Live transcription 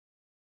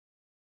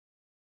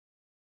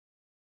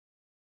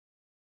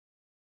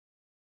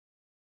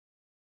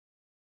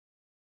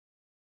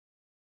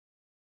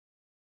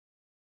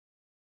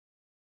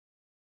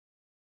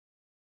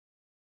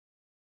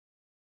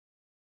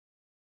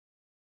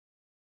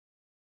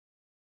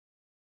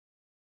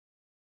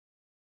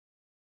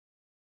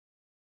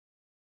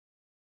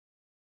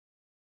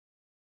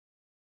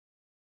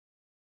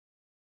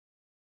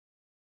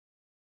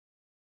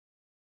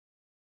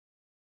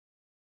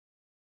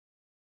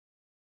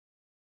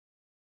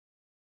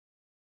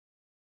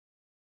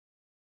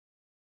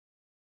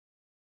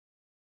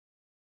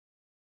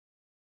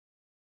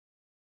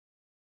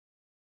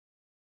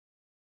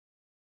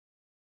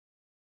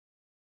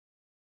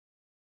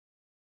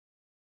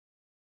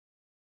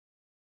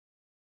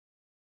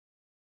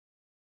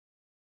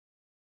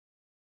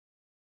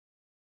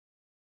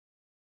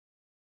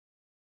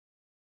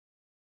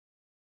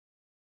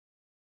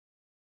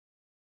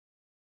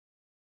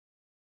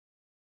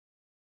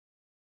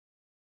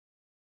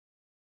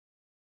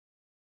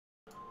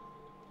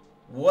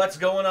What's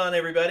going on,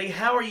 everybody?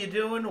 How are you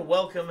doing?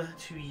 Welcome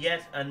to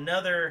yet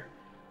another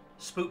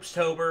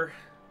Spoopstober.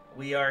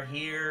 We are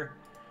here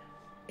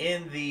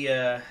in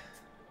the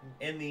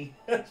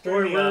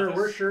streaming office.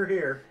 We're sure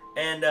here.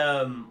 And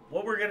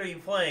what we're gonna be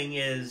playing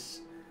is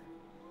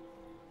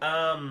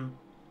we're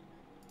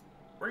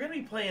gonna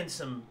be playing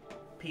some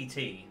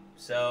PT.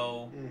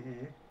 So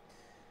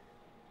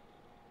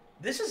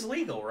this is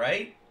legal,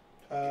 right?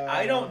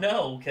 I don't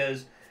know,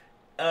 because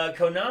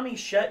Konami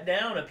shut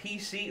down a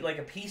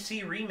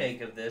PC remake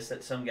of this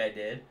that some guy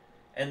did,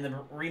 and the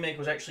remake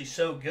was actually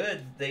so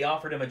good they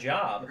offered him a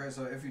job. Okay,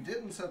 so if you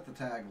didn't set the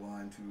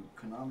tagline to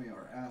 "Konami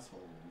are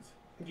assholes,"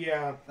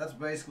 yeah, that's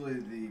basically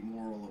the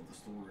moral of the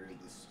story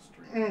of this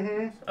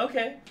stream.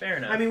 Okay, fair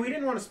enough. I mean, we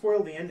didn't want to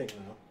spoil the ending,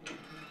 though.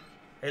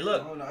 Hey,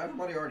 look. Oh, no,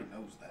 everybody already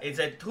knows that. It's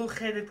a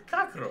two-headed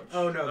cockroach.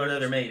 Oh, no. Oh, no,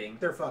 they're mating.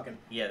 They're fucking.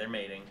 Yeah, they're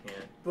mating, yeah.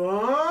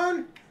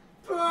 Bone!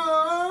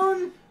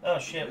 Oh,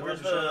 shit,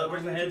 where's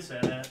the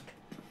headset at?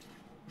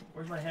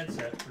 Where's my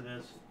headset for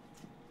this?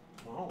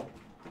 Oh.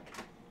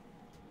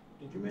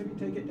 Did you maybe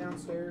take it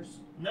downstairs?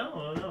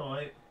 No,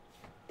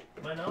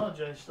 my knowledge,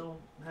 I still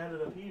had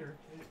it up here.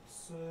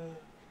 It's,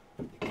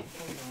 hold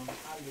on.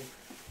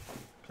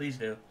 Please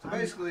do. So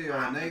basically,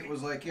 Nate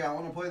was like, yeah, I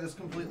want to play this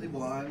completely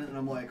blind, and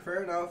I'm like,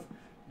 fair enough.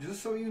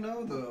 Just so you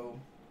know, though,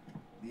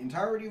 the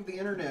entirety of the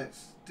internet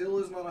still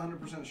is not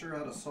 100% sure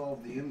how to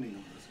solve the ending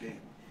of this game.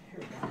 Here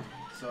we go.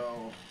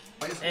 So,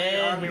 basically,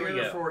 And I'm here we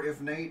here go. for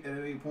if Nate at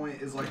any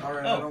point is like,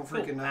 alright, Oh, I don't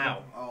freaking know,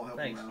 Ow. I'll help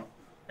Thanks. him out.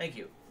 Thank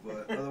you.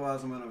 But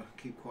otherwise, I'm going to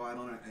keep quiet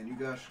on it, and you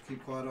guys should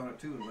keep quiet on it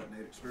too and let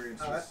Nate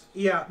experience this.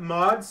 Yeah,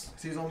 mods.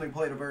 'Cause he's only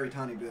played a very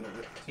tiny bit of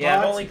it.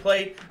 Yeah, Mods,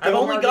 I've hard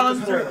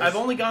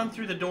only gone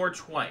through the door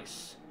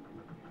twice.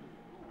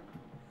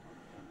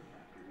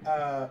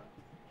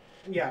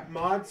 Yeah,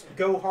 mods,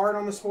 go hard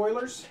on the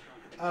spoilers.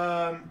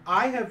 I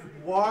have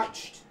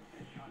watched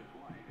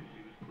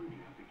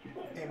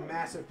a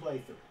massive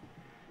playthrough.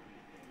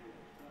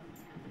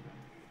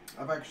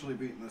 I've actually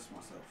beaten this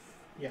myself.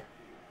 Yeah.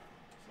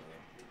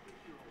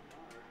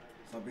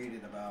 So I beat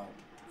it about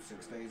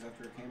 6 days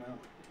after it came out.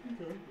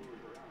 Okay.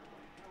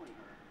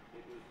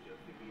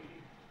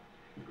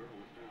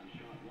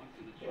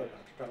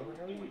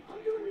 I'm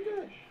doing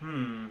good.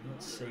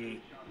 Let's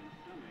see.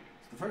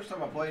 The first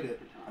time I played it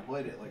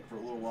like for a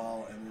little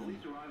while, and then I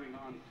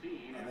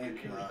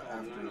think after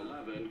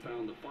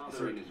a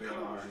certain bit,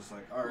 I was just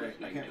like, alright,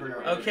 I can't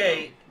figure out.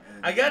 Okay,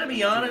 I gotta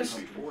be honest,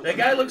 that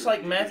guy looks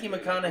like Matthew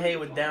McConaughey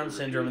with Down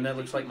syndrome, and that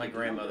looks like my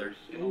grandmother.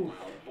 Ooh,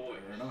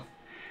 fair enough.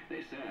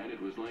 They said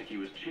it was like he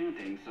was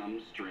chanting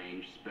some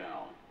strange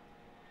spell.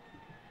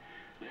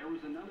 There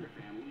was another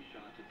family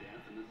shot to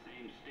death in the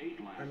same state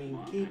last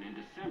month, and in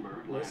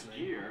December last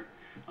year,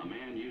 a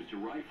man used a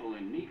rifle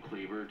and meat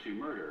cleaver to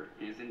murder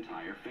his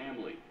entire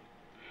family.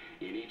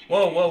 In each case,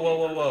 Whoa.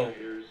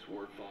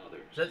 were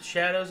fathers. Is that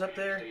shadows up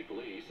there? State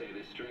police say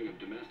this string of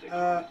domestic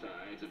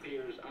homicides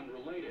appears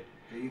unrelated.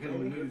 Yeah, you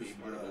can It could be use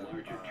part of a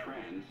larger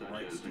trend such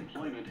right as stick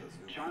employment,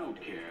 as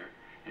child care,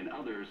 and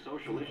other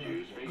social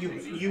issues facing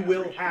the You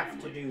will average have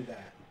family. to do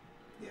that.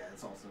 Yeah,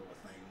 it's also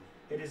a thing.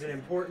 It is an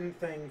important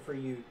thing for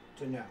you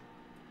to know.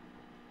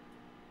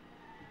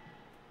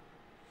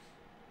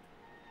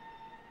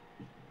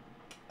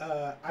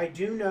 I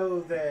do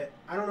know that,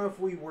 I don't know if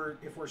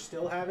we're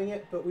still having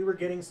it, but we were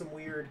getting some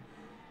weird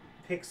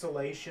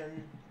pixelation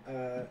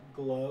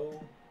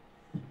glow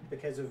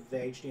because of the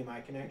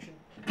HDMI connection.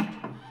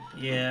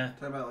 Yeah.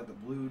 Talking about like the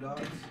blue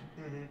dots.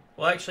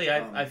 Well, actually,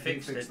 I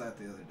fixed he fixed it. that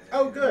the other day.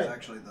 Oh, It good. was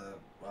actually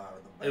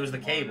It was the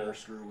monitor cable.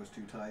 screw was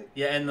too tight.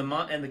 Yeah, and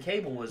the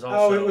cable was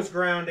also. Oh, it was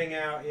grounding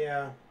out,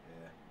 yeah. Yeah.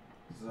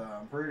 So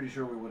I'm pretty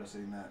sure we would have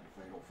seen that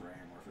Fatal Frame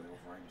or Fatal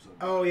Frame. So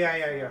Oh, yeah.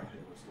 it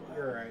was still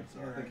You're happening. right, So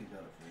you're I think right. he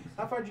got it fixed.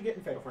 How far did you get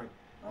in Fatal Frame?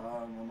 I'm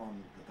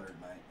on the third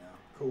night now.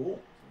 Cool.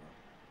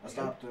 So I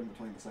stopped in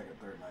between the second and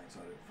third night, so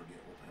I didn't forget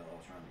what the hell I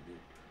was trying to do.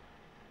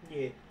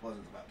 Yeah. Plus,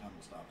 it's about time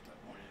to stop at that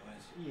point,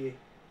 anyways. Yeah.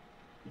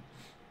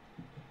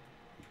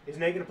 Is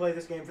Nate going to play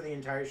this game for the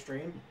entire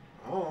stream?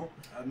 Oh.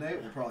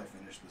 Nate will probably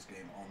finish this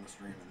game on the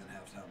stream and then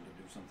have time to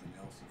do something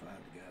else, if I had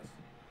to guess.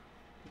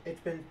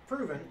 It's been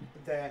proven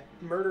that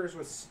murders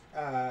with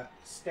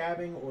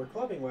stabbing or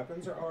clubbing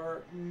weapons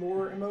are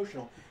more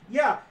emotional.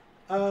 Yeah,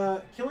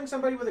 killing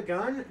somebody with a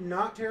gun,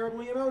 not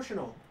terribly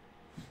emotional.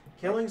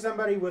 Killing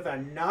somebody with a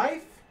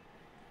knife,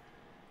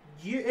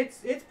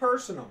 it's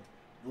personal.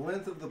 The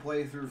length of the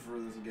playthrough for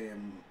this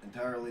game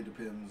entirely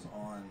depends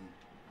on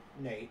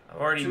Nate. I've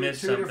already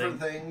missed two something. different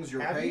things.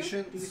 Your Have you?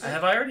 patience.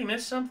 Have I already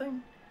missed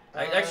something?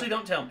 Actually,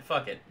 don't tell me.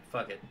 Fuck it.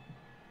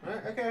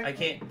 Okay. I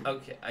can't.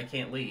 Okay, I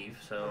can't leave.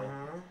 So.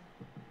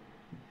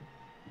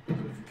 So if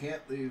you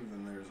can't leave,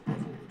 then there's a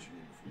puzzle that you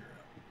need to figure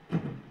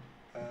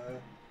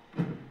out.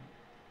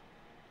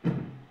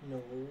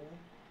 No.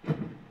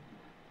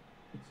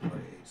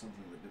 Somebody ate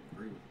something that didn't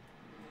agree with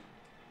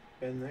it.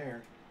 Been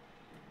there.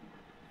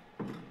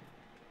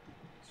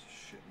 It's just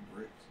shit and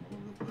bricks all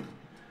over the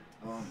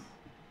place.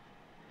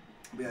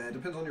 But yeah, it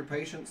depends on your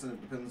patience, and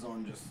it depends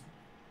on just,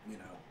 you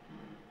know,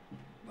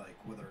 like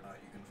whether or not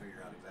you can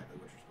figure out exactly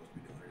what you're supposed to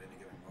be doing at any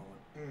given moment.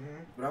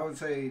 But I would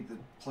say the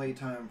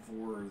playtime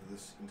for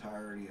this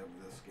entirety of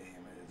this game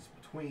is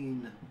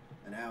between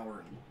an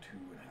hour and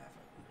 2.5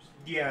 hours.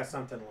 Yeah,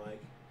 something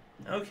like.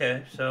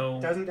 Okay, so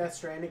Doesn't Death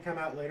Stranding come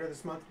out later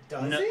this month?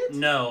 Does no, it?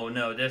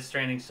 No. Death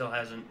Stranding still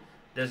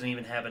doesn't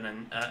even have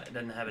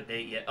doesn't have a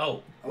date yet.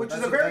 Oh, Which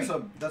is a very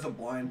that's a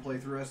blind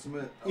playthrough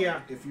estimate.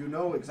 Yeah. If you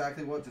know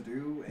exactly what to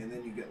do and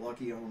then you get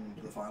lucky on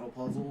the final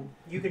puzzle,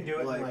 you can do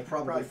it in like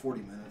probably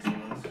 40 minutes or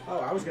less. Oh,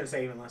 I was gonna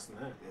say even less than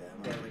that.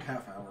 Yeah, like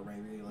half hour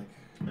maybe. Like.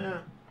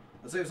 Yeah.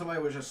 Let's say if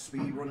somebody was just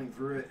speed running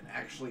through it and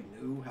actually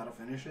knew how to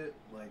finish it,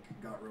 like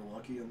got real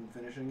lucky on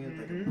finishing it,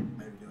 they could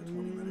maybe do a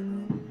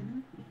 20-minute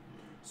run.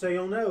 So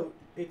you'll note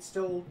it's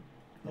still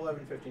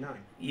 11:59.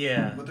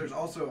 yeah. But there's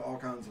also all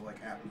kinds of like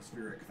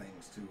atmospheric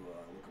things to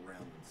look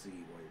around and see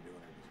while you're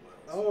doing it as well.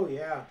 So Oh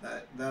yeah.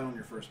 that on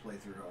your first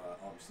playthrough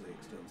obviously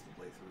extends the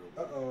playthrough.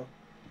 Uh-oh.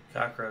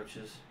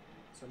 Cockroaches.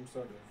 Some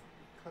sort of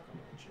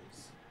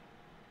cockroaches.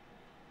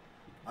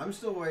 I'm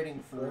still waiting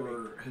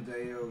for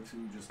Hideo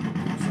to just do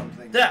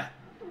something. Yeah.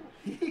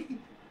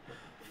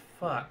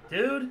 Fuck,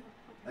 dude.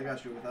 I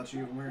got you without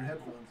you even wearing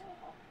headphones.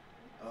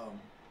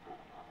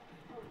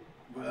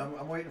 But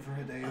I'm waiting for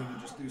Hideo to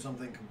just do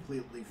something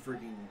completely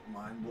freaking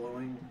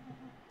mind-blowing.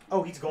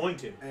 Oh, he's going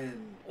to.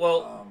 And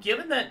Well,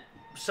 given that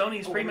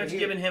Sony's pretty much he-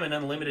 given him an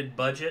unlimited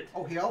budget.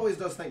 Oh, he always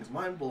does things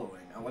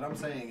mind-blowing. What I'm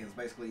saying is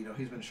basically,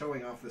 he's been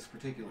showing off this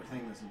particular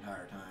thing this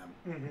entire time.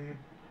 Mm-hmm.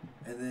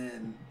 And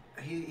then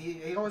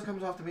he always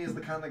comes off to me as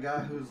the kind of guy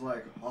who's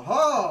like,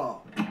 aha!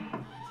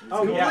 It's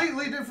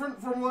completely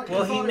different from what Well,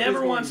 you he thought it never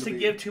was wants to going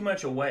be. give too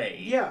much away.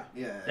 Yeah.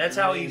 Yeah. That's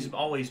and how I mean, he's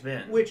always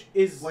been. Which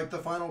is like the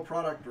final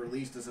product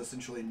released is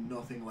essentially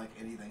nothing like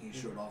anything he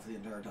showed off the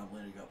entire time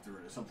leading up through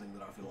it. It's something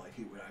that I feel like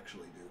he would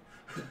actually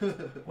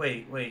do.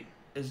 Wait.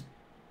 Is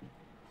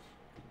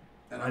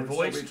And my I would still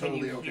voice? be Can you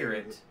totally okay hear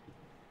with it?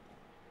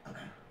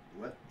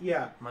 What?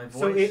 Yeah. My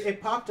voice. So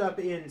it popped up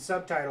in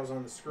subtitles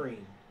on the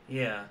screen.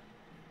 Yeah.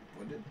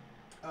 What did?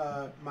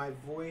 My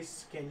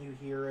voice, can you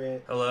hear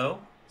it? Hello.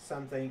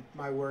 Something.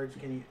 My words,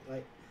 can you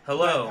like?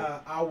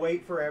 Hello. I'll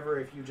wait forever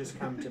if you just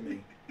come to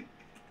me.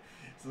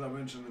 Since I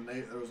mentioned to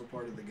Nate, there was a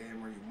part of the game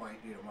where you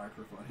might need a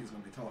microphone. He's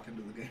going to be talking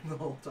to the game the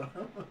whole time.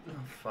 Oh,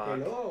 fuck.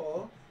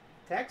 Hello,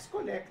 tax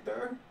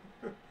collector.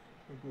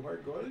 More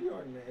gold,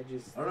 your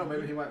majesty. I don't know,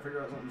 maybe he might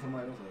figure out something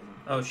somebody else hasn't.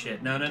 Oh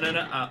shit! No.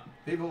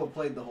 People have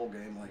played the whole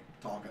game, like,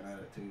 talking at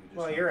it, too. Just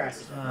Well, like your this.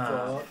 ass is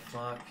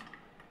Fuck.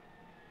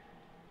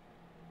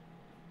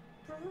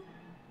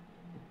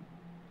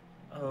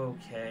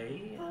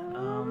 Okay.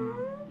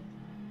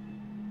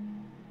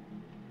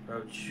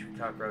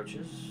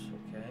 Cockroaches.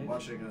 Okay.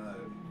 Watching Kazuna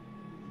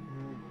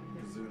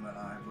and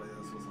I play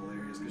this was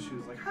hilarious, because she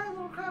was like, hi,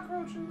 little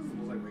cockroaches! And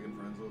was, like, making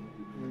friends with them.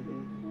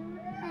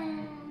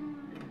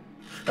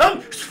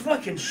 Oh,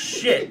 fucking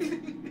shit!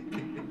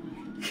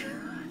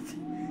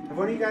 Have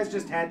one of you guys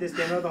just had this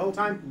demo the whole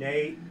time?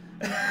 Nate.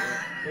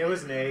 It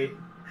was Nate.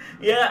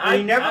 Yeah,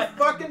 I never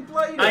fucking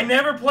played it. I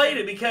never played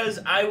it because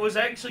I was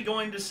actually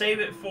going to save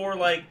it for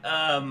Like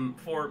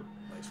Spoopstober?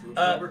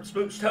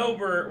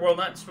 Spoopstober. Well,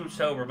 not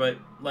Spoopstober, but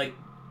like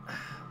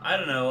I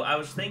don't know. I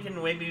was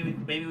thinking maybe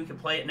we could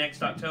play it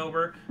next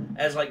October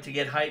as like to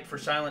get hyped for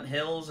Silent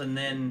Hills, and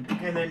then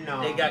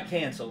no. it got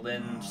canceled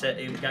in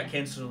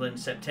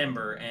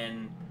September,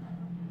 and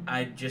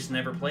I just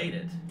never played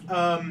it.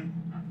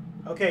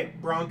 Okay,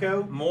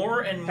 Bronco.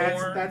 More and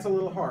more. That's a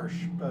little harsh,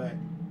 but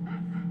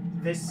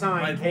this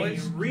sign, can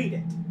you read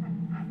it?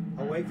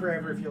 I'll wait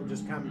forever if you'll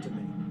just come to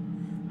me.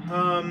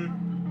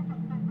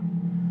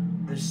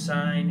 This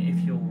sign, if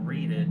you'll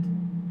read it.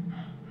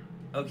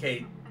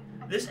 Okay,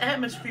 this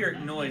atmospheric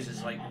noise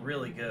is like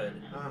really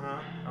good.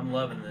 I'm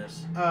loving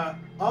this.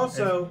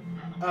 Also,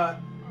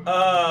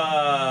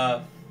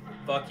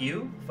 fuck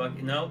you.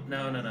 Fuck no.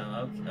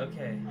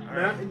 Okay. All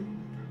right.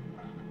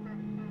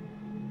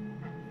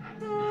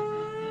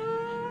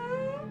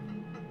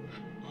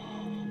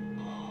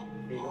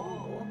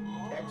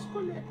 Tax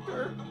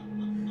collector.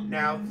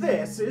 Now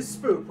this is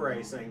spoop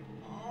racing.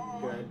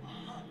 Good.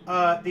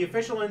 The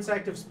official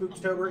insect of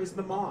Spoopstober is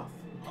the moth.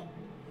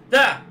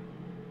 Ah!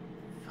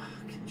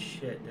 Fucking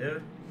shit,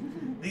 dude.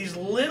 These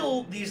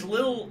little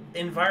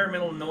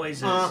environmental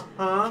noises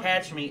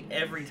catch me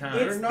every time.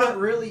 They're not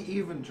really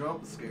even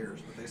jump scares,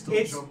 but they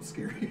still jump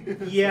scare you.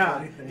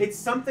 Yeah, it's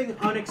something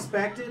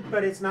unexpected,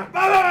 but it's not.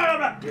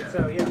 Yeah.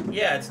 So yeah.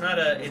 Yeah, it's not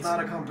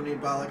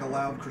accompanied by like a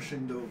loud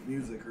crescendo of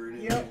music or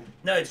anything. Yep.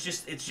 No, it's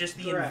just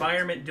the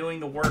environment doing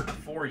the work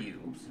for you.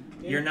 Oops.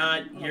 You're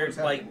not. You're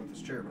like. With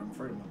this chair, but I'm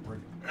afraid I'm gonna break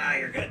it. Nah,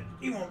 you're good.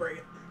 You won't break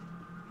it.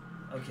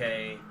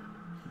 Okay.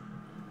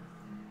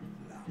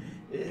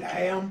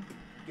 Lamp.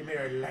 Give me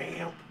a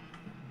lamp.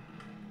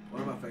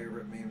 One of my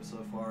favorite memes so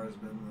far has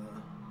been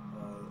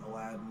the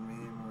Aladdin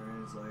meme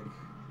where it's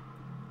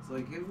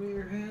like, give me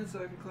your hand so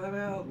I can climb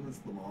out, and it's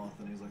the moth,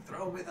 and he's like,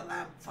 throw me the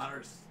lamp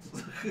first.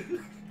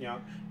 Yeah.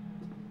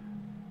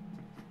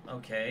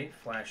 Okay,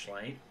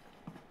 flashlight.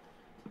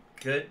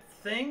 Good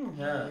thing.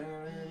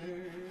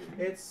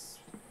 It's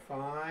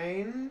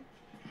fine.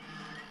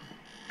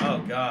 Oh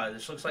god,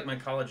 this looks like my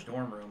college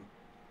dorm room.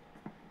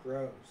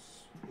 Gross.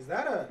 Is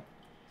that a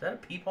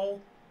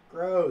peephole?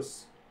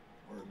 gross?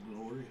 Or a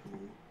glory hole.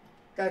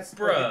 That's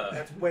Bruh.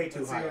 That's way too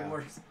That's high. even Up.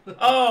 worse.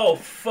 Oh,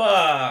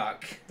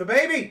 fuck. The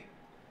baby.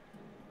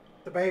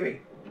 The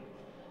baby.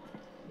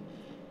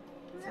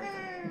 It's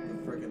like the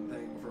frickin'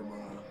 thing from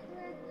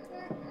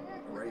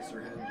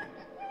Eraserhead.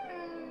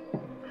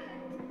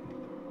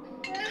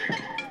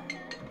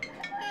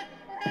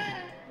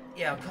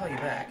 Yeah, I'll call you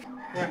back.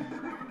 Yeah.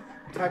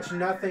 Touch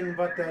nothing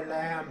but the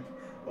lamp.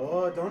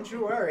 Oh, don't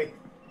you worry.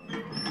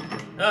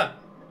 Ah.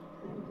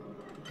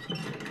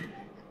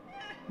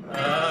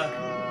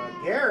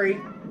 Gary.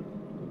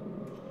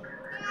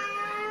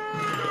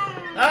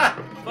 Ah!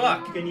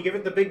 Fuck! Can you give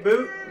it the big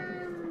boot?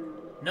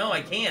 No,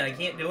 I can't. I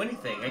can't do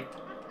anything. I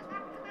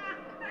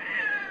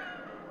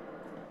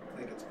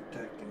think it's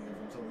protecting you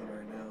from something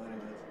right now,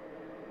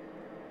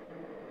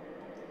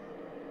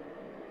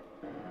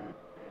 anyways.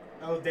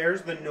 Oh,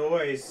 there's the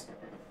noise.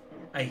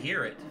 I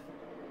hear it.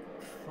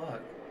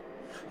 Fuck.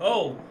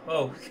 Oh.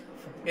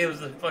 It was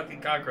the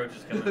fucking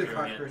cockroaches coming through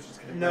again.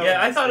 No.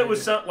 Yeah, I thought it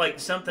was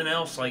something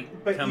else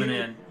But coming you,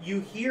 in. You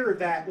hear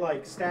that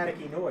like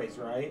staticky noise,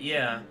 right?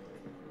 Yeah.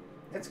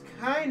 That's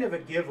kind of a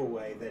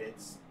giveaway that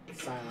it's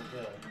Silent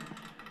Hill.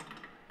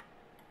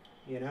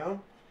 You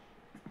know?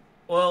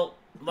 Well,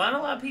 not a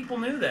lot of people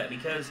knew that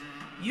because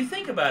you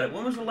think about it.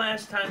 When was the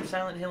last time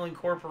Silent Hill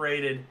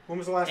incorporated When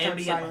was the last time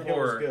ambient Silent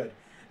horror? Hill was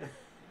good?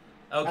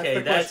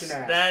 Okay, That's the question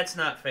asked. that's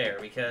not fair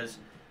because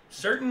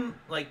certain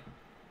like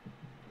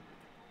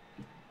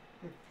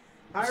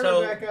Hi,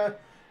 So, Rebecca.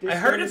 I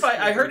heard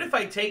if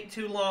I take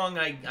too long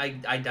I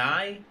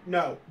die.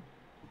 No.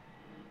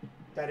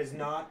 That is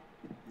not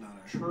Not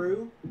actually.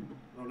 true. I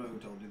don't know who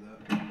told you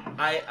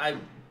that.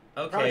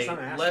 Okay, Probably some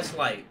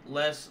asshole.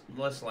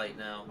 less light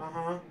now.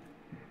 Uh-huh.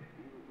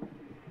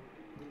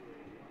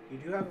 You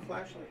do have a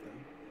flashlight,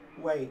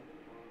 though. Wait.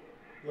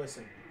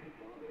 Listen.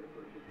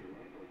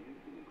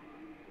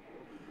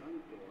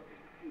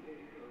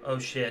 Oh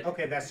shit.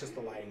 Okay, that's just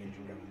the lighting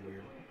engine going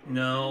weird.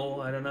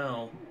 No, I don't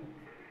know.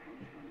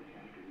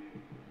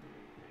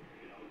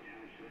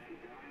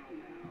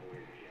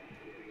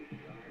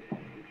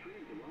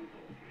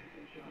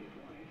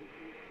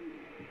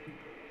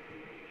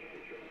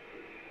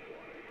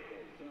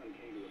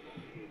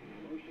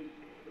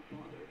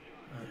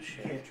 Oh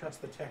shit. Can't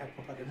trust the tap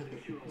water.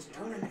 It's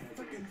turning the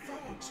freaking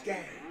frogs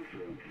gay.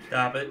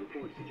 Stop it.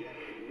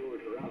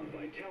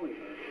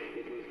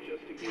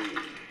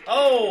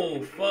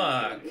 Oh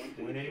fuck.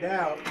 When in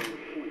doubt.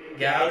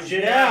 Gouge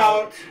it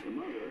out. The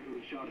mother, who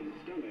was shot in the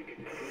stomach,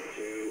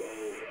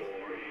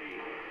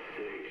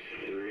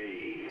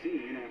 204863.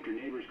 Seen after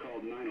neighbors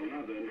called 911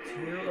 found a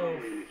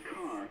father in his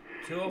car.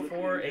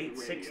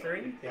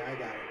 204863? Yeah, I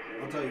got it.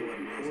 I'll tell you what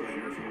it is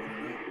later if you want to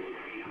know.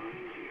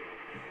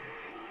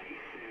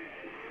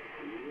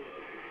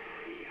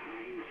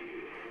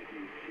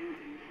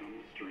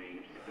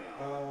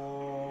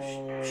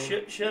 Oh.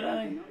 Should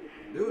I?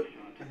 Do it.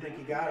 I think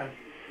you got it.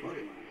 Fuck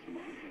it.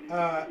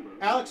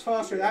 Alex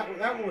Foster, that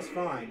one was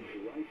fine.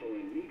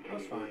 That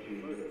was fine. You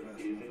can do it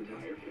fast enough, I guess.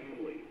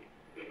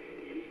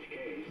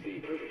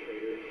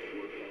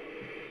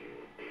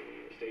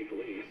 State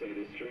police say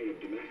this string of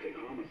domestic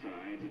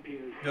homicides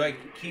appears. Do I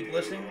keep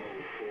listening?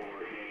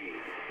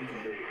 You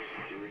can do it.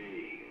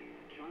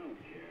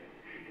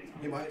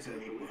 You might say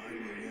look behind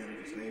you again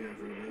if you stay here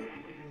for a bit.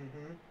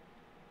 Mm-hmm.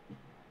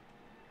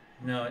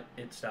 No,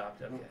 it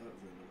stopped. Oh, Okay.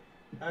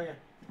 that was it. Okay.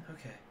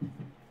 Okay.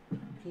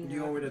 Do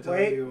you want me to tell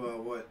Wait. you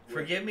what?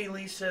 Forgive me,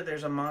 Lisa.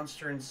 There's a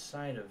monster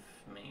inside of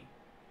me.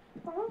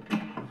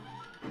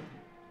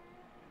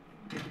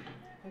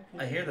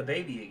 I hear the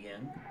baby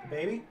again.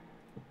 Baby?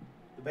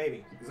 The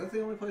baby. Is that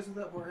the only place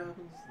that part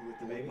happens?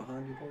 The baby?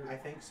 behind you part? I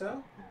think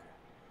so.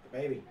 The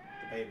baby.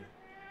 The baby.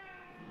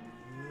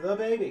 The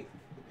baby.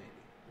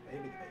 The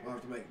baby. I'll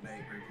have to make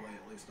Nate replay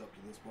at least up to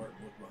this part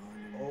and look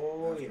behind him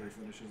Oh, after yeah. he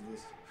finishes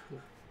this.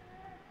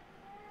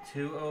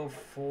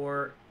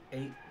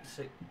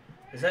 20486.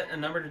 Is that a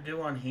number to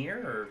do on here,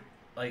 or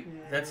like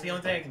that's the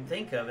only thing I can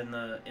think of in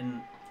the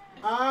in?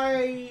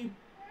 I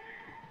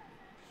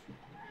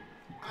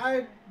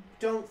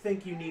don't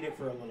think you need it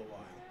for a little while.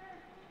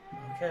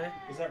 Okay.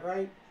 Is that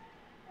right,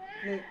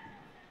 Nick?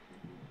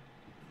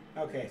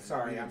 Okay,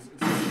 sorry.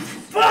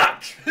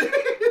 Fuck!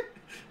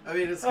 I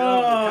mean, it's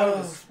kind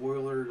of a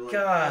spoiler. Like,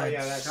 God,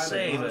 yeah, that's kind of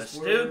save not a us,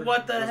 spoiler. dude!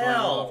 What the That's all I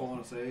hell?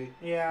 want to say.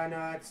 Yeah,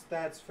 no,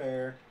 that's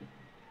fair.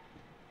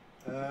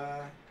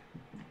 Hey,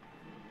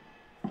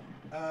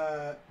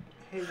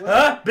 what?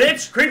 Huh?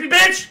 Bitch! Creepy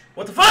bitch!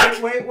 What the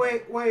fuck?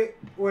 Wait.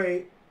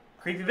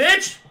 Creepy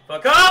bitch!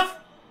 Fuck off!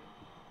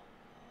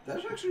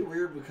 That's actually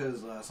weird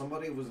because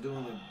somebody was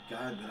doing a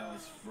guide that I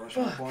was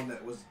rushing Fuck. up on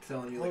that was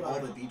telling you like Hold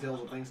all on. the details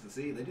of things to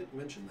see. They didn't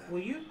mention that. Will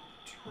you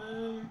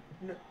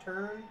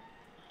turn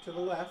to the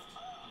left,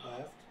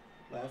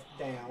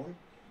 down?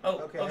 Oh,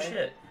 Okay. oh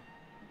shit.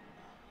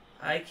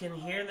 I can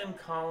hear them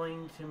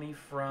calling to me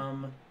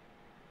from...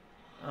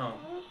 Oh.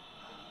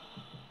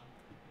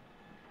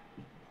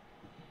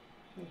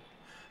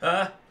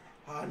 Hi,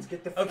 Hans,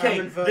 get the Okay,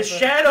 Flammenwerfer. the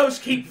shadows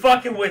keep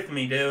fucking with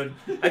me, dude.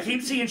 I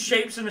keep seeing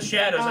shapes in the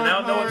shadows, and I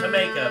don't know what to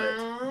make of it.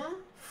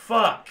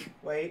 Fuck.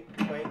 Wait.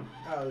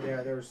 Oh,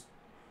 yeah, it was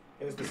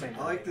the same.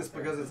 I like this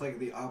because it's like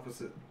the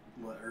opposite,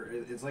 or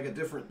it's like a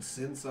different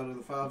sense out of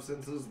the 5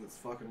 senses that's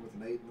fucking with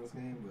Nate in this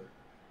game, but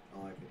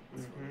I like it.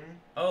 It's fun.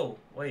 Oh,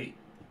 wait.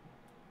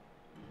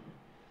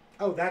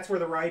 Oh, that's where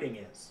the writing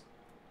is.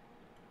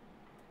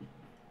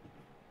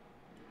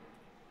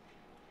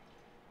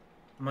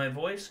 My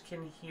voice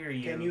can hear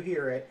you. Can you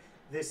hear it?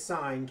 This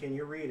sign, can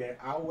you read it?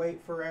 I'll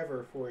wait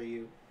forever for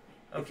you.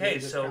 Okay,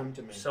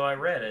 so I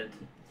read it.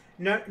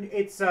 No,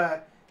 it's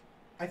I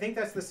think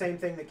that's the same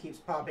thing that keeps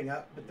popping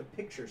up, but the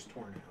picture's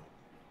torn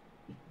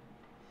out.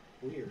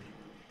 Weird.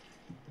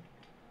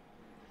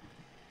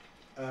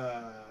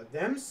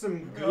 Them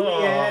some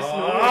gooey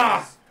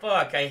ass noise.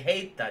 Fuck, I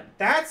hate that.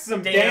 That's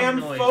some damn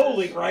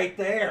Foley right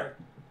there.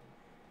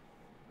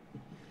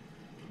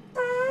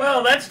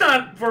 Well, that's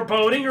not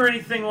foreboding or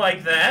anything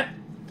like that.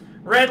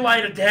 Red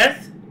light of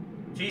death.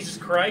 Jesus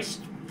Christ,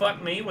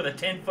 fuck me with a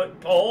 10-foot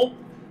pole.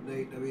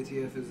 Nate,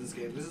 WTF is this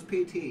game? This is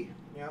PT.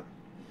 Yep.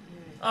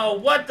 Oh,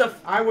 what the...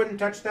 I wouldn't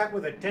touch that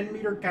with a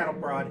 10-meter cattle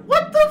prod.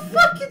 What the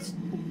fuck? It's...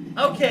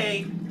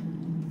 Okay,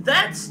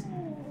 that's...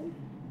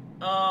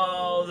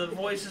 Oh, the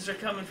voices are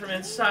coming from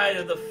inside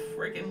of the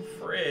friggin'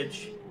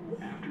 fridge.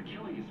 After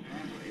killing his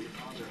family,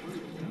 Father hurt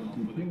himself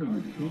with a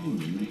garden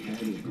hose inside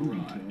his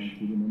garage.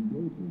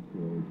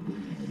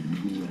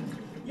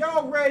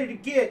 Y'all ready to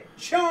get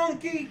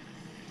chunky?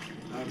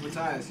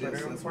 Matthias, yes,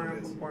 that's what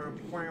it is.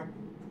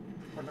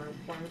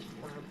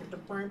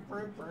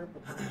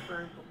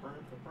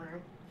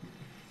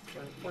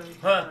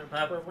 Huh,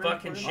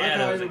 fucking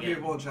shadows again.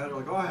 People in chat are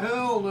like, oh,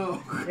 hell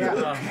no.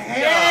 Yeah.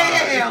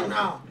 Hell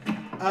no.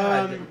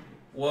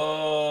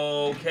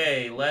 Whoa,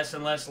 okay. Less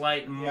and less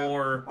light and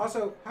more...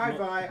 Also, hi,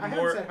 Vi. I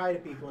haven't said hi to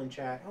people in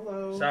chat.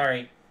 Hello.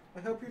 Sorry. I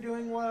hope you're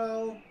doing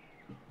well.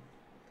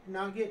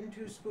 Not getting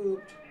too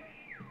spooked.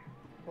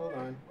 Hold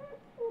on.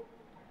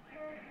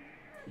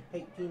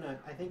 Hey, Peanut,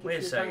 I think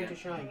it's your time to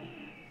shine.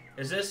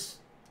 Is this...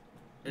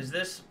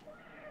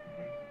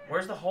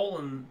 Where's the hole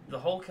in... The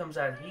hole comes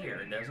out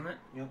here, doesn't it?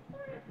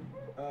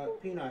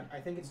 Yep. Peanut, I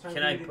think it's time for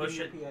you to do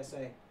your PSA.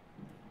 Okay.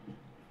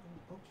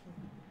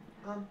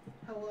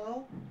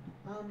 Hello?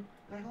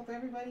 I hope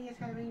everybody is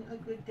having a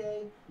good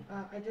day.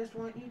 I just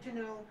want you to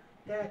know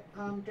that,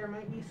 there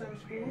might be some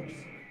spooks,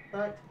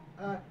 but,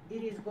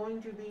 it is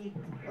going to be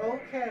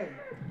okay.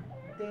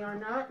 They are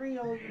not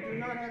real. You do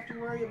not have to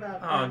worry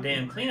about them. Oh,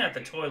 damn. Clean out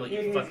the toilet,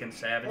 you fucking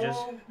savages.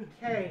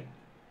 Okay.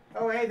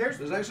 Oh, hey, there's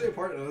actually a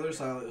part in another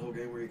Silent Hill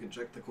game where you can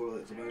check the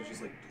toilet. Somebody's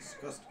just like,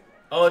 disgusting.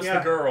 Oh, it's the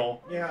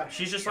girl. Yeah.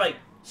 She's just like,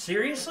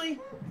 seriously?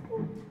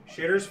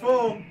 Shitter's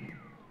full.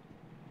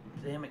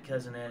 Damn it,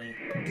 Cousin Eddie.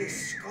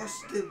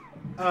 Disgusting.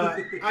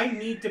 I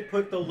need to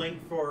put the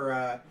link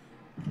for,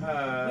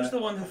 who's the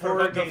one who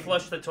forgot to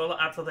flush the toilet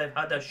after they've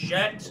had a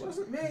shit? It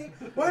wasn't me.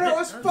 What? It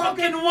was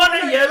fucking one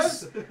of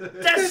yous.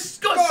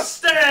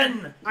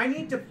 Disgusting. I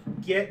need to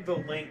get the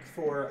link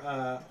for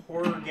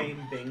horror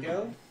game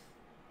bingo,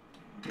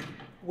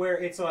 where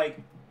it's like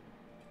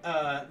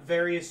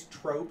various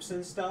tropes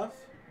and stuff,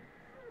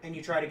 and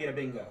you try to get a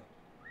bingo.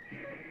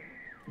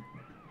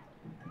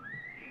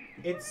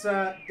 It's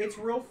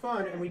real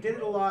fun, and we did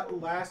it a lot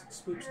last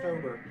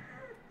Spoopstober.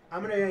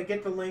 I'm gonna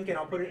get the link and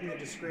I'll put it in the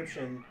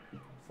description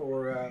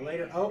for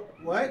later. Oh,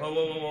 what?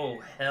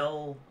 Whoa.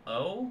 Hell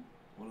O?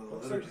 One of the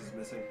letters is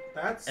missing.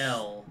 That's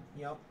L.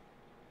 Yep.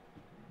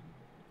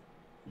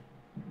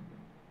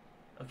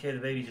 Okay, the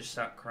baby just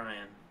stopped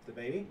crying. The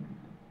baby?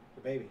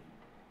 The baby.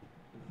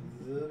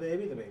 The baby, the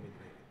baby, the baby, the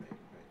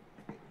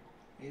baby.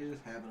 He's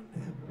just having a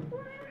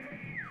nap.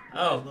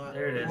 Oh,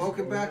 there it is.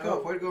 Woken back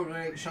up. Way to go,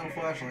 Nate. Shine a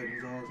flashlight.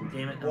 He's awesome.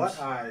 Damn it. What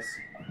eyes?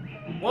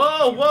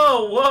 Whoa!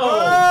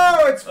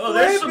 Oh, it's flipping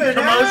there's some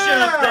commotion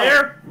out. up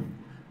there.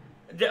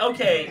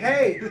 Okay.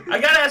 Hey. I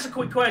gotta ask a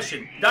quick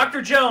question.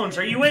 Dr. Jones,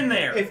 are you in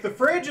there? If the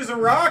fridge is a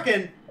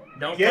rockin',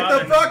 don't get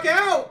the fuck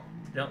out.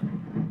 Don't.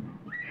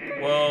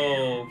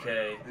 Whoa,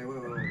 okay. Hey,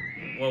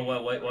 wait. Whoa,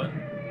 what? Look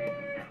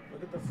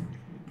at the...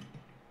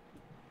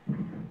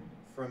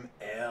 From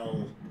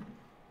L.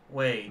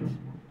 Wait.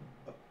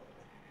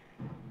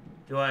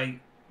 Do I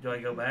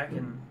go back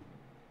and...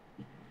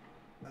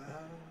 I don't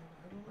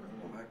know.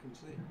 Go back and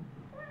see.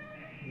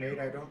 Nate,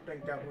 I don't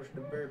think that was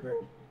the baby.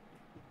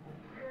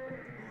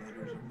 The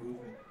letters are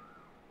moving.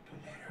 The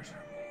letters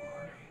are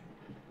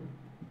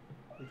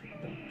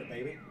moving. The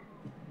baby?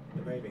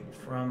 The baby.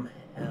 From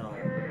hell.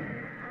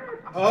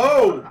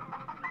 Oh!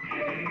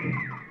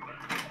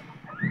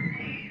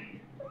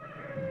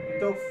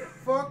 The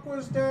fuck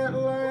was that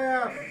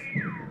laugh?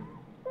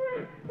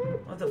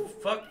 What the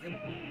fuck?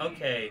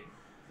 Okay.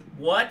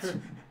 What?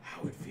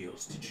 How it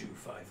feels to chew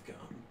 5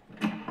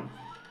 gum.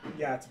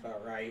 Yeah, that's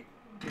about right.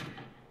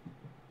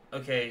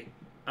 Okay,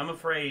 I'm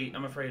afraid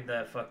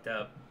that fucked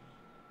up.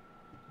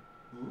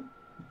 Hmm?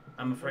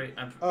 I'm afraid.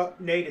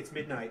 Nate, it's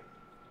midnight.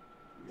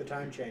 The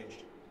time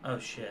changed. Oh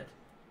shit.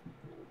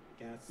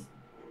 Yes.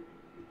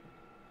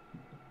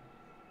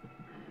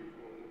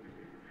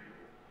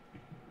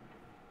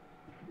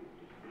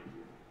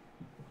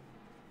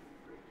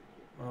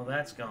 Well,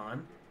 that's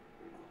gone.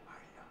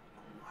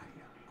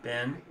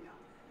 Ben.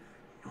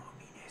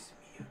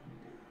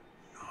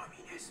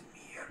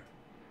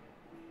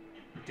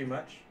 Too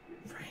much?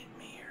 Frank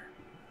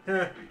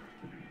Mir.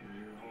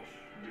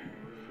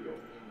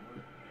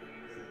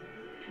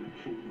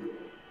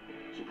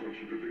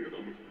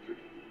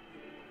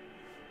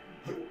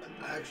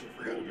 I actually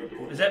forgot to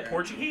do Is that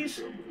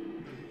Portuguese?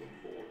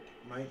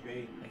 Might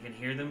be. I can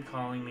hear them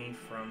calling me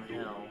from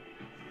hell.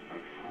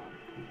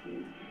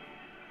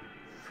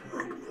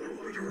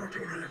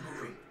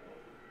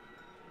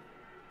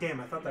 Damn,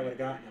 I thought that would have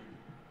gotten him.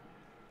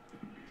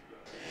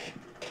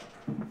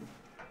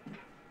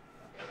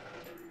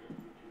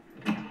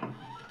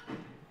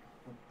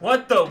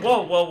 What the?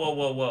 Whoa, whoa, whoa,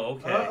 whoa, whoa.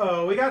 Okay.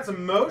 Uh-oh, we got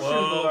some motion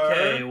blur.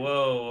 Okay,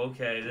 whoa,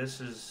 okay.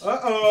 This is...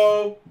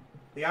 Uh-oh.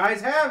 The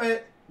eyes have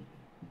it.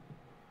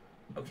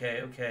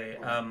 Okay, okay.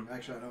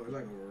 Actually, I know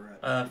exactly where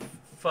we're at.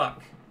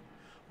 Fuck.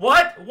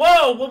 What?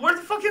 Whoa! Well, where's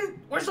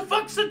the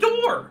fuck's the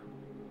door?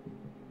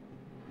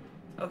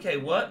 Okay,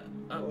 what?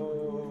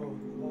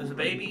 There's a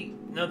baby?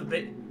 No, the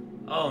baby...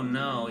 Oh,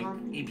 no.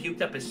 He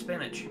puked up his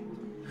spinach.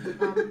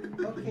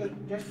 Okay,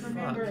 just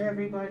remember,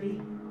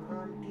 everybody,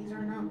 these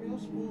are not real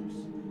spooks.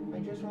 I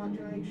just want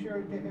to make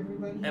sure that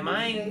everybody is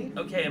safe.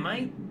 Okay, am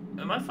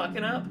I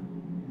fucking up?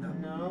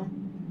 No.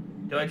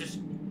 Do I just...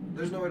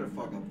 There's no way to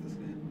fuck up this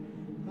game.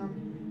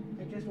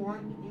 I just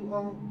want you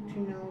all to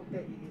know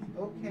that it's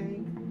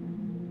okay.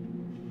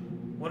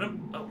 What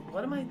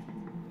am I...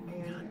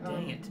 And, God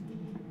dang it.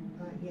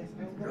 Yes,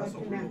 I You're would also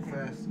like to real nap now.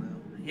 fast now.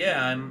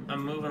 Yeah,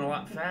 I'm moving a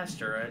lot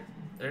faster.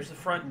 There's the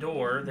front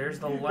door. There's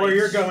the lights. Where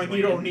you're going,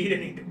 you don't need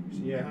any doors.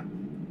 Yeah.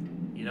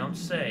 You don't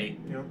say.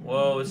 Yep.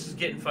 Whoa, this is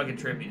getting fucking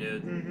trippy,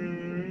 dude.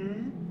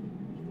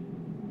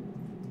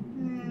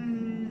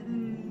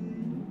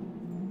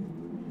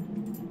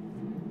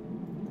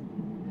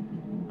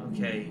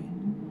 Okay.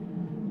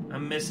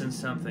 I'm missing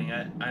something.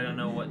 I don't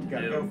know what to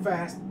Gotta do. go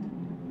fast.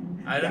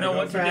 I don't know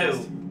what to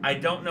do. I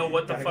don't know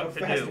what the Gotta fuck go to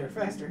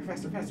faster, do.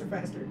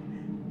 Faster.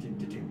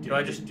 Do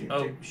I just...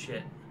 Oh,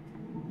 shit.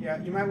 Yeah,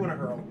 you might want to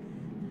hurl.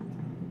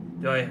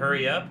 Do I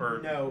hurry up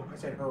or... No, I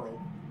said hurl.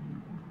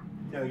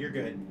 No, you're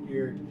good.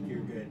 You're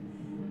good.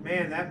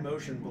 Man, that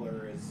motion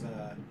blur is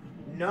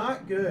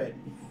not good.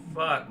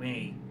 Fuck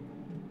me.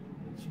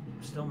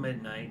 It's still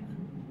midnight.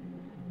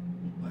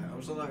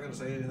 I'm still not gonna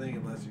say anything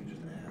unless you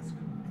just ask,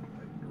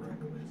 like,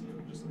 directly. So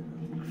just like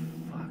that.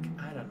 Fuck,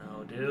 I don't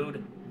know, dude.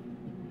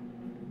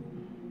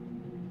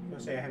 I'm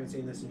gonna say I haven't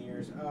seen this in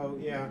years. Oh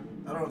yeah.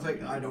 I don't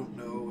think I don't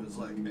know is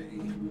like a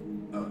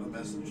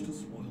message to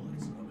spoil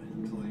it. So, I mean,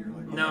 until you're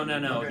like, No,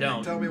 okay,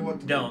 don't. Tell me what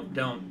to do.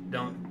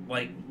 Don't.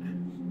 Like,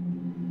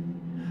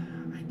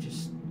 I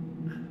just...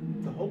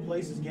 The whole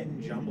place is getting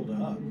jumbled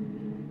up.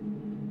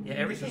 Yeah,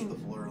 It's everything...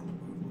 just the blur on the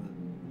movement.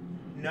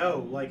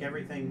 No, like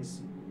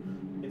everything's...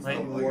 It's Like-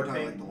 the Oh, you're warping.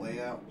 talking like the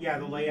layout? Yeah,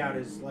 the layout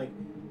is like...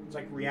 It's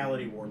like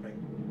reality warping.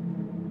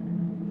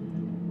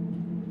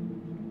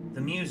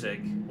 The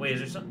music... Wait, is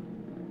there some...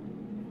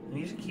 The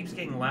music keeps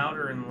getting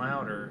louder and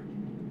louder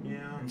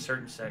Yeah. in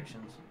certain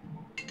sections.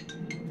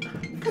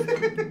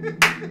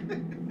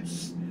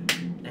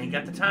 Ain't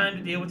got the time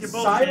to deal with your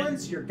bullshit.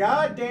 Silence your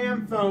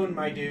goddamn phone,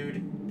 my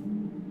dude.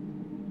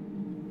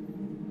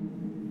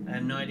 I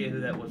have no idea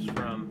who that was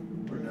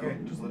from. Or no, Okay.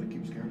 just let it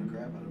keep scaring the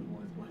crap out of him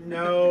while he's playing.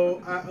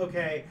 No,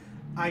 okay.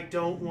 I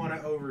don't want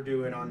to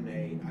overdo it on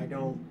Nate.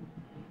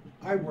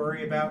 I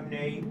worry about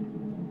Nate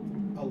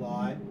a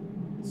lot.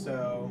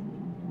 So,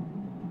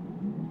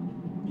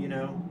 you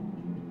know.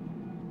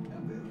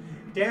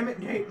 Damn it,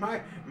 Nate, my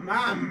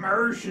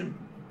immersion.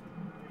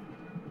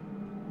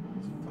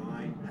 It's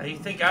fine. How do you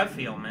think I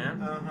feel,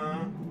 man?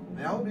 Uh-huh.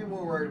 Man, I would be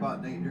more worried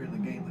about Nate during the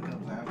game that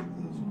comes after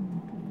this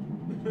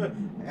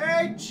one.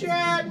 Hey,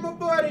 Chad, my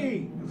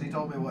buddy! Because he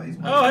told me what he's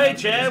playing. Oh, hey,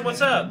 after Chad, this what's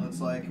game. up?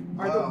 It's like,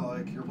 Are wow,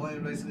 like, you're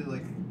playing basically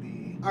like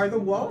the Are the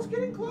walls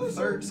getting closer?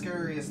 third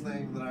scariest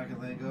thing that I can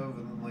think of,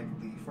 and then like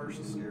the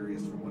first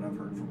scariest from what I've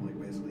heard from like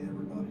basically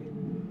everybody.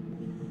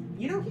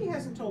 You know, he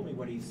hasn't told me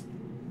what he's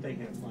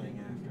thinking of playing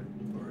after.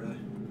 Oh, really?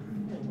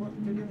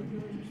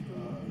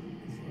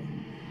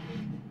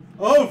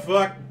 Oh,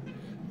 fuck!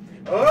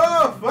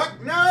 Oh,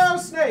 fuck! No,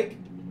 Snake!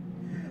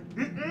 I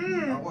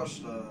Mm-mm!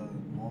 watched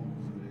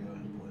Mom's video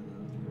and played that.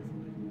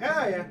 It was pretty funny.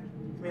 Oh, yeah.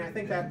 I mean, I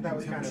think that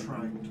was Him kind of...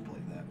 trying to play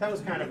that. That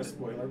was kind of a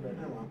spoiler, but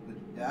oh well. But,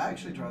 yeah, I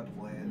actually tried to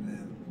play it,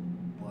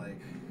 and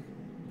like,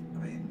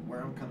 I mean,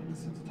 where I'm kind of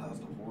desensitized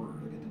to horror,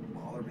 like, it didn't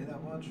bother me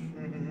that much,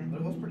 Mm-hmm.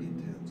 but it was pretty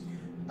intense.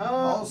 I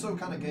also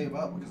kind of gave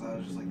up because I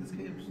was just like, this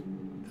game's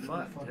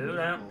Fuck, fucking dude,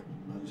 difficult.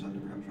 I just had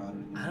never have tried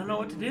it. I don't know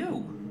what to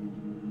do.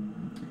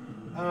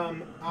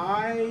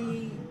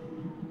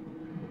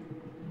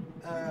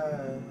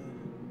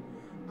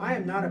 I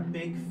am not a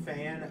big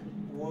fan.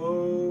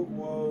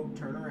 Whoa,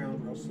 turn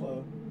around real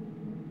slow.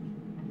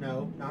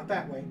 No, not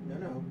that way.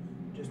 No.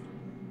 Just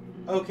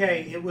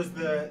okay. It was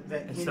the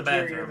It's interior the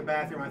bathroom. of the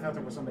bathroom. I thought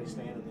there was somebody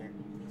standing there.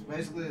 It's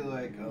basically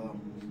like,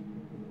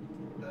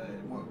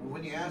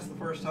 when you ask the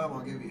first time,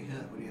 I'll give you a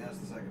hint. When you ask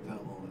the second time,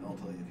 I'll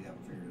tell you if you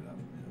haven't figured it out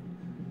from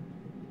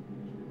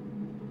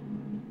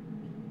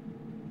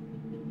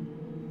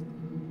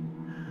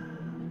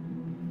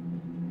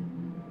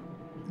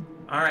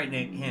Alright,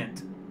 Nick,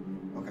 hint.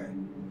 Okay.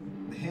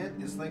 The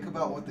hint is think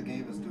about what the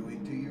game is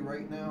doing to you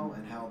right now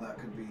and how that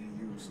could be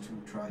used to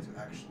try to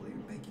actually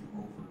make you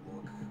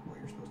overlook what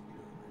you're supposed to be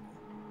doing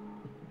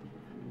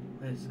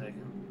right now. Wait a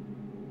second.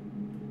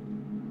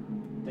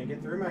 Think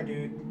it through, my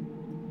dude.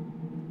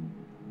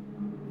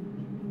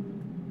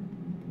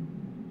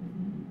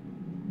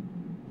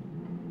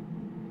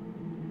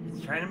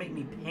 It's trying to make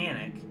me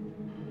panic.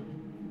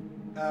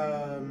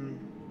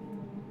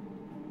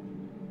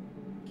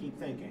 Keep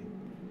thinking.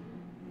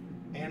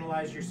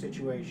 Analyze your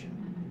situation.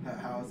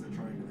 How is it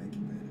trying to make you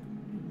panic?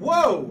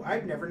 Whoa!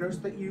 I've never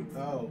noticed that you...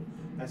 Oh,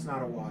 that's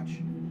not a watch.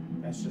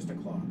 That's just a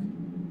clock.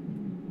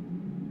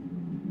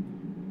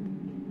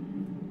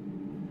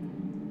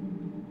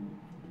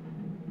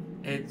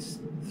 It's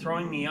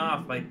throwing me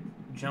off by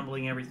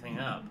jumbling everything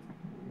up.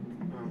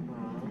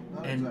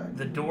 Uh-huh. And exactly.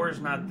 the door's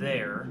not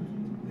there.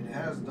 It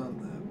has done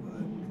that,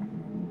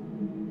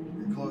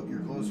 but you're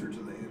closer to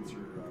the answer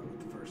with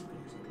the first thing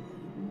you said about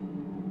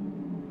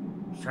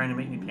it. It's trying to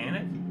make me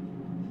panic?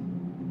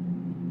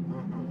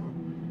 Uh-huh.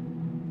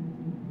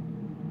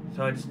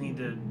 So I just need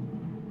to...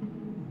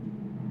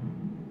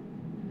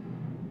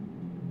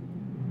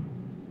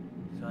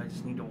 So I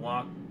just need to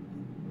walk...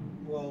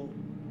 Well,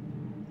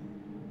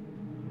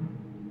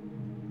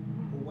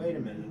 wait a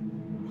minute.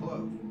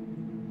 Close.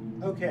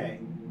 Okay.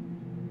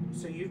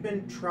 So you've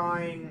been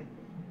trying...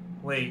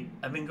 Wait,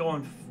 I've been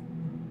going...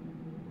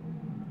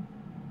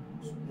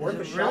 It's worth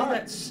a Is it shot. really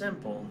that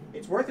simple?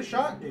 It's worth a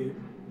shot, dude.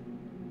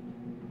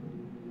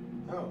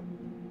 Oh.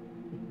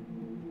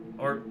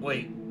 Or,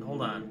 wait,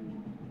 hold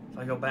on. If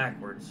I go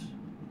backwards...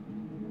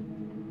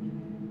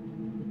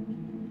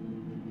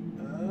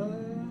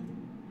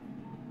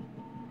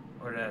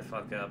 Or did I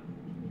fuck up?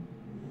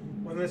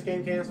 Wasn't this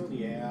game canceled?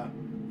 Yeah.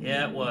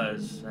 Yeah, it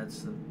was.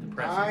 That's the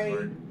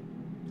depressing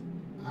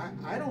part.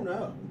 I don't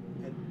know.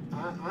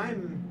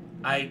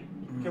 I'm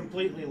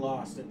completely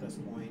lost at this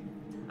point.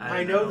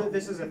 I know that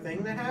this is a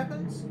thing that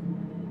happens.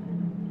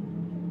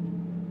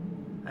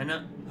 I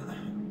know.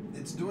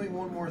 It's doing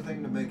one more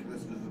thing to make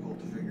this difficult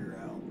to figure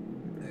out,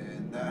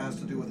 and that has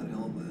to do with an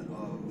element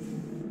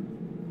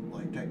of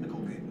like technical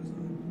game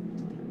design.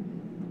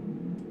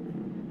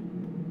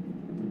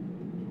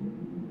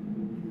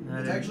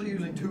 It's actually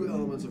using two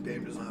elements of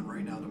game design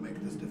right now to make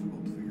this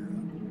difficult to figure out.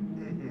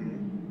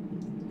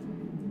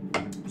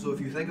 Mm-hmm. So if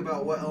you think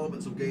about what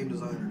elements of game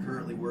design are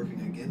currently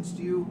working against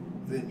you,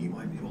 then you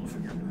might be able to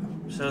figure it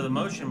out. So the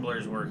motion blur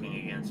is working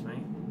against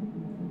me.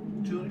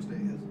 To an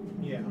extent, yes.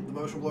 Yeah. The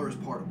motion blur is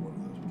part of one of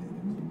those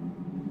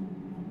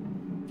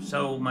mechanics.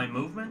 So my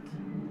movement?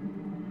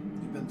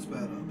 You've been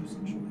sped up,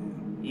 essentially.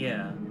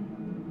 Yeah.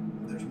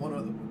 There's one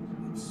other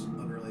one that's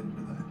unrelated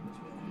to that as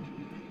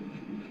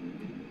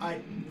well.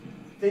 I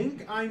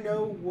think I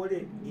know what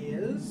it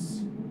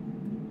is,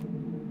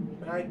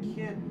 but I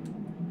can't...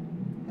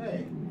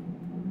 Hey.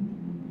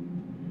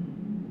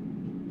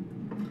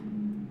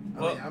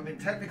 I mean,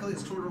 technically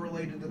it's sort of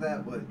related to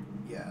that, but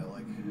yeah,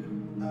 like,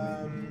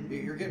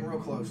 you're getting real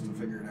close to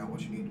figuring out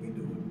what you need to be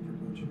doing, pretty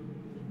much.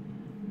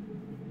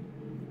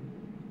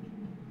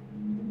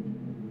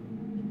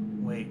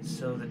 Wait,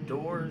 so the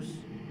doors...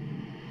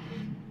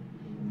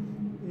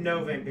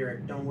 No,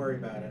 Vampiric, don't worry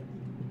about it.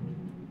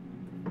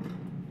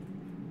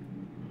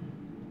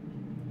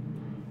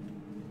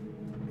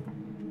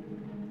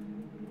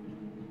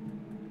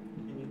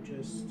 Can you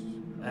just...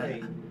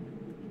 Wait.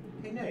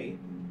 Hey, Nate.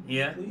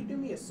 Yeah? Will you do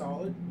me a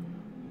solid?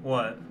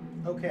 What?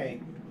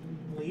 Okay.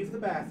 Leave the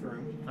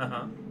bathroom.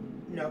 Uh-huh.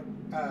 No.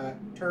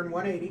 Turn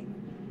 180.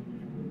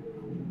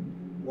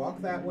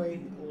 Walk that way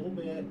a little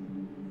bit.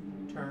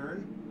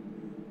 Turn.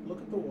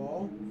 Look at the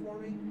wall for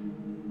me.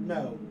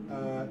 No.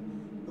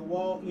 The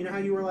wall, you know how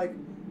you were like,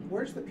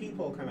 where's the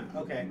peephole come out?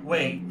 Okay.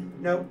 Wait.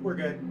 Nope, we're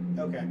good.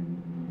 Okay.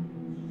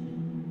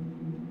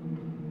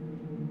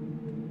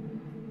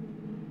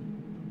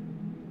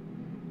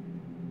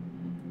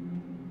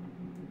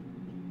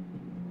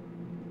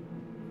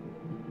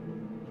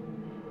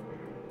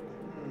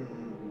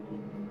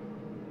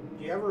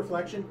 Do you have a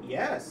reflection?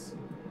 Yes.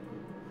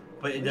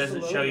 But it Just a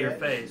doesn't little show your bit.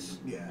 face.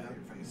 Yeah, your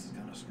face is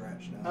kind of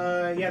scratched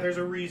out. Yeah, there's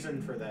a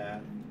reason for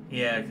that.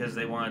 Yeah, because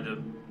they didn't want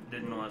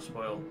to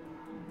spoil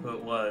who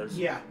it was.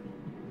 Yeah.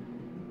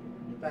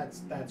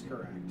 That's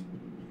correct.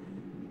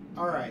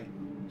 All right.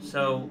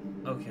 So,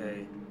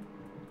 okay.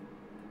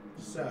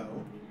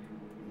 So,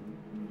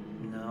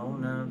 No,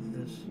 none of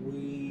this.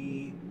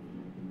 we...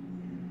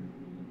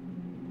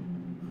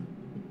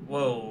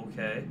 Whoa,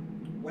 okay.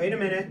 Wait a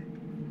minute.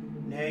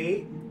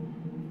 Nate.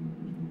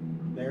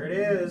 There it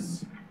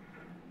is.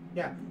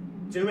 Yeah.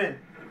 Zoom in.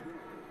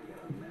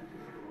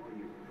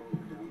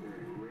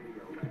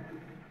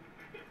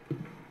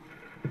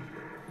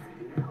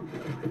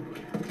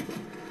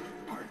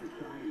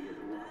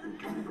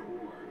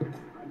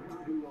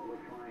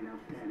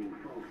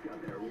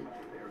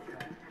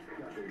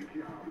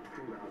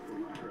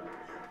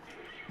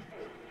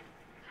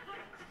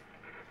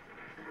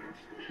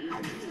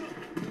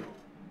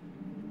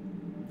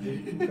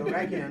 Go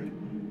back in.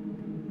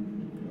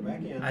 Go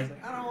back in. I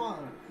I don't want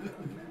to.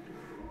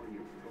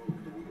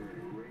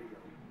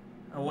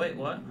 Oh, wait,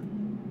 what?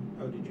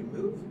 Oh, did you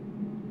move?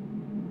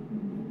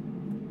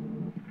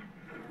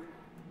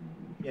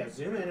 Yeah,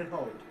 zoom in and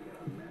hold.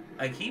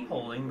 I keep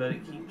holding, but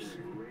it keeps...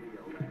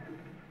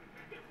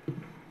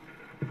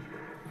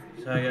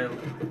 So I gotta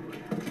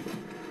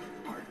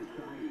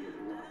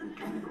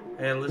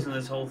listen to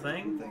this whole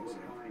thing? I think so.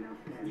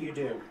 You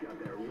do.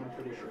 I'm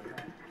pretty sure.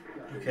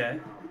 Okay.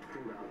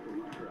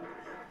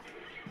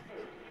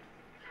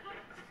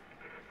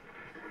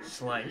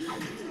 Slice.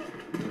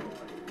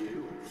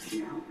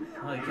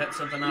 Well, he cut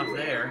something off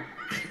there.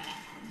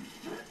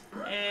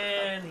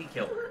 And he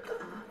killed her.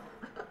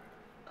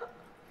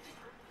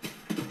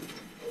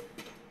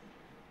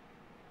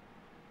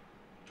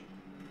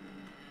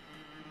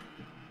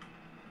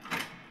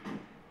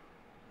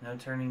 No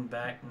turning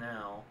back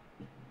now.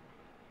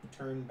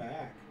 Turn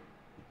back.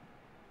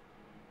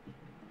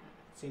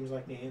 Seems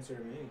like the answer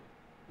to me.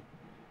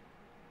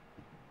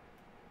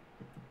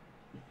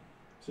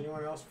 Is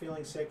anyone else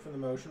feeling sick from the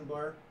motion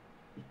blur?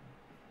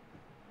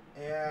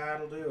 Yeah,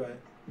 that'll do it.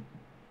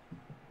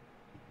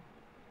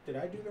 Did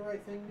I do the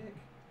right thing, Nick?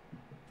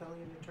 Telling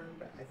you to turn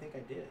back? I think I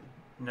did.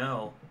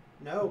 No.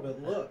 No,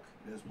 but look.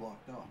 It is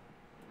blocked off.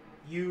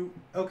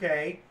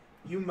 Okay,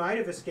 you might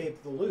have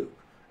escaped the loop.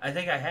 I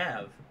think I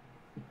have.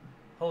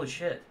 Holy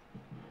shit.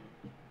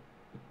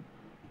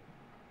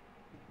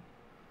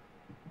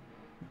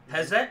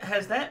 Has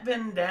that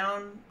been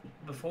down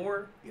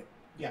before? Yep.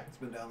 Yeah. It's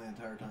been down the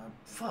entire time.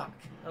 Fuck.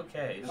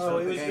 Okay. Oh, So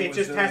it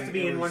just has to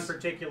be in one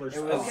particular It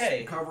spot. was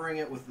Okay. covering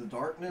it with the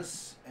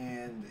darkness,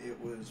 and it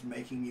was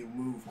making you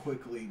move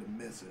quickly to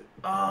miss it.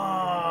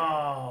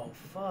 Oh,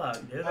 fuck,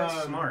 dude.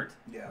 That's smart.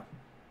 Yeah.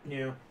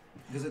 Yeah.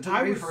 Because it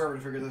took me forever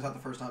to figure this out the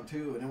first time,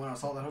 too. And then when I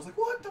saw that, I was like,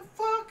 what the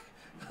fuck?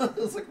 I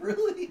was like,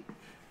 really?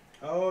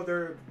 Oh,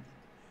 they're...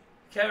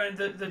 Kevin,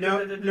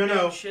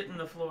 No. shit in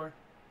the floor.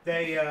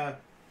 They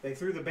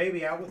threw the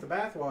baby out with the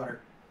bathwater.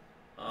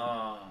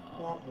 Oh.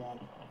 Womp womp.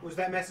 Was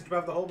that message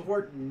above the hole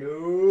before?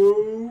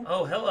 No.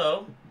 Oh,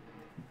 hello.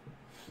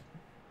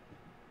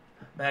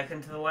 Back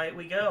into the light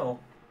we go.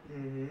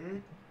 Mm-hmm.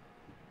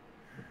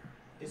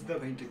 Is The the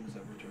paintings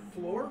have returned.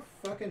 floor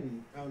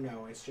fucking... Oh,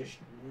 no. It's just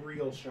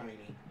real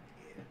shiny.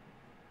 Yeah.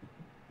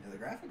 Yeah, the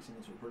graphics in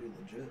this were pretty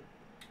legit.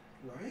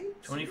 Right?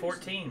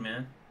 2014,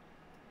 man.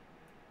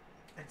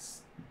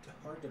 That's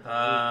hard to believe.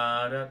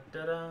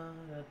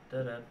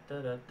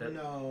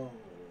 No.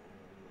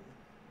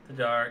 The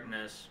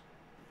darkness.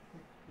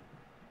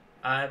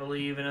 I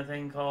believe in a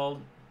thing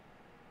called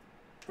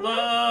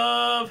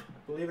love.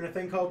 Believe in a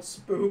thing called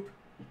spoop.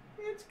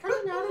 It's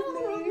coming out of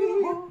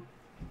me.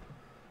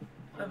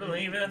 I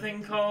believe in a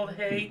thing called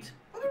hate.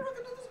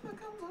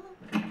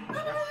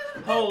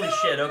 Holy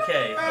shit,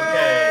 okay, okay.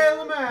 Hey,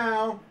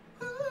 Lamau.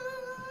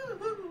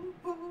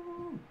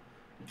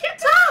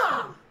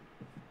 Guitar!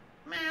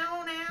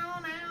 Meow, meow,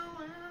 meow,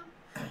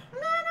 meow.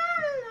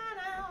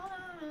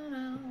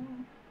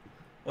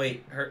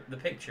 Wait, the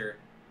picture.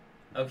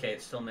 Okay,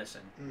 it's still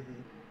missing.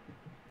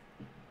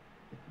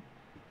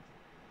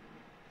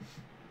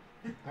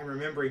 I'm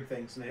remembering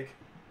things, Nick.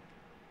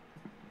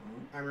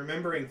 I'm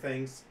remembering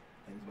things.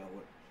 Things about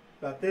what?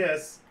 About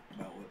this.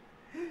 About what?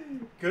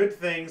 Good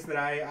things that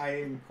I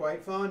am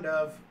quite fond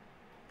of.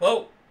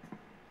 Whoa!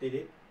 Did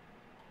it?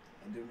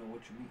 I do know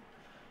what you mean.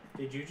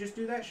 Did you just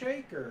do that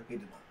shake, or? He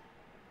did not.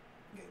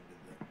 Game did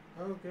that.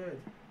 Oh, good.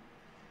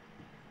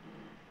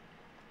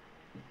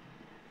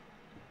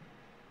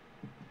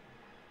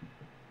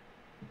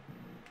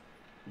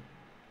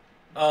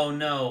 Oh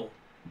no.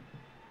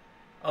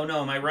 Oh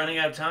no, am I running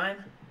out of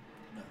time?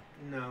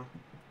 No.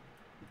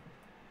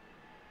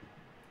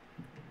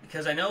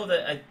 Because I know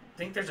that I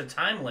think there's a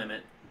time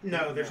limit.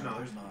 No, there's not.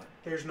 There's not.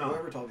 There's not.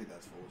 Whoever told you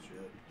that's full of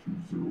shit.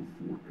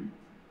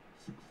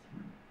 204863.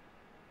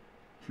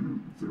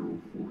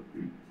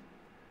 204863.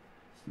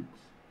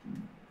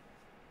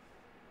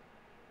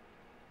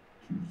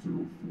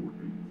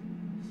 204863.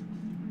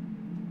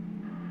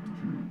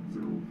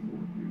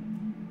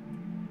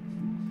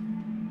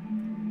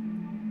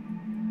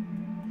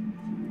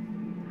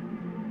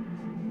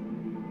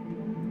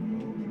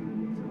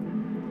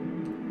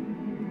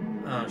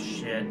 Oh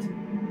shit.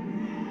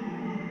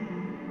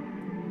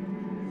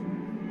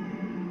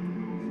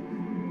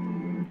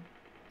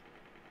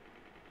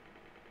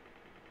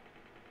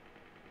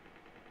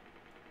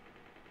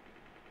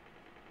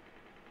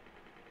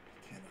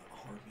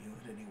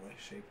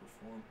 Shape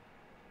or form.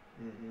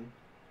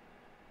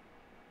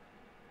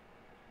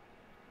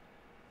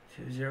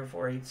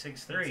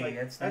 204863. Like,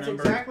 that's the that's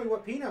number. exactly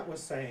what Peanut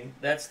was saying.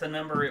 That's the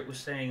number it was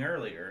saying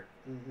earlier.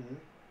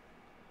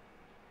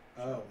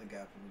 Oh. The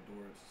gap in the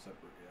door is a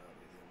separate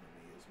reality. The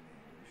enemy is me.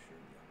 We sure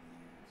the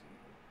enemy is you.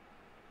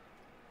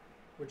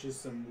 Which is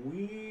some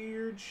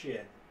weird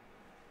shit.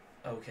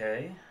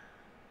 Okay.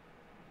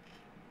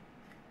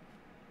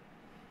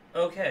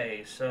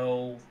 Okay,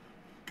 so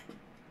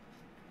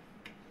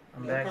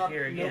I'm back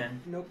here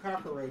again. No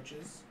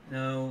cockroaches.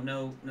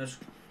 No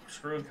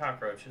screwed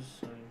cockroaches.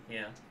 So,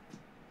 yeah.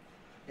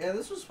 Yeah,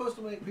 this was supposed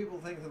to make people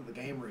think that the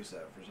game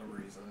reset for some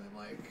reason, and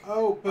like,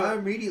 but I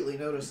immediately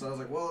noticed. I was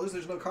like, well, at least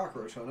there's no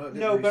cockroach. So I know it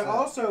didn't no, reset. but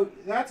also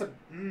that's a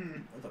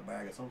That's a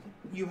bag of something.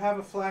 you have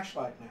a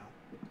flashlight now.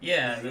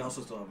 Yeah. You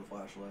also still have a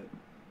flashlight.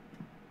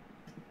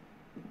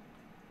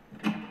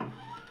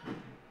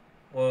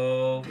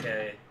 Whoa,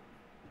 okay.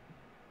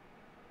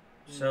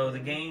 So the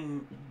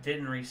game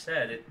didn't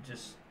reset. It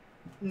just...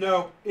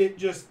 No, it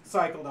just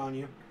cycled on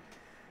you.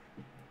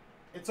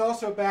 It's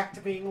also back to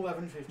being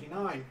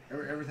 11:59.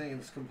 Everything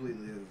is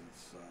completely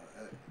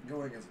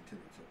going as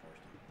intended so far.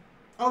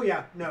 Oh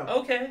yeah, no.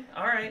 Okay,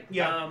 alright.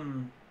 Yeah.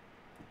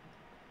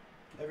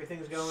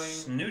 Everything's going...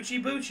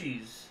 Snoochie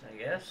Boochies, I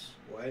guess.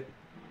 What?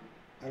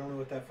 I don't know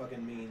what that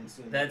fucking means.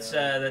 And, That's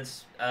I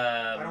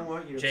don't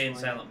want you to Jay and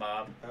explain Silent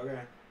Bob. Okay.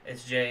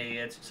 It's Jay.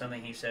 It's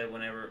something he said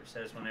whenever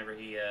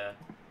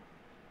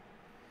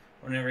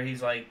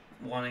he's like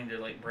wanting to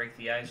like break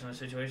the ice in a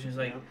situation. He's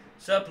like,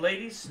 "Sup,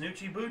 ladies,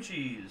 Snoochie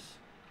Boochies."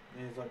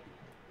 And he's like,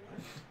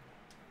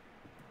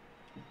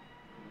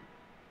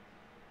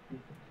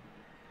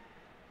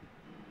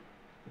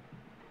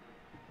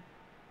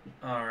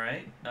 what? All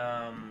right.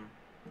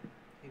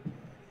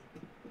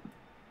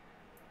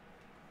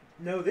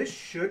 No, this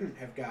shouldn't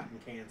have gotten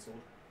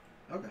canceled.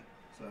 Okay,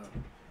 so.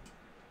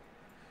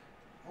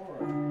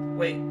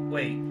 Alright.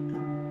 Wait.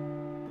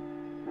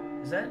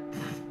 Is that?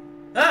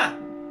 Ah!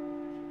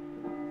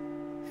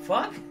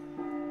 Fuck!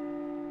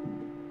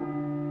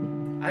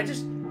 I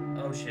just...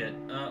 Oh shit.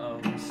 Uh-oh.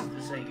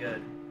 This ain't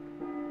good.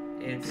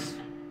 It's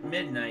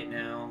midnight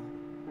now.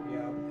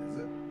 Yeah. Is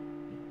it?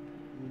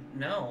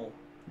 No.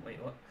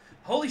 Wait, what?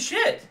 Holy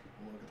shit!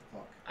 Look at the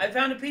clock. I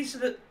found a piece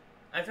of the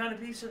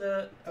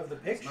Of the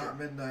It's picture. not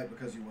midnight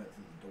because you went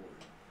through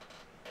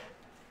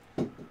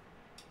the door.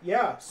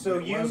 Yeah, so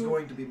it you... was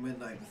going to be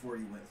midnight before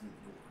you went through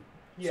the door.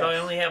 Yes. So I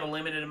only have a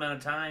limited amount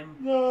of time?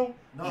 No,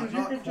 Not because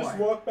you could just quite.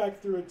 walk back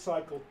through and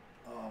cycle.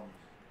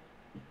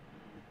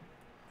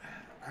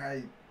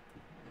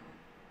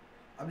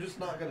 I'm just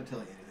not going to tell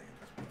you anything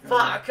at this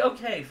point. Fuck!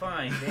 Okay,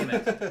 fine. Damn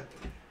it.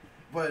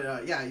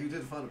 But, yeah, you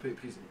did find a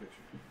piece of the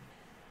picture.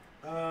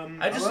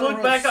 I just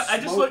looked back. I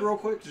just looked real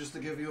quick just to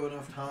give you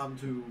enough time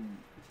to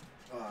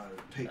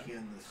take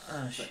in this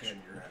section shit.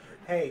 you're at right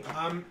now. Hey,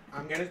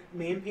 I'm gonna...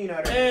 Me and Peanut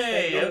are gonna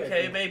Hey, stay with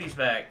okay, you. baby's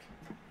back.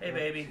 Hey,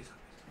 baby.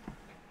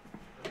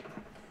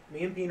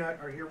 Me and Peanut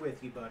are here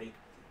with you, buddy.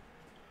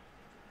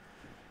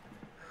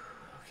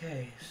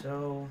 Okay,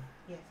 so...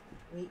 Yes,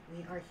 we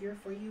are here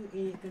for you. It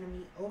is gonna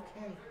be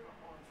okay.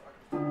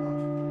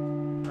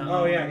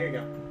 Oh, yeah, here you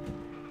go.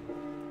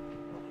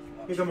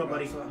 Here you go, my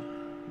buddy. Because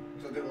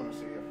I did want to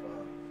see if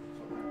something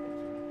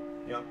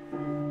happened. Yep.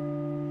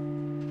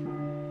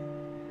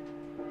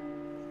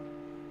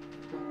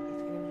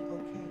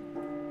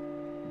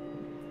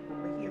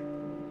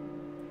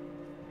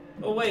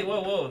 Oh, wait,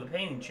 whoa, the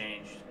painting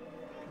changed.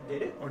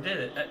 Did it? Or did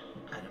it? I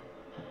don't...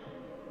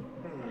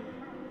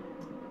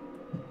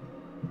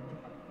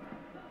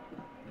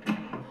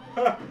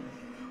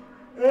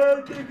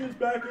 I think it's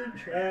back in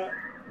chat.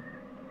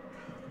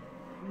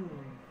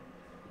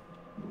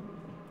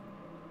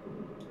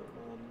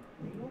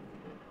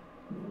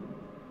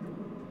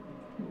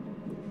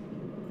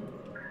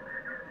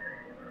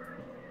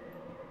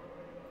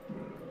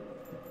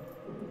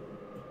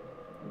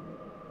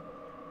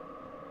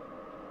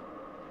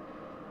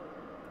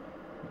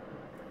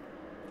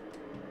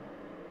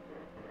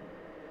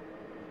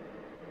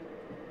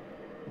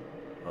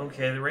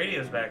 Okay, the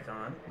radio's back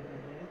on.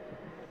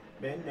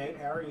 Ben, Nate,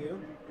 how are you?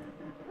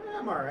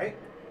 I'm alright.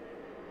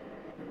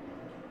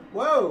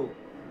 Whoa!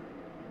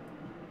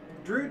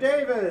 Drew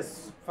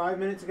Davis, 5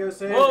 minutes ago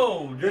said,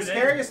 Whoa, Drew the Davis.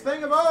 scariest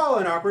thing of all,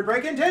 an awkward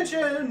break in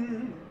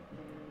tension!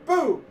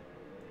 Boo!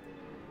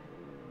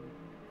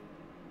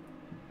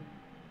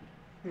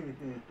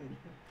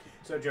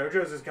 So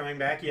JoJo's is coming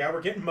back. Yeah,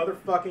 we're getting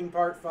motherfucking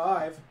part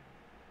 5.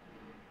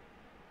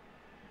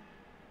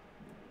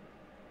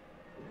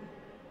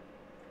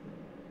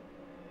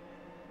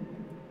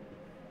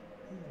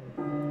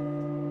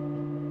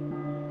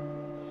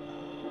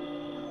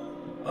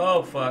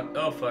 Oh fuck.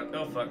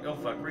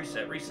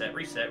 Reset.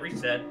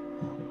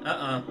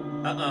 I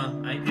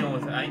ain't dealing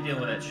with it. I ain't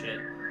dealing with that shit.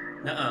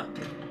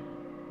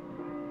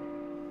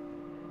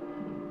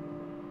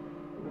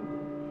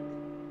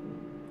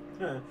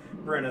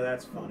 Brenna,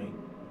 that's funny.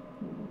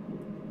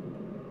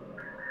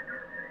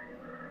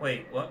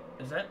 Wait, what?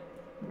 Is that?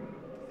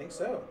 I think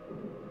so.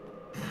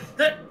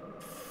 That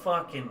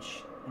fucking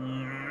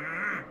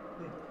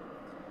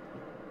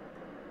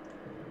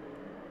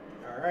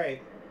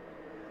Alright.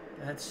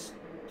 That's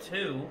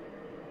 2.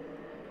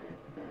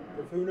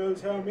 But who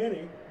knows how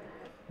many?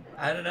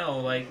 I don't know,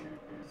 like...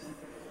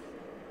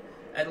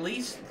 At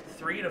least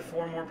 3 to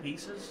 4 more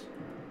pieces?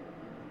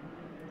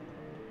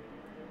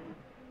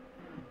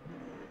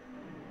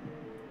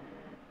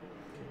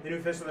 The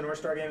new Fist of the North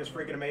Star game is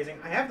freaking amazing.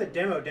 I have the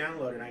demo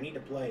downloaded. I need to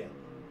play it.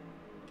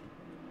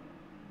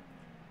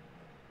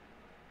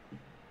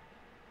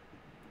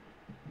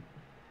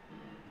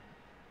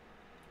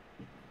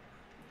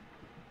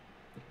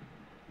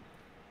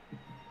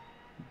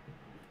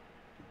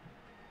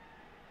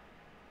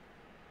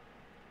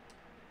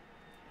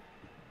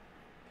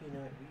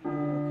 Peanut,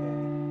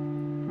 okay.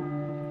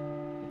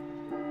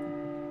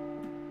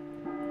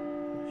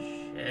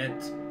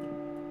 Shit.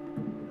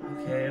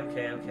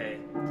 Okay.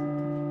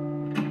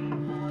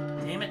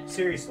 Damn it.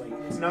 Seriously,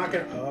 it's not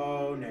gonna.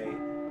 Oh, Nate.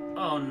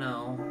 Oh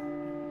no.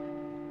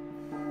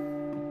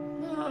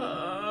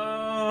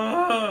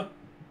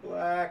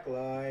 Black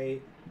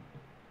light.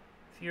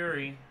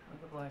 Fury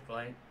of the black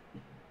light.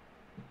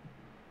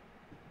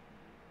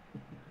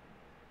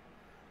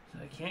 So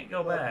I can't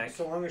go back.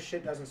 So long as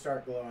shit doesn't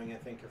start glowing, I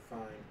think you're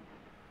fine.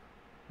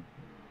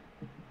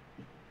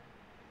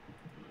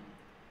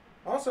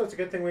 Also, it's a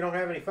good thing we don't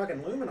have any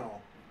fucking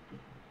luminol.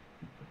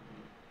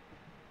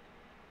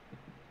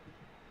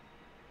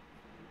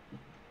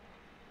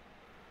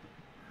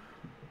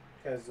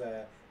 Because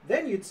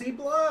then you'd see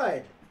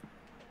blood.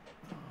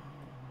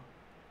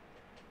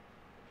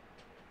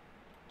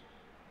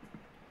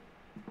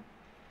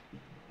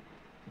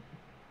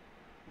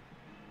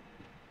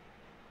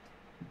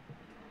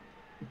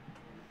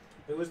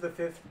 Who was the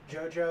fifth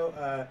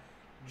JoJo?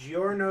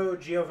 Giorno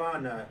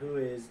Giovanna, who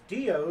is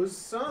Dio's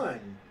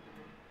son.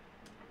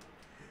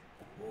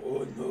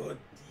 Oh no,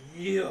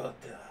 Dio.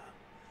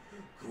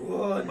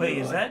 Wait,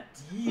 is that?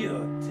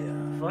 Dio.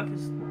 Fuck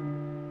is.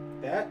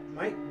 That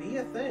might be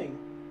a thing.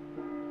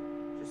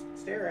 Just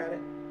stare at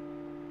it.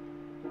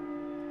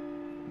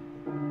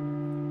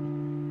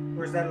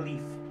 Or is that a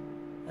leaf?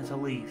 That's a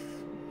leaf.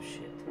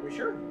 Shit. Are we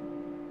sure?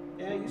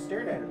 Yeah, you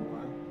stared at it a while.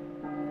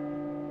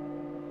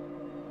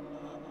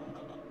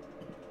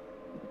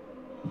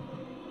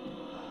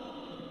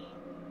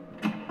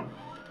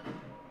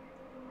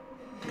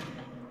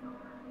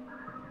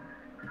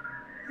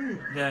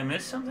 Did I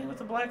miss something with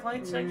the black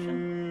light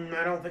section?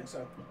 I don't think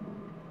so.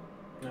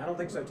 I don't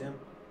think so, Tim.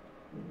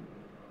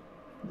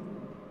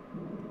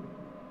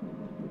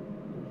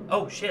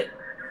 Oh shit!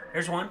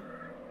 There's one.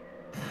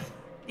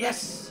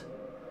 Yes.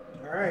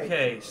 All right.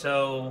 Okay,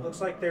 so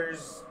looks like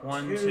there's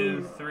one, two,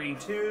 two, three,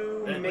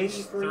 maybe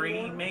least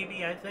three, more?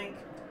 maybe I think.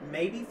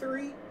 Maybe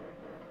three.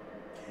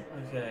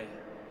 Okay.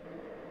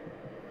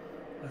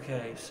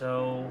 Okay,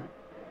 so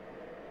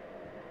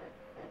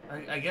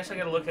I guess I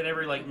gotta look at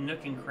every like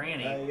nook and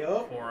cranny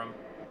Yup. for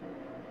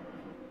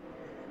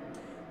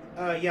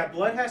them. Yeah,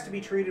 blood has to be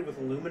treated with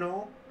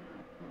luminol.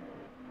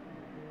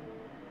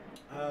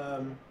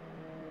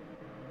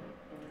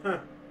 Huh.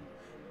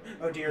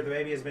 Oh dear, the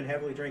baby has been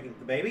heavily drinking.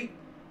 The baby?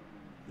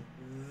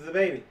 The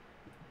baby.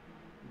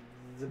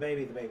 The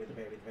baby, the baby, the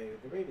baby, the baby,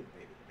 the baby, the baby, the baby,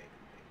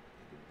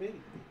 the baby, the baby, the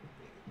baby.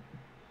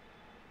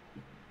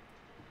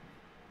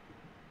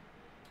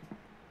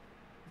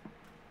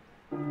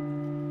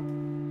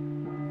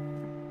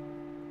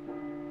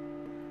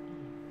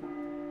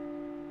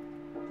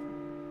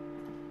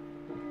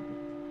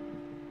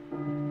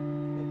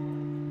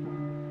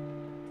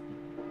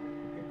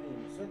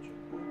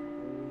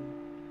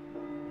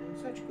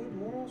 Such good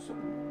moral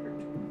support.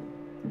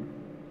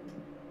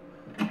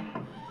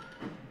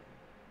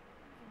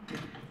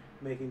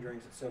 Making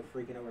drinks is so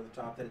freaking over the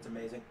top that it's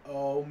amazing.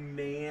 Oh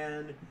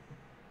man,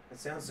 that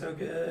sounds so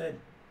good.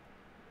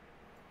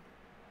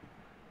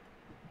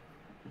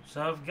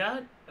 So I've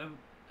got.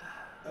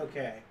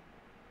 Okay.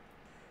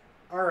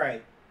 All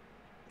right.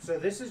 So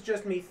this is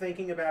just me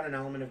thinking about an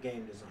element of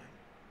game design.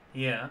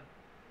 Yeah.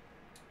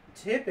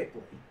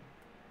 Typically,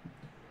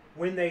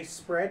 when they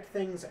spread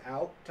things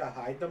out to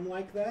hide them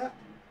like that,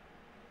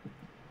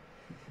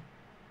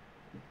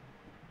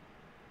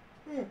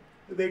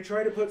 they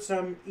try to put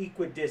some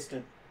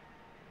equidistant.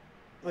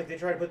 Like, they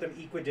try to put them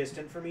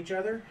equidistant from each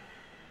other.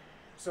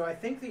 So I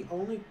think the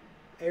only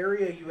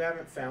area you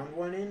haven't found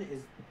one in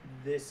is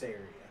this area.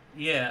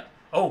 Yeah.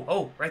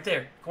 Oh, right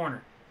there,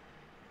 corner.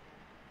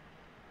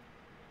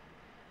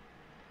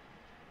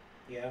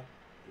 Yeah.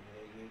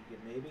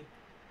 Maybe.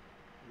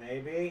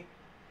 Maybe.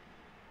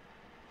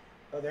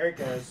 Oh, there it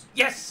goes.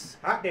 Yes!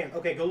 Hot damn.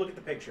 Okay, go look at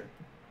the picture.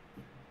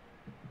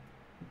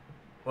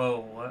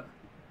 Whoa, what?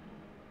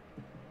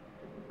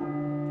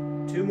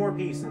 2 more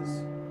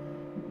pieces.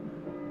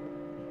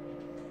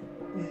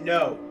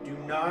 No, do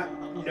not.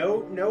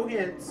 No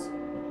hints.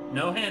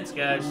 No hints,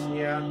 guys.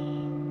 Yeah.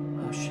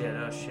 Oh shit!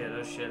 I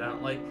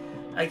don't like.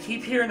 I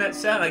keep hearing that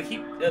sound. I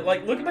keep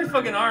like, look at my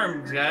fucking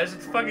arms, guys.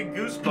 It's fucking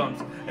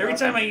goosebumps every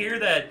time I hear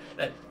that.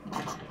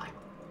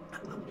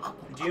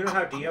 Do you know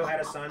how Dio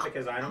had a son?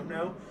 Because I don't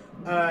know.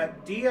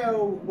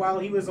 Dio, while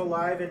he was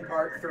alive in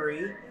part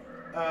 3,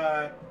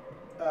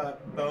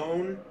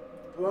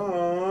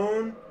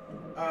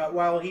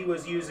 while he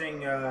was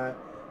using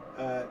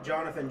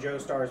Jonathan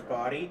Joestar's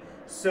body.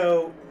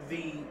 So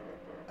the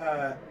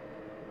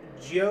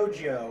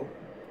Giorno,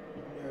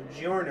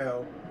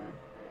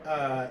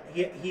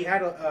 he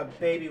had a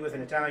baby with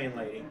an Italian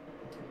lady,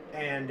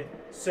 and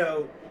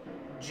so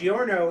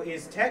Giorno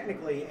is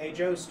technically a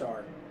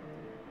Joestar.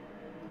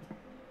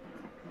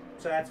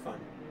 So that's fun.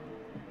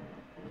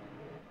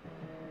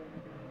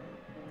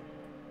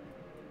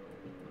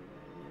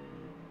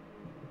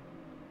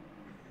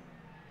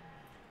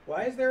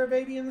 Why is there a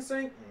baby in the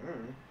sink?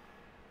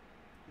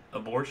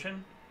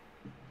 Abortion?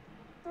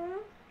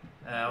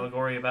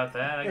 allegory about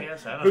that, I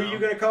guess. I don't Who know. are you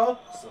gonna call?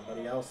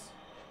 Somebody else.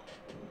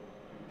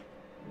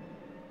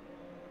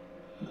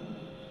 Oh,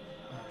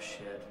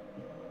 shit.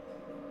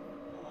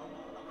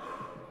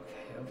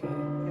 Okay.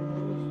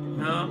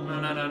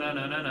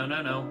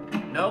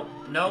 No.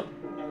 Nope.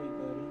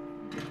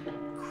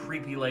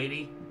 Creepy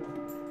lady.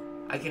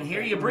 I can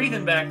hear you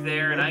breathing back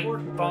there, and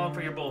I'm falling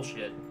for your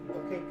bullshit.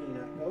 Okay,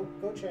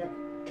 Peanut. Go check.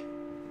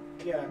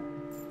 Yeah.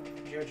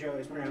 JoJo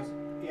is pronounced.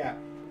 Yeah.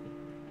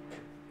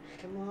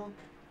 Well,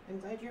 I'm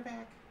glad you're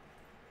back.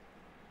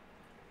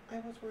 I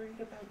was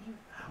worried about you.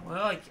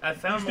 Well, I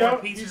found more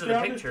pieces of the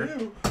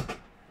picture.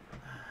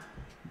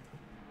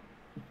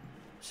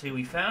 See,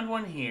 we found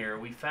one here.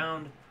 We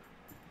found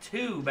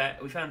two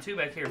back. We found two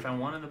back here. We found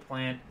one in the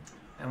plant,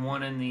 and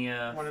one in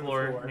the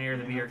floor near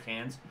the beer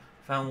cans.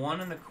 Found one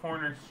in the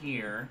corner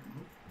here.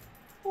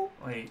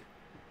 Wait,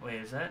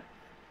 is that?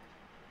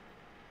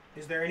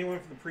 Is there anyone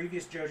from the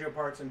previous JoJo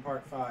parts in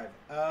Part 5?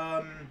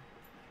 Where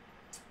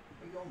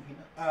you going,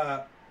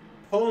 Peanut?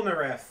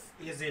 Polnareff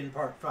is in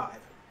Part 5,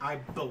 I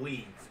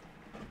believe.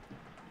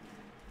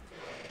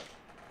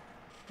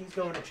 He's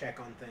going to check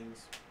on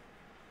things.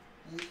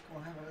 He's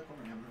going to have a look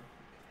over him.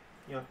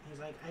 Yep, he's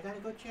like, I gotta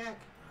go check.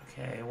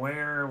 Okay,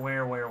 where?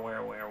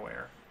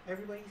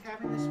 Everybody's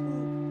having a spook.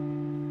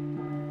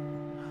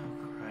 Oh,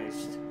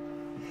 Christ.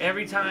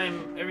 Every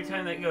time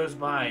that goes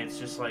by, it's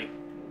just like,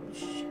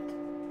 shit.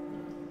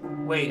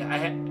 Wait,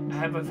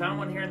 have I found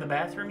one here in the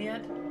bathroom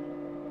yet?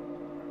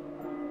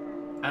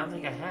 I don't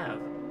think I have.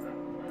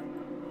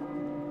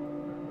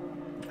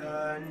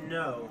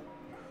 No.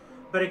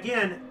 But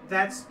again,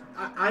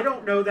 I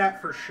don't know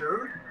that for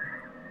sure.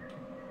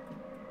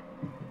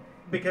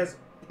 Because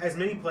as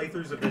many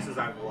playthroughs of this as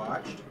I've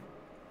watched,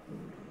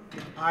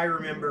 I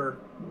remember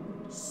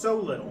so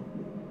little.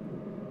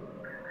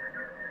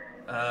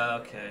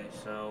 Okay,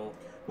 so...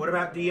 What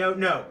about Dio?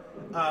 No.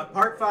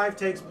 Part 5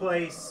 takes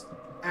place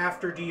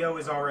after Dio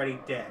is already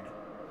dead.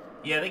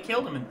 Yeah, they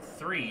killed him in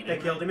 3, They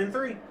killed him in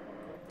 3.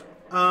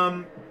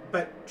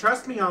 But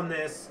trust me on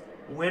this,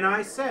 when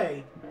I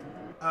say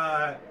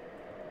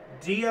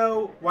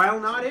Dio, while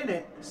not in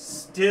it,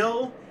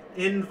 still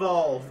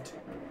involved.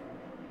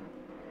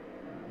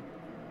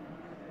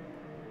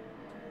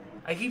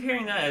 I keep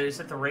hearing that. Is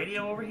that the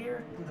radio over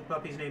here? The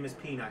puppy's name is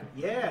Peanut.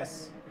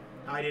 Yes.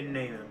 I didn't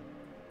name him.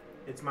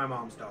 It's my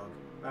mom's dog.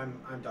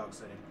 I'm dog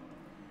sitting.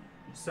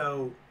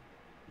 So,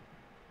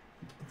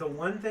 the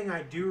one thing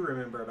I do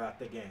remember about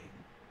the game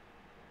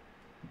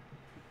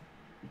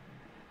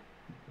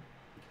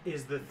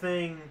is the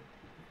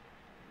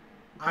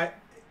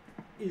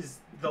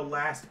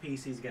last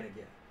piece he's gonna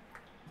get.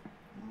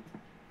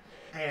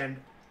 And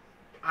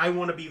I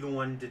want to be the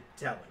one to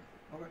tell him.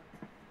 Okay.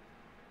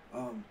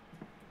 Well,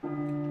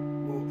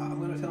 I'm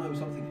going to tell him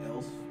something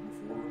else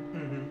before.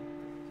 Mm-hmm.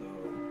 So,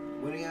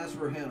 when he asks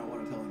for a hint, I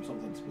want to tell him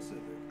something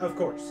specific. Of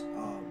course.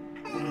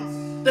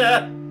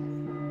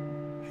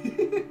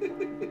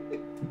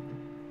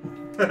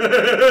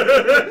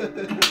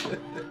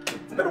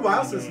 It's been a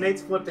while since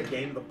Nate's flipped a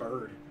game of the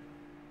bird.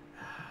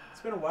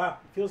 It's been a while.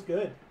 It feels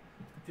good.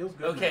 Feels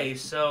good. Okay, man.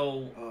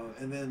 so...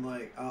 and then,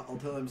 like, I'll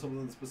tell him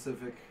something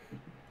specific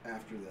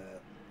after that.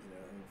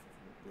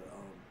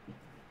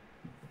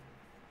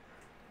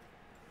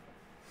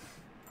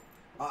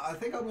 I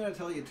think I'm going to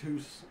tell you two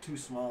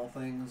small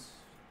things.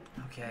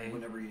 Okay.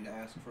 Whenever you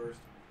ask first.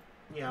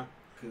 Yeah.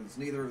 Because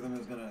neither of them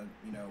is going to,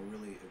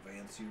 really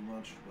advance you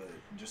much, but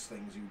just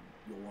things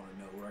you'll want to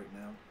know right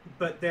now.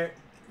 But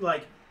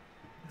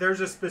there's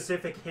a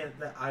specific hint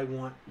that I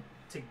want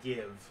to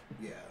give.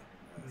 Yeah.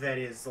 That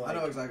is like... I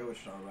know exactly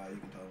what you're talking about. You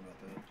can tell him about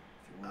that if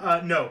you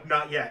want. No,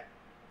 not yet.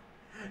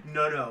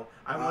 No.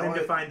 I want him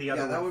to find the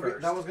other one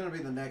first. That was going to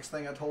be the next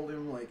thing I told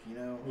him,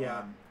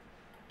 Yeah.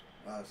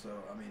 So,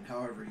 I mean,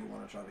 however you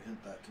want to try to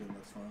hint that to him,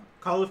 that's fine.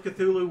 Call of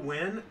Cthulhu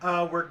when?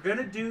 We're going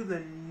to do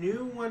the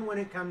new one when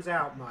it comes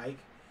out, Mike.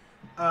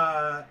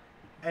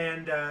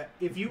 And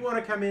if you want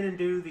to come in and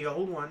do the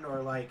old one,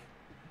 or like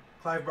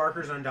Clive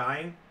Barker's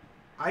Undying,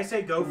 I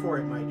say go for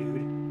it, my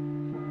dude.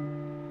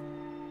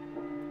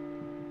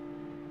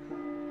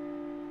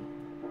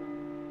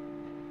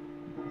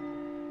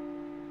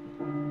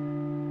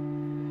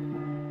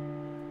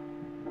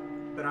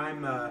 But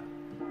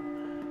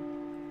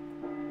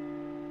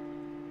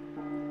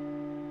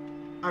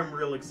I'm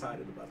real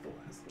excited about the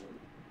last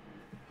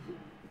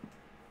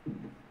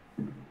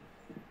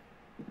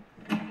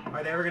one.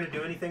 Are they ever going to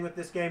do anything with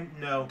this game?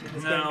 No.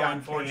 This game got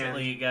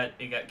unfortunately, canned.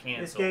 it got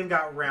canceled. This game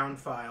got round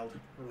filed.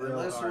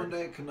 Unless one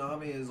day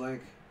Konami is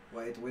like,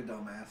 wait, we're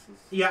dumbasses.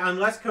 Yeah,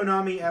 unless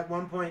Konami at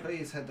one point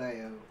Please,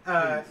 Hideo.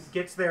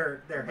 gets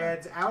their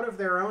heads out of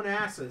their own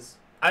asses.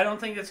 I don't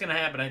think that's going to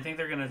happen. I think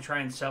they're going to try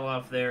and sell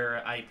off their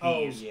IPs.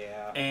 Oh,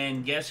 yeah.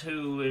 And guess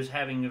who is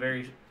having a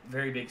very,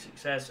 very big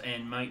success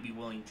and might be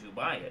willing to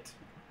buy it?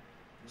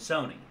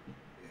 Sony.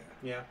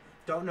 Yeah.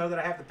 Don't know that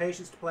I have the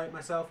patience to play it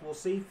myself. We'll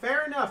see.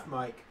 Fair enough,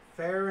 Mike.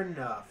 Fair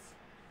enough.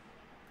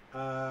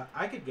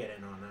 I could get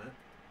in on that.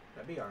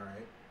 That'd be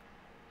alright.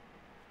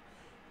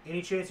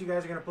 Any chance you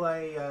guys are going to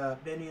play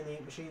Bendy and the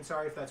Ink Machine?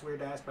 Sorry if that's weird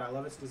to ask, but I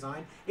love its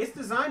design. Its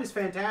design is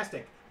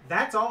fantastic.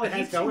 That's all it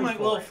has keeps going seeing like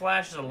for little it.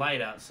 flashes of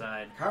light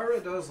outside.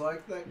 Kyra does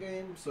like that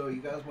game, so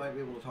you guys might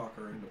be able to talk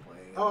her into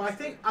playing it. Oh,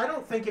 I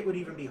don't think it would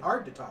even be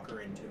hard to talk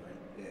her into it.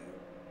 Yeah.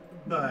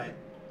 But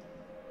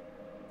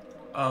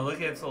Oh,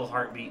 look at its little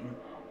heart beating.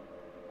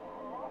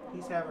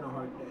 he's having a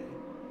hard day.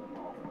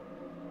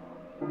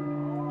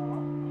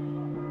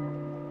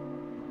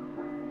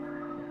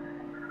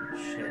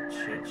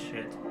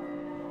 Shit.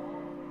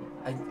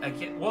 I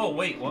can't. Whoa,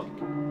 wait, what?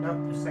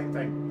 Nope, same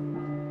thing.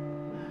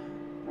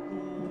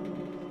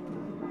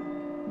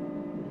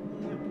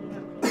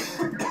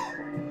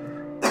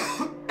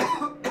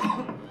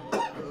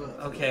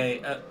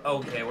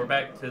 Okay, we're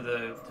back to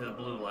the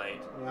blue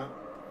light. Yeah.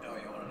 Oh,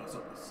 you want to know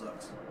something that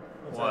sucks?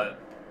 What?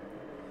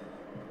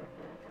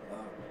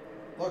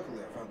 Luckily,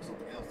 I found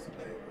something else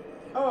today.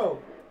 But, Oh,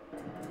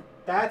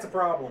 that's a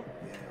problem.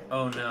 yeah.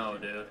 Oh no,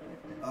 dude.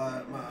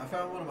 I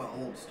found one of my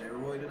old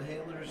steroid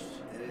inhalers,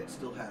 and it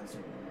still had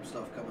some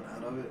stuff coming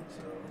out of it.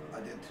 So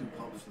I did 2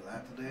 pumps for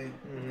that today,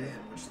 and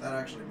that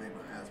actually made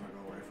my asthma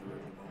go away for a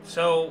moment.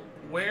 So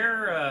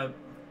where?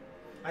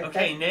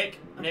 Okay, Nick.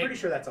 I'm pretty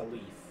sure that's a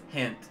leaf.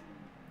 Hint.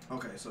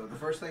 Okay, so the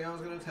first thing I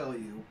was going to tell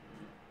you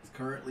is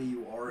currently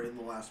you are in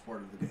the last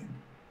part of the game.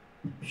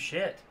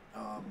 Shit.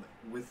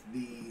 With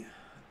the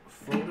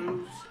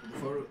photos,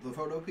 the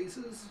photo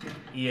pieces.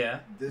 Yeah.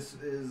 This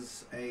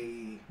is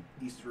a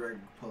Easter egg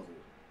puzzle.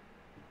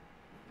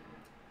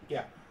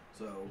 Yeah.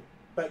 So.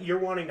 But you're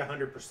wanting to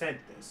 100%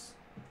 this,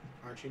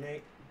 aren't you,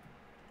 Nate?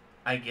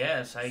 I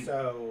guess.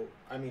 So,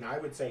 I mean, I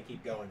would say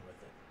keep going with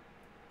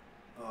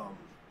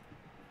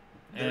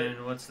it.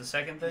 And what's the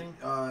second thing?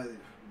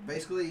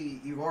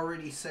 Basically, you've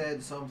already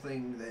said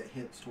something that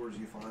hints towards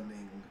you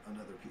finding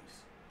another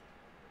piece.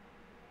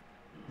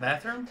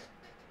 Bathroom?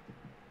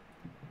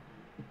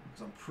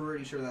 Because I'm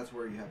pretty sure that's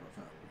where you haven't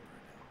found one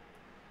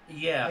right now.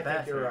 Yeah, I bathroom.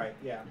 think you're right,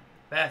 yeah.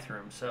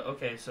 Bathroom. So,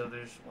 okay, so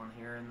there's one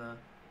here in the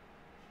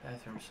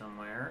bathroom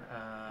somewhere.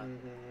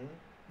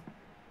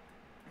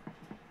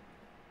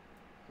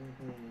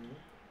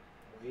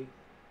 Wait.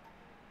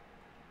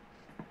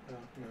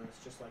 Oh, no,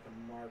 it's just like a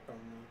mark on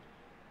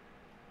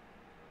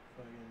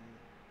the fucking...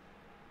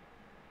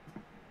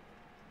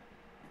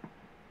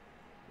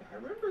 I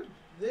remember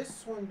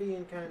this one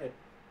being kind of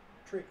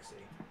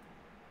tricksy.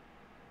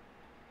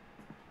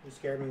 You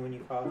scared me when you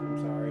coughed, I'm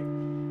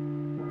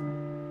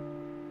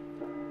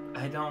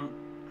sorry. I don't...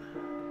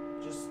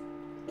 Just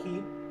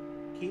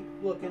keep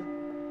looking.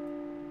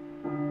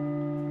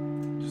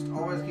 Just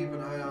always keep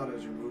an eye out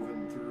as you're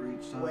moving through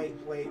each time.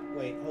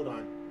 Wait, hold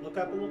on. Look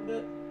up a little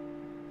bit.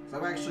 So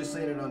I've actually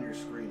seen it on your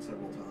screen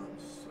several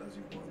times as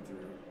you've gone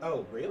through.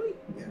 Oh, really?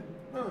 Yeah.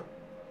 Huh.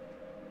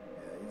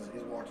 Yeah,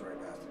 he's walked right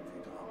past it a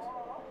few times.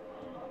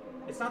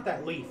 It's not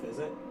that leaf, is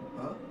it?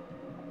 Huh?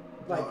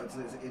 Like, no,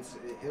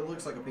 it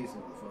looks like a piece of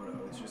the photo.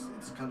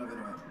 It's kind of in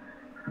a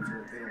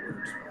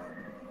weird spot.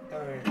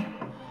 Alright.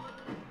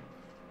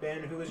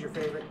 Ben, who was your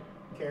favorite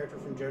character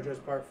from JoJo's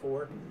Part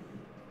 4?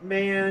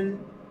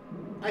 Man,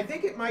 I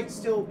think it might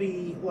still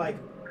be, like,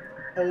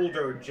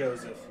 older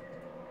Joseph.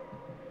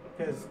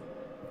 Because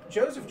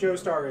Joseph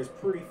Joestar is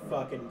pretty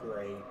fucking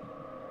great.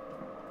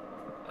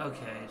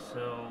 Okay,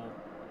 so...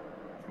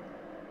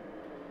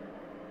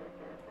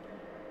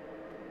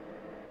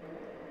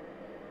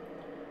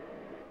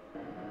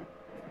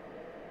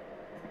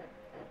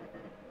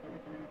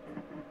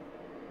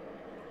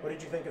 What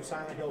did you think of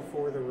Silent Hill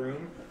 4: The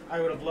Room? I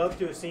would have loved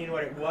to have seen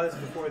what it was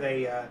before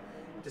they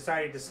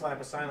decided to slap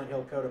a Silent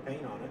Hill coat of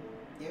paint on it.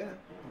 Yeah. That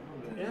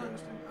would have been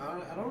interesting.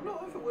 I don't know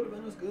if it would have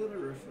been as good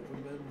or if it would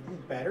have been...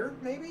 Better,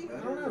 maybe? Better,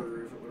 I don't know.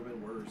 or if it would have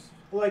been worse.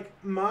 Like,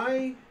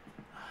 my...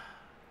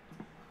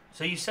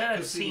 So you said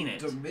I've seen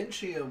it.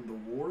 Dementium, the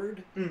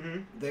Ward,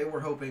 they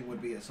were hoping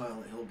would be a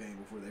Silent Hill game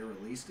before they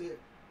released it.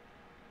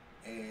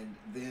 And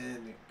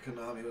then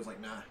Konami was like,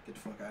 nah, get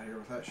the fuck out of here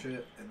with that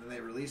shit. And then they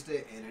released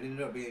it, and it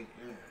ended up being,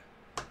 eh.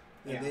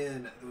 And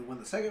then when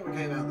the second one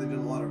came out, they did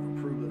a lot of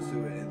improvements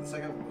to it, and the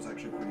second one was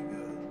actually pretty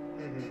good.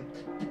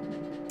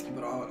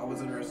 But I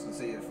was interested to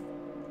see if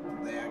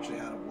they actually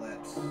had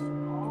let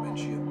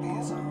Dementium be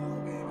a Silent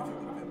Hill game, if it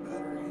would have been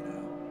better, you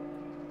know.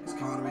 Because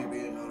Konami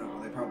being on it,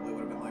 they probably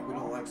would have been like, we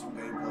don't like some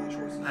gameplay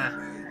choices you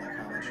made, like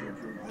how about you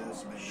improve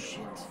this, make it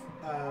sort of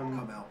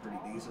come out pretty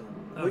decent.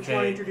 Which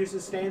one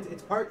introduces stands?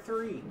 It's Part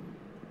 3.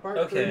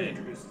 Part 3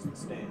 introduces the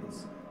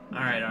stands.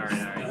 Alright.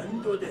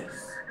 Stand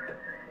this.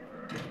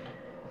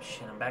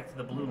 Shit, I'm back to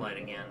the blue light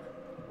again.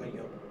 There you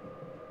go.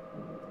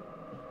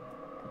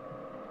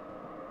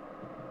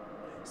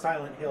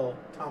 Silent Hill,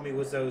 Tommy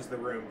Wiseau's The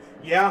Room.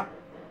 Yeah.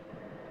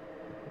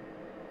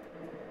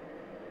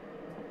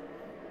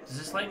 Does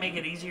this like make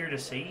it easier to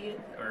see,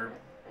 or?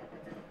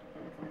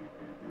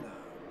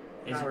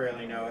 No. Not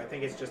really, no. I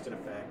think it's just an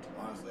effect.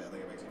 Honestly, I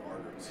think it makes it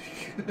harder to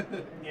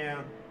see.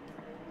 Yeah.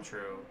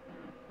 True.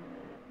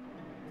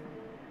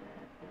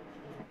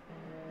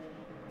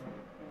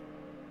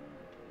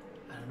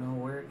 I don't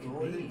know where it The could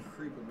only be. thing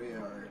creeping me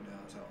out right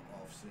now is how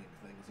off-sync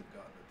things have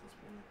gotten at this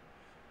point.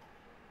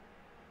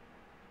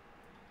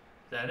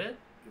 that it?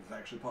 It's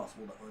actually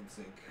possible to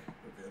unsync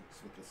events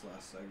with this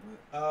last segment.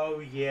 Oh,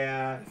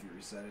 yeah. If you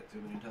reset it too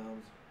many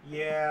times.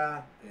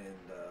 Yeah. And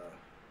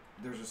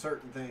there's a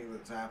certain thing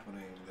that's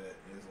happening that,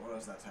 as long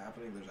as that's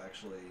happening, there's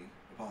actually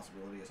a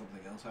possibility of something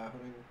else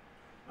happening.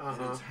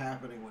 And it's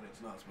happening when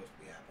it's not supposed to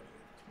be happening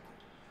at this point.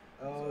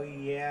 Oh, So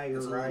yeah,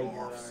 you're right. It's a little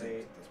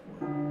off-sync at this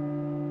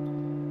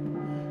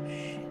point.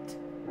 Shit.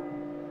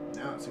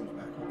 Now it seems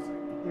back on sync.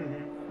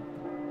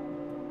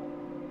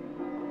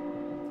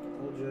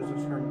 Old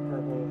Joseph's Hermit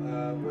Purple.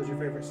 What was your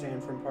favorite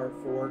stand from part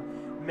 4?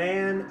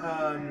 Man,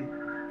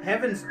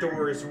 Heaven's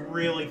Door is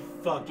really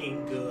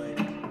fucking good.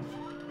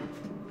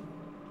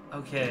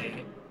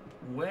 Okay,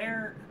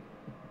 where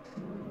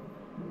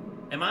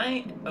am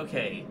I?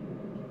 Okay,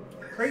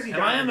 Crazy.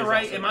 am I on the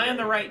right? Am I on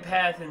the right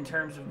path in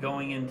terms of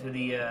going into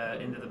the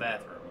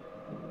bathroom?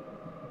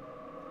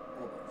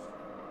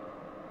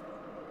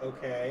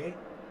 Okay.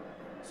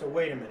 So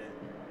wait a minute.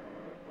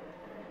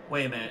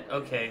 Wait a minute.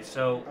 Okay,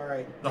 so All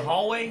right. the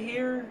hallway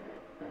here.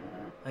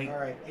 Like, all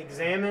right.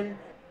 Examine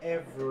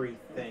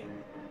everything.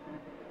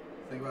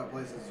 Think about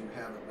places you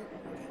haven't been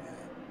looking at.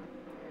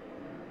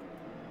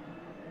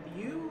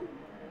 You.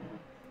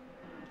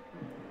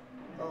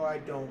 Oh, I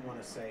don't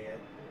want to say it.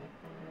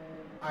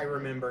 I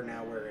remember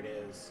now where it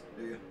is.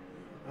 Do you?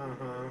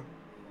 Uh-huh.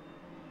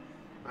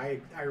 I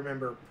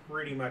remember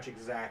pretty much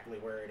exactly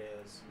where it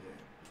is.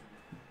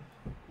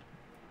 Yeah.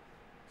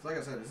 So like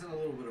I said, it's in a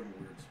little bit of a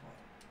weird spot.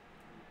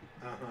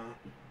 Uh-huh.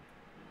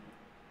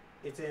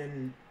 It's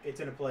in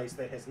a place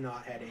that has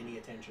not had any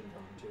attention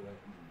drawn to it.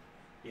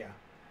 Yeah.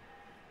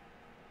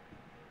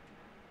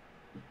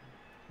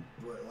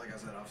 But like I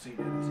said, I've seen it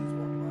as he's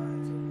walked by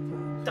it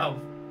several times. oh,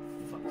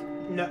 fuck.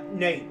 No,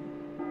 Nate.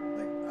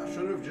 Like, I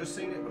should have just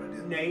seen it, but I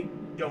didn't. Nate,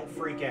 don't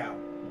freak out.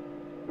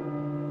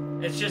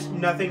 It's just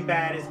Nothing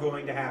bad is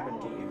going to happen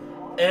to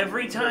you.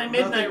 every time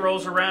midnight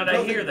rolls around,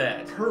 I hear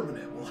Nothing that.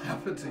 permanent will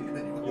happen to you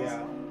anyways.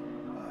 Yeah.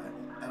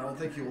 I don't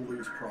think you'll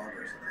lose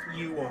progress at this point.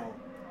 You won't.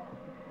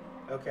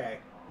 Okay.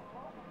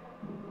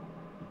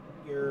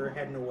 You're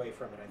heading away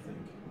from it, I think.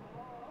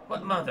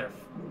 What mother?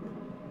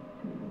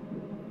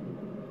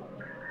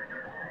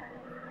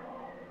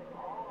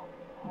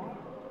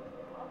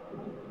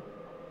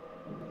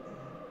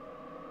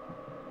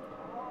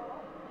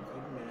 Wait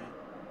a minute.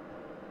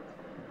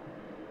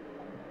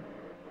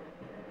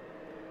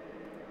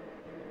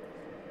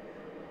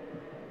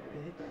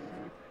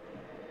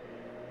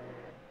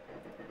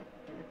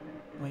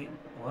 Wait,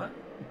 what?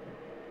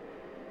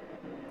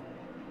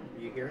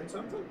 Are you hearing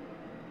something?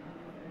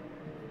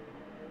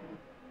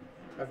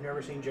 I've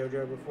never seen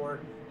JoJo before.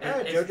 Is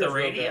JoJo's the real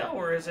radio good.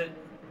 or is it?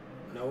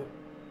 Nope.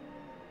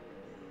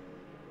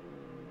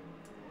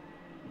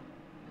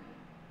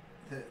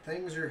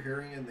 Things you're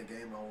hearing in the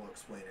game, I'll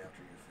explain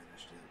after you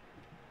finished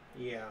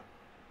it. Yeah.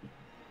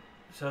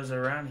 So is it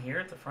around here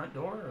at the front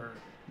door, or?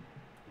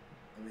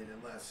 I mean,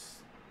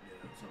 unless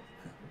something happens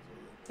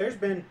with it. There's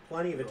been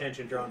plenty of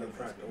attention drawn to the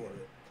front door.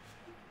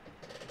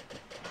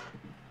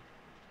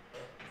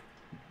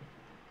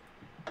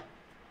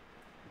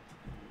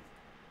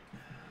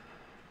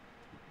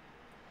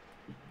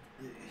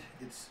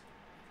 It's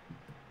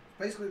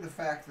basically the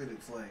fact that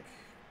it's like,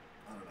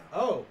 I don't know.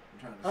 Oh. I'm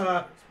trying to see how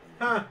to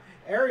explain it.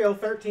 Ariel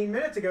 13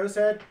 minutes ago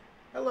said,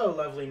 "Hello,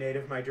 lovely Nate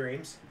of my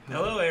dreams."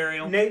 Hello,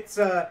 Ariel. Nate's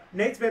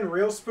been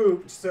real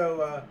spooked,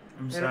 so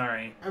I'm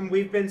sorry. and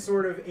we've been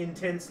sort of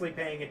intensely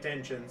paying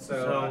attention.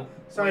 So,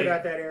 sorry wait.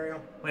 about that, Ariel.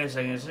 Wait a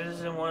second. Is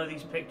this in one of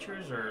these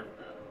pictures, or?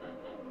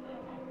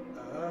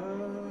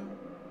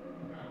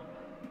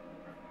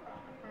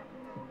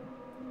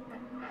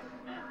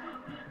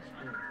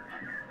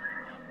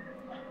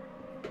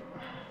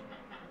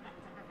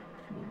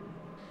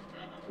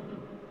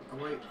 I'm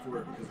waiting for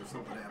it because if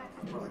something happens,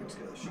 it's probably gonna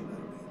scare the shit out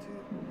of me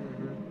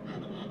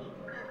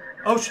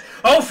too.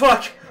 Oh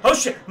fuck! Oh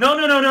shit! No!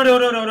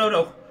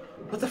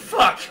 What the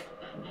fuck?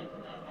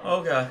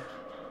 Oh god.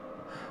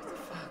 What the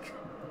fuck?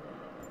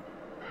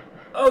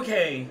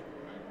 Okay,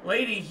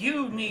 lady,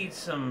 you need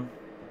some.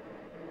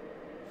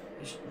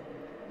 It's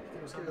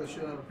gonna scare the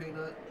shit out of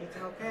Peanut. It's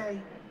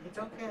okay. It's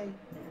okay.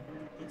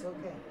 It's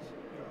okay.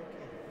 You're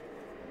okay.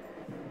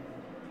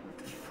 What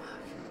the fuck?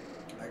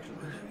 Actually, you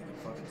can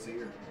fucking see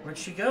her. Where'd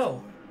she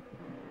go?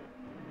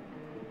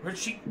 Where'd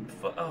she?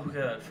 Oh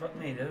god, fuck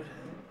me, dude.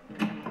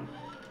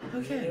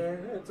 Okay. Yeah,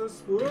 it's a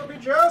spooky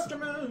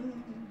adjustment.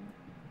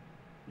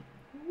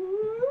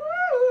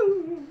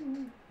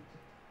 Woo.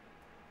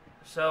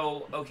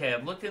 So, okay,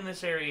 I've looked in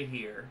this area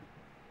here.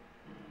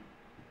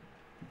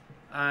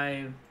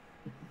 I've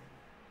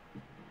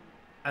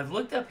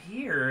looked up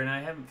here and I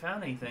haven't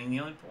found anything.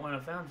 The only one I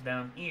found is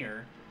down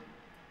here.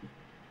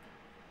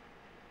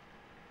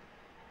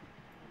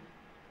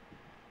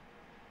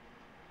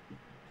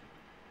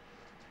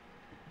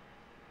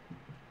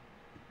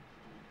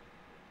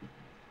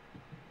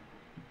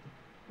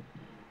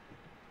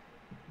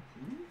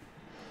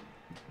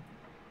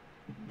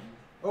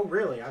 Oh,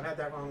 really? I've had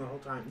that wrong the whole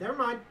time. Never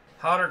mind.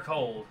 Hot or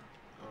cold?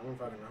 I don't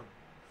fucking know.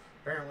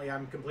 Apparently,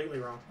 I'm completely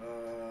wrong.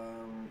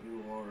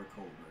 You are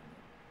cold right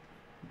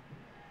now.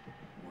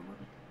 Warmer.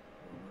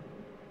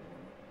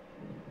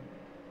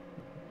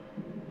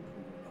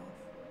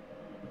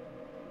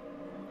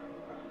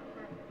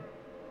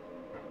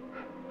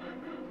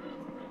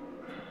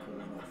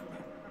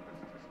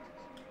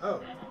 Oh.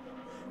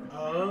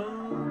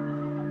 Oh.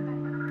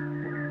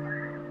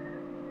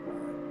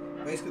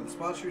 Basically, the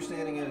spots you're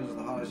standing in is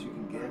the hottest you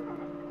can get.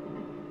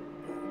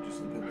 It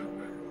just depends on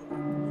where you're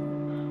looking.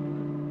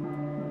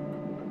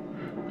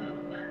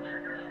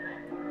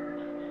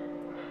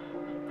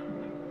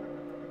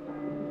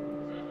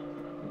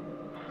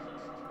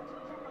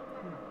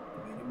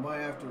 I mean, you might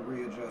have to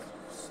readjust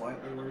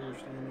slightly where you're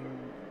standing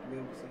to be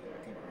able to see it.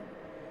 I can't remember.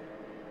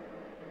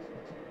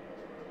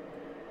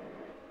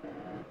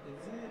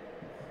 Is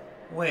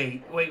it?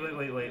 Wait.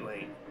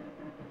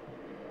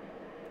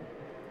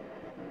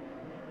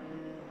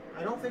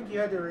 I don't think you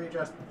had to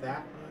readjust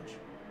that much.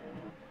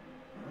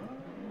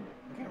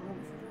 I can't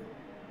remember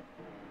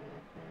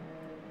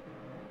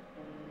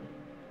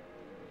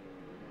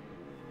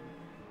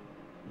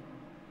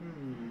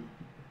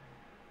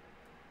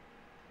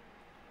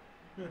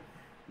for sure.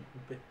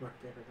 Big mark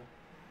there.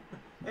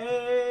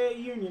 Hey,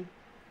 Union.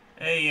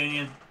 Hey,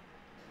 Union.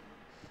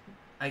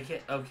 I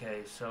can't.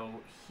 Okay, so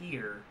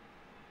here,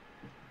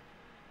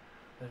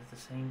 but at the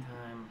same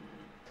time,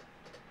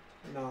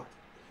 Not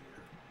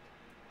here.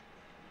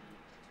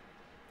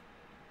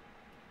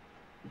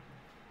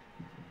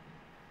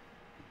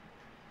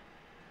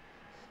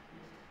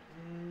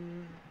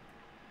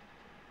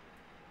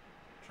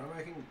 Try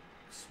making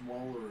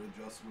smaller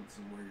adjustments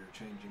in where you're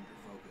changing your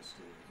focus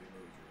to as you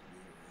move your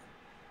view around.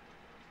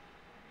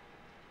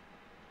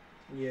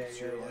 Yeah,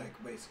 So you're like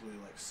basically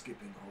like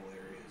skipping whole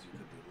areas you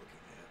could be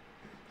looking at.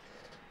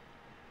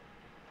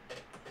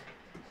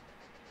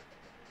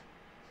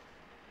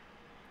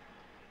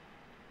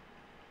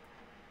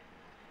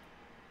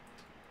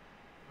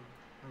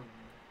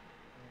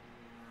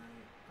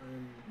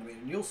 I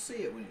mean, you'll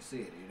see it when you see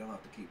it. You don't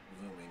have to keep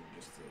zooming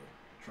just to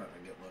try to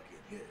get lucky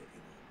and hit it,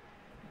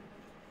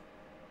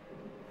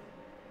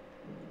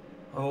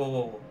 you know.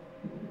 oh,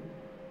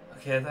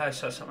 okay. I thought I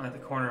saw something at the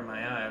corner of my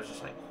eye. I was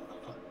just like,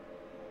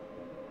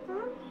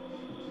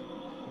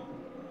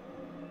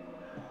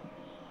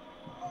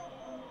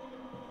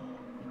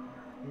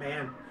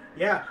 Man,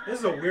 yeah, this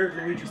is a weird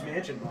Luigi's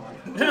Mansion mod.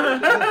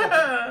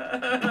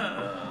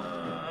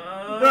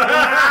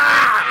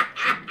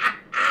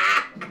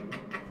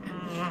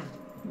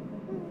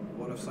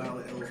 What if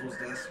Silent Hills was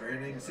Death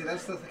Stranding? See,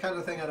 that's the kind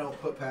of thing I don't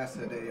put past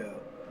Hideo.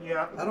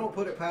 Yeah. I don't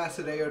put it past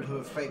Hideo to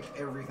have faked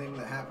everything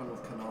that happened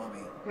with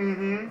Konami.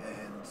 Mm-hmm.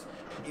 And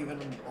even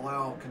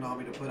allow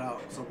Konami to put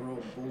out some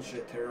real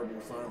bullshit, terrible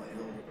Silent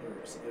Hill,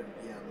 or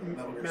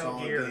Metal Gear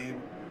Solid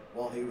game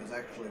while he was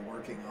actually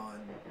working on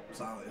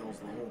Silent Hills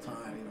the whole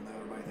time, even though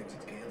everybody thinks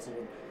it's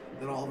canceled.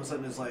 Then all of a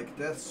sudden it's like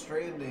Death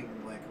Stranding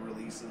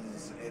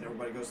releases, and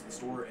everybody goes to the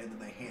store, and then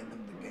they hand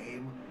them the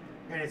game.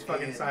 And it's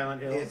fucking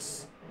Silent Hills.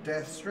 It's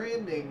Death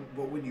Stranding,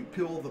 but when you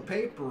peel the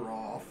paper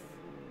off,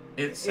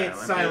 it's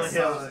Silent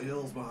Hills.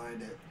 Hills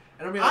behind it.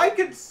 And I mean, I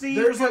could see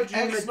there's like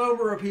X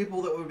number of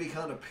people that would be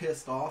kind of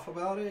pissed off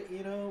about it,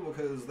 you know,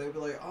 because they'd be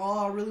like,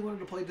 "Oh, I really wanted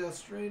to play Death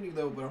Stranding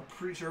though," but I'm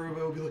pretty sure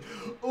everybody would be like,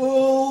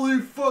 "Holy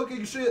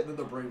fucking shit!" And then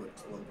their brain would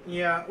explode.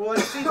 Yeah, well,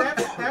 see,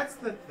 that's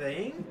the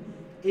thing,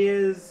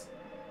 is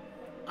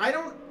I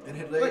don't. And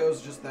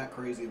Hideo's just that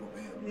crazy of a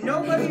man.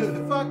 Nobody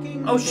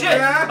fucking. oh shit!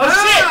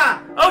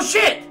 Oh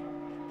shit!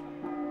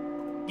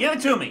 Give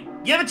it to me!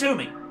 Give it to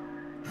me!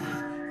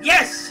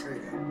 Yes! There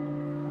you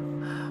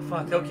go.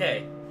 Fuck.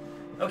 Okay.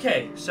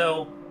 Okay.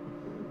 So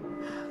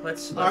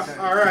let's.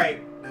 All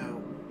right.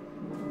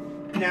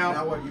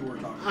 Now what you were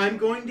talking about. I'm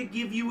going to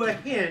give you a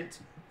hint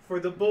for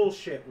the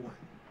bullshit one,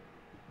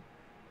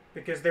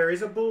 because there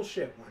is a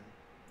bullshit one.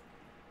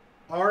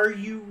 Are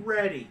you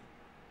ready?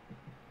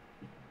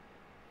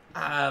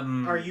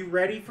 Are you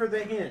ready for the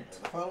hint?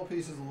 The final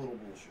piece is a little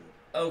bullshit.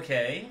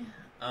 Okay.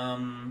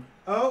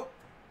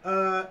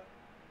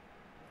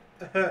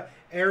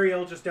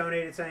 Ariel just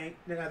donated saying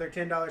another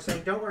 $10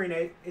 saying, "Don't worry,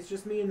 Nate. It's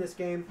just me in this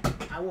game.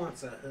 I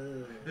want a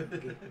hug."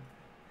 If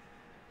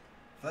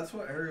that's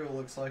what Ariel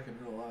looks like in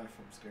real life,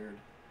 I'm scared.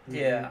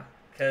 Yeah,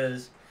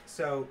 because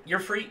so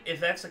you're If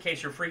that's the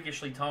case, you're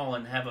freakishly tall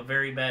and have a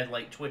very bad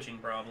twitching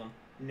problem.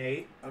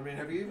 Nate, I mean,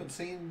 have you even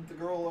seen the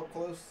girl up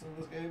close in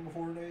this game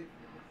before, Nate?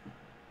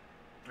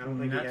 I don't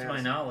think Not he to has.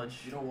 my knowledge.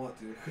 You don't want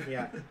to.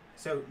 Yeah.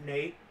 So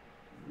Nate,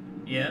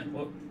 Yeah.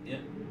 Well. Yeah.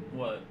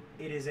 What?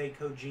 it is a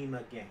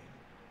Kojima game.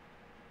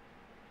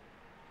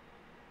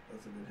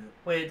 That's a good hint.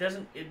 Wait. It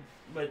doesn't.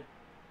 But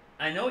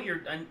I know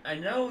you're. I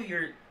know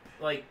you're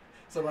like.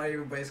 Somebody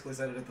who basically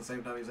said it at the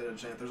same time he said it in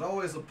chat. There's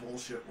always a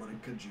bullshit one in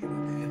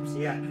Kojima games.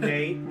 Yeah,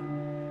 Nate.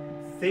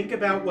 Think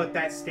about what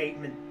that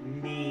statement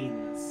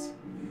means.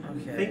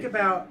 Okay. Think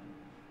about.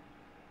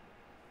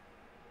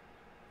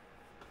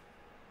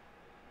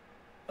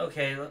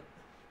 Okay.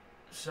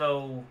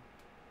 So.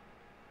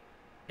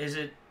 Is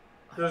it?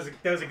 That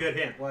was a good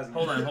hint, wasn't it?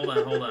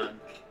 Hold on.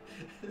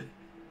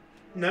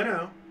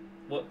 No.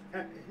 What?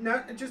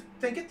 No, just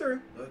think it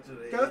through. Go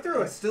Go through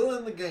it. It's still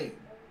in the game.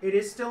 It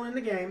is still in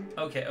the game,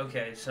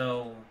 Okay.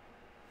 So.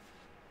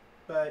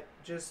 but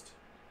just.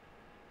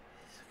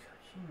 It's a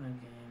Kojima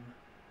game.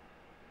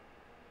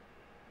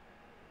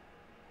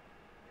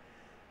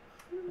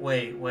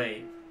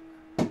 Wait.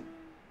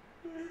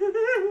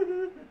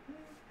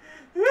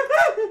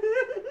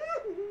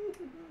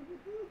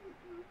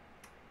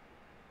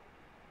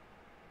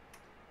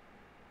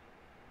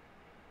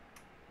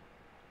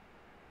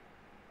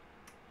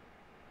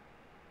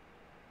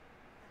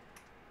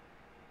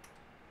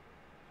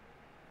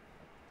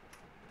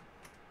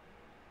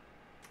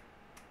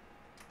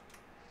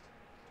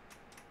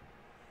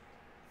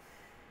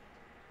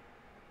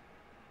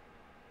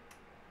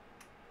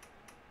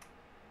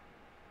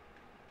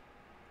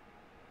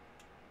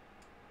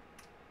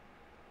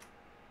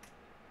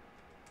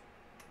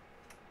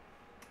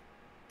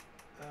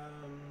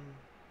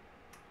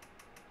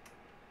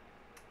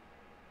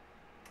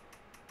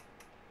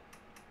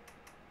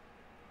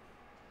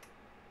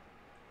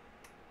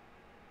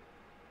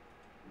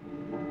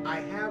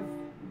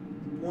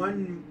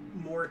 one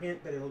more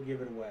hint that it'll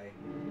give it away.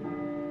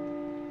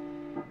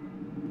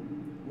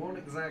 Won't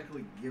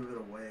exactly give it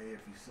away if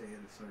you say it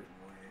a certain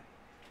way.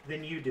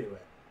 Then you do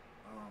it.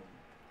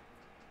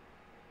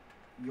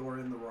 You're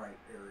in the right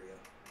area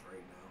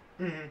right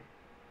now. Mm-hmm.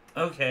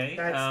 Okay.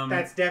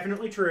 That's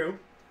definitely true.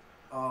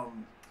 The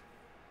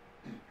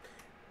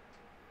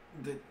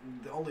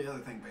only other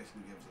thing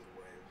basically gives it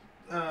away.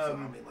 So, I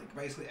mean, like,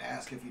 basically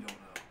ask if you don't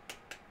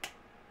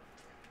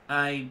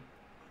know.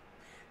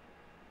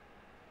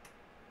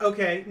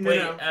 Okay, no.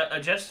 Wait,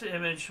 adjust the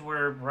image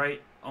where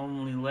right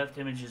only left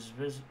image is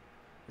visible.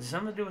 Is it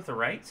something to do with the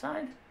right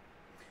side?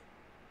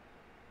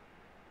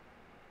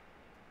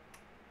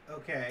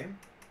 Okay.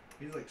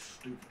 He's like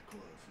stupid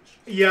close. It's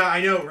just... Yeah,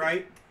 I know,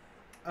 right?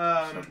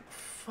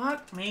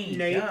 Fuck me,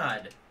 Nate,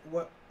 God.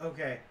 What?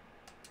 Okay.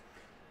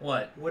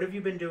 What? What have you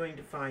been doing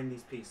to find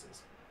these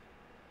pieces?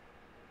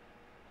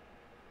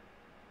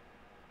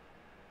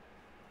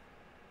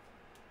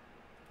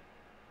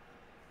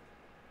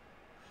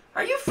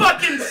 Are you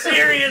fucking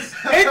serious?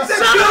 It's a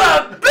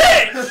Son of a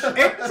bitch!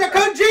 It's a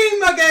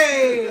Kojima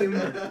game!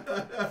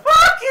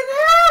 Fucking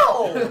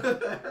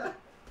hell!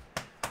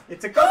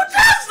 It's a Who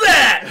does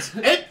that?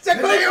 It's a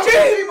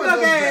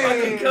Kojima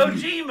game! Fucking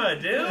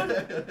Kojima,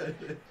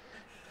 dude.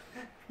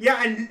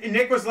 Yeah, and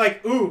Nick was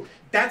like, ooh,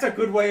 that's a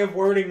good way of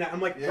wording that.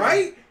 I'm like, yeah.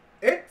 Right?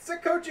 It's a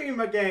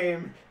Kojima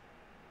game.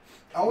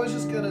 I was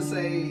just gonna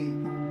say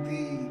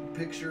the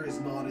picture is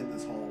not in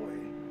this hallway.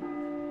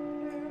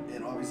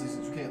 And obviously,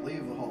 since you can't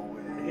leave the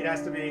hallway, It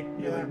has to be.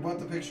 yeah, but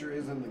the picture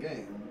is in the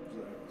game.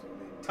 So, I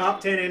mean, Top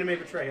 10 anime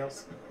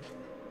betrayals.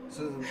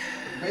 so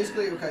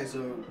basically, okay,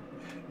 so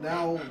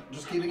now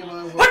just keeping in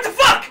mind What the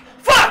fuck?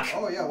 Fuck!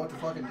 Oh yeah, what the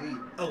fuck indeed.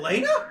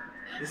 Elena?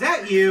 Is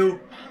that you?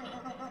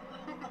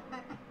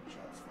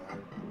 Shots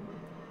fired.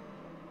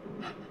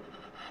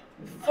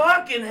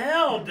 Fucking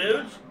hell,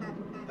 dude.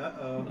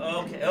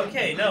 Uh-oh.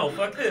 Okay, no,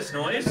 fuck this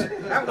noise.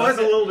 That was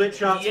a little bit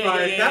shots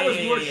fired. That was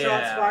more yeah.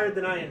 shots fired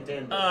than I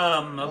intended.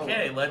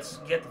 Okay, let's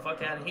get the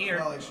fuck out of here.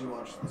 I'll actually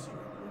watch the stream.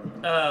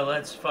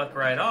 Let's fuck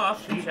right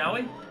off, shall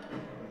we?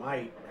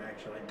 Might,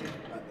 actually.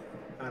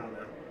 I don't know.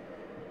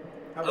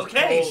 That was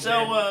Okay, cold,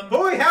 so, man.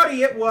 Boy,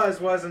 howdy it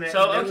was, wasn't it?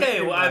 So, It was okay,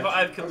 too well, much.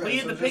 I've completed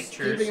Okay, so the just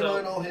picture, keeping in so...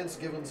 mind all hints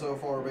given so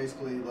far,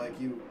 basically, like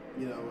you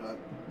know,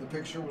 the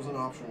picture was an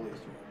optional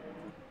Easter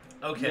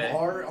egg. Okay. You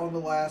are on the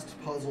last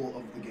puzzle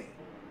of the game.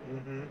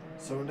 Mm-hmm.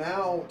 So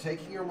now,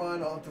 taking your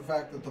mind off the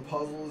fact that the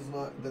puzzle is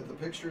not, that the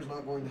picture is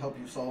not going to help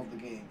you solve the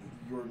game,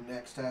 your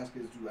next task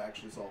is to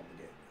actually solve the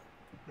game.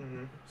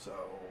 Mm-hmm. So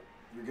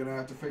you're gonna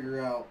have to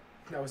figure out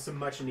That was some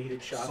much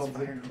needed shots something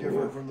fired.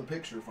 different from the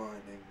picture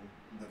finding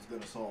that's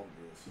gonna solve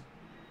this.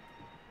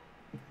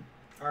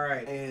 All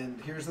right.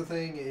 And here's the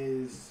thing: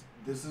 is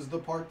this is the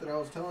part that I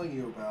was telling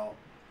you about.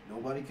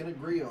 Nobody can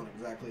agree on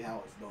exactly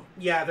how it's done.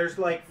 Yeah, there's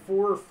like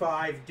 4 or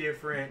 5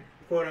 different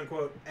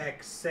quote-unquote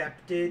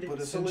accepted But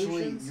essentially,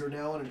 solutions. you're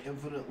now in an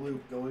infinite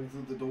loop. Going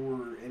through the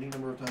door any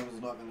number of times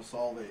is not going to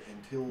solve it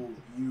until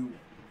you...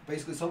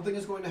 Basically, something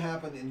is going to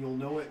happen, and you'll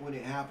know it when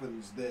it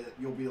happens, that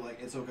you'll be like,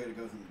 it's okay to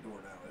go through the door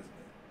now, isn't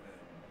it?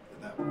 And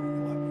at that point,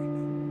 you'll have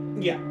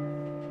beaten Yeah.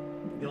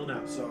 You'll know.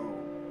 it. So,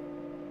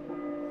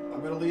 I'm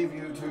going to leave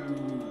you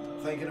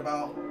to thinking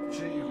about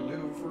shit you can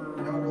do for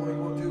however long you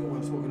want to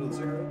when smoking a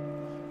cigarette.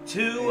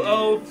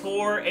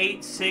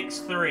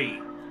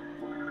 204863.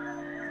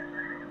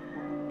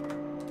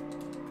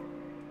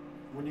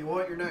 When you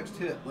want your next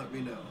hit, let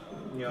me know.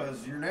 Yep.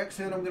 Because your next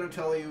hit I'm going to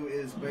tell you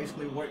is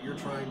basically what you're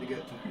trying to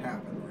get to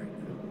happen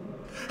right now.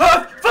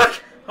 Ah,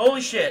 fuck!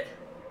 Holy shit.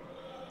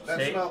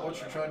 That's Stay- not what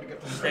you're trying to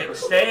get to happen.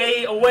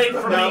 Stay away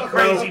from me,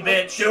 crazy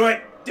bitch. Do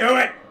it! Do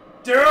it!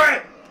 Do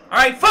it!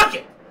 Alright, fuck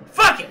it!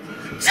 Fuck it!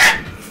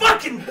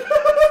 Fucking...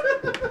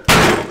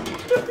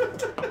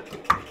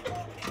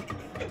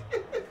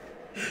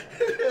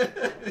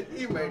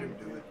 You made him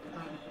do it.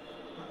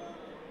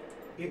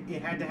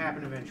 It had to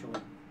happen eventually.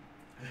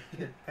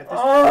 Here, at this,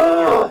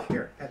 Oh!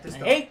 here, at this I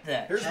dog. hate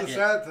that. Here's the shit.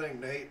 sad thing,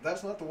 Nate.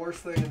 That's not the worst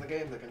thing in the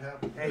game that can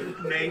happen. Hey,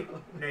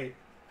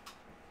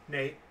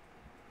 Nate,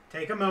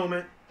 take a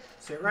moment,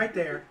 sit right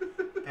there,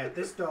 pet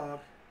this dog,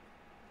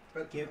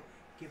 But give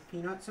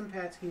Peanut some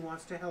pets. He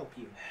wants to help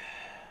you.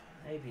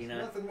 Hey,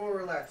 Peanut. nothing more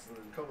relaxing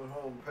than coming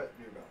home and petting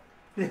your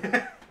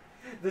dog.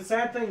 The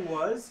sad thing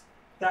was,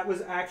 that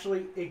was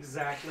actually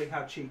exactly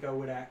how Chico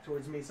would act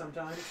towards me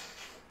sometimes.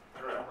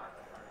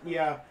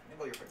 Yeah,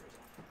 Nibble your fingers.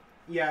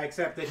 yeah,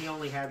 except that he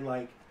only had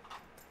like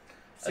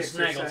A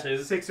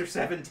snaggletooth. 6 or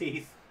 7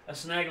 teeth. A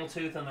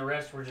snaggletooth and the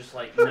rest were just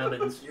like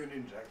nubbins.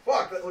 Union Jack.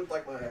 Fuck, that looked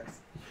like my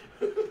ex.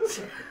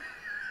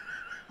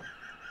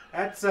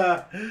 That's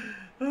that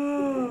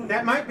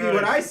might be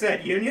what I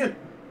said, Union.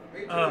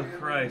 Me too, Oh, Union.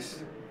 Christ.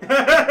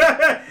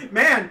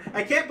 Man,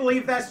 I can't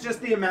believe that's just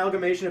the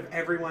amalgamation of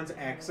everyone's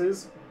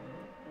exes. That's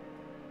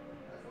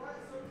why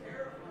it's so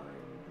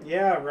terrifying.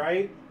 Yeah,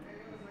 right? We're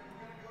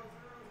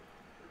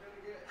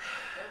gonna get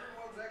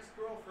everyone's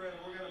ex-girlfriend,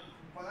 we're gonna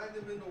bind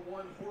them into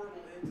one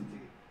horrible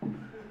entity.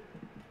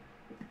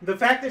 The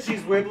fact that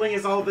she's wibbling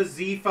is all the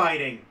Z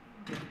fighting.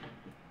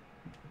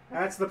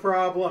 That's the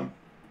problem.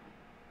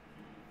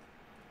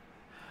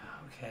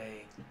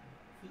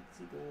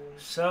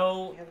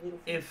 So, You have a little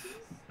if... face?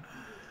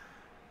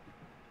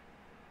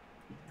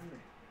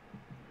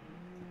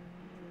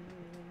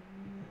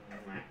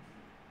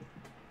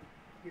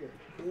 You're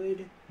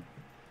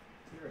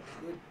a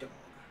good dog.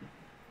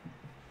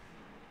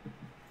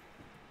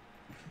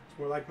 It's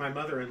more like my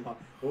mother-in-law.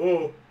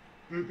 Oh,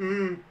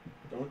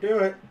 don't do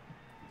it.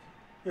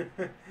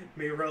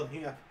 Me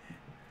rolling up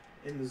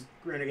in this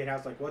renegade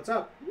house like, what's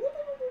up?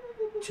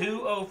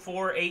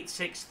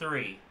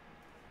 204863.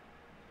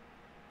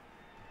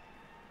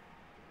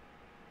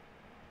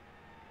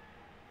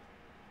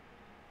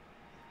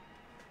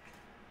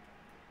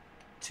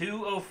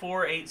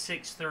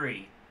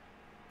 $204,863.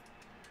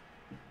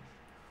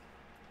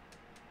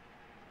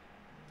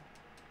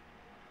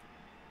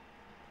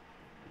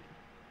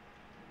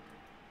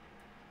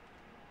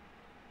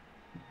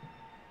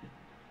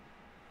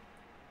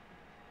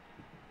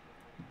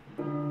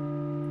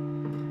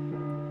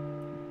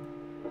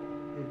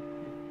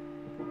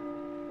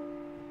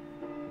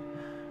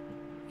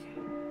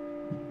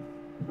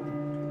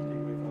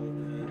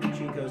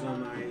 Chico's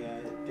on my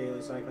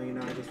daily cycling, and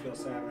now I just feel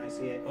sad when I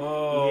see it.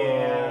 Oh,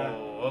 yeah.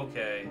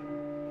 Okay.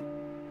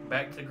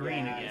 Back to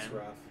green Yeah, again. it's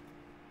rough.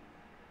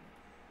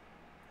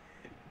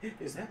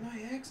 Is that my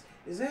ex?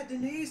 Is that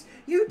Denise?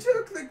 You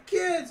took the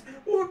kids!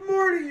 What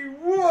more do you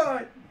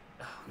want?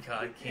 Oh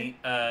God, King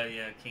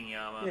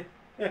Yama.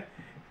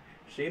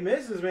 She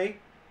misses me.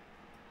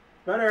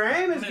 But her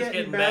aim is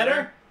getting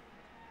better.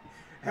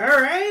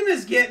 Her aim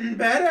is getting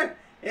better.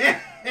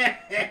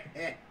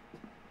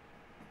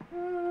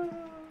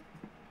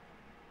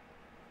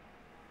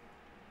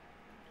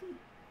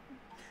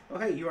 Oh,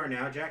 hey, you are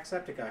now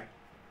Jacksepticeye.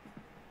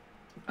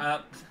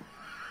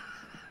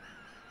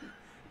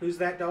 Who's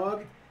that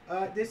dog?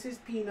 This is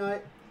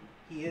Peanut.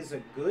 He is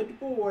a good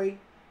boy.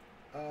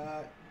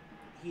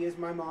 He is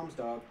my mom's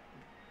dog.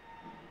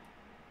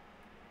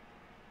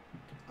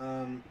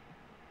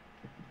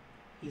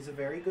 He's a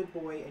very good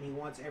boy, and he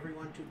wants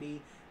everyone to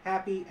be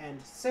happy and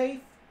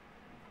safe.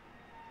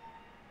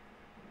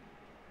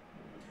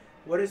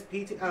 What is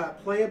PT?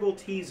 Playable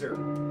teaser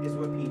is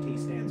what PT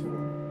stands for.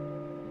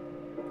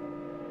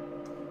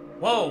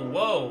 Whoa,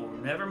 whoa!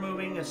 Never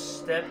moving a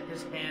step,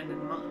 his hand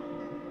in mine.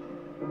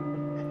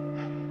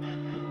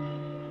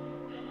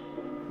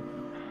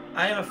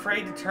 I am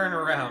afraid to turn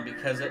around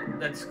because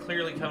that's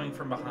clearly coming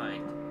from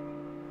behind.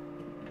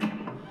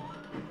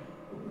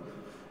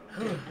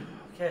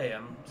 Okay,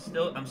 I'm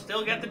still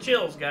got the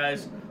chills,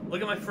 guys. Look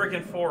at my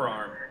freaking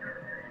forearm.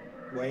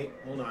 Wait,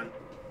 hold on.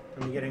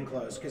 Let me get in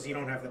close, because you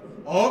don't have the...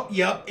 Oh,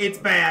 yep, it's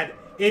bad.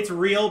 It's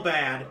real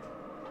bad.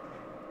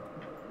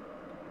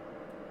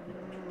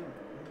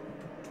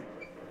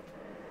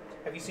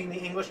 Have you seen the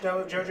English dub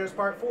of JoJo's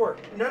Part 4?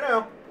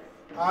 No.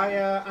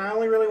 I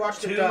only really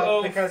watched the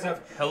dub because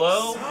of...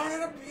 Hello?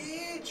 Son of a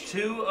bitch!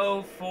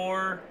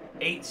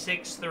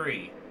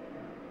 204863.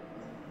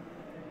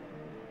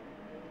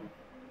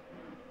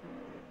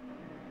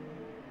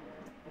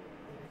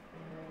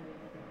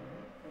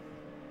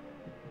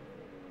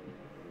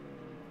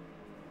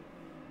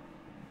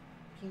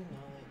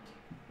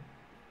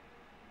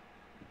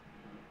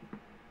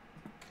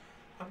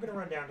 I'm gonna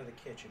run down to the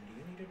kitchen. Do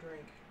you need a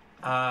drink?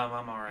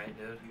 I'm alright,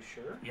 dude. You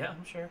sure? Yeah,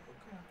 I'm sure.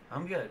 Okay.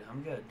 I'm good.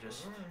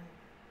 Just... All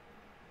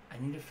right. I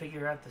need to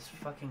figure out this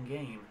fucking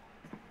game.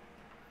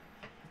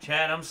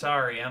 Chad, I'm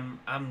sorry.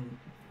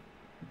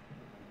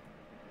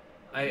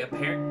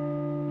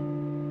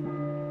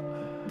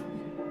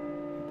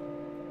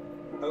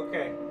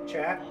 Okay,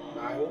 chat.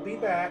 I will be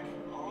back. Me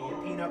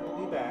and Peanut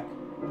will be back.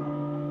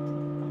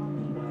 Come on,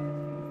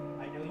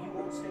 Peanut. I know you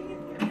won't stay in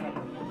here. If I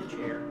put you in the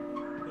chair.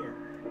 Here.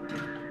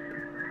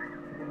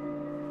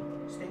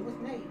 Stay with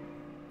Nate.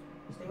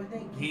 Stay with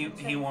Nate.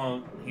 He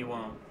won't.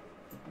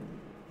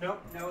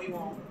 Nope. No, he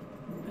won't.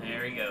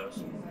 There he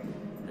goes.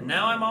 And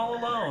now I'm all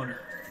alone.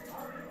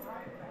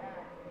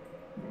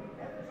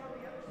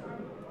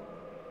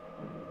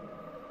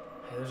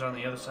 Heather's on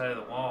the other side of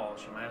the wall.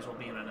 She might as well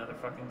be in another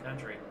fucking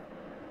country.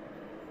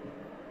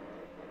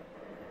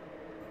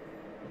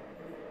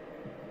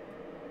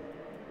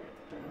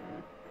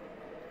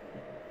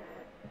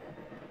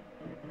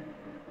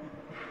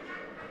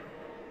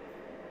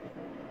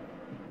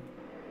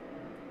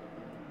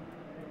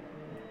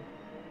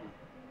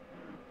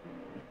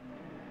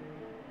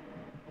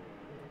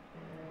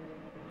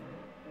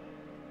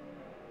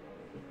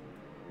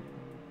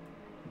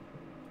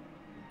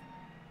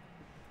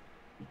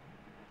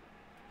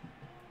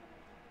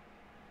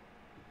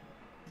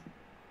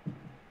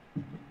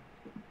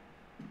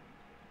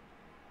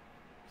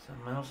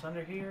 Something else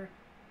under here?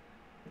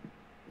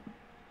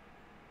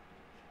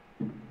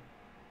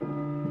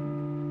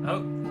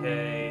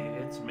 Okay,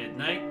 it's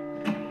midnight.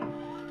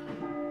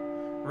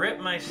 Rip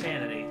my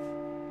sanity.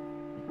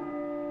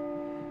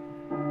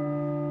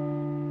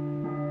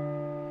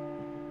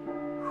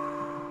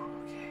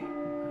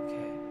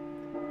 Okay.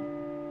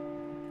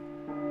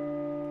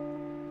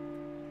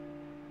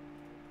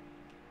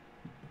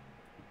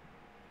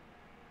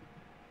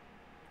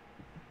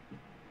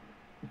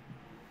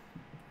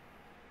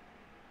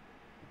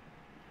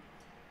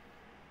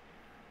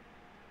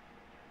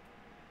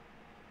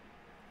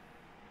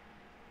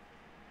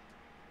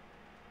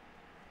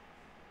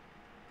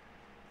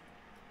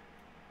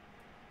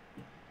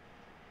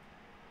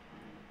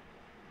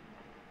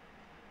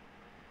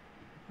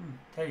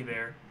 Teddy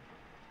bear.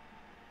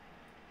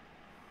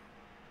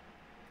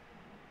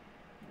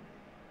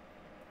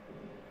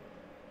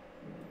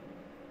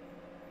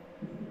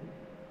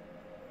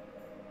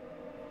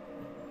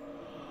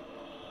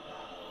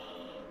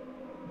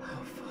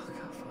 Oh fuck,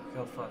 oh fuck,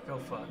 oh fuck, oh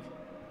fuck.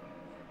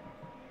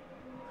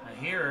 I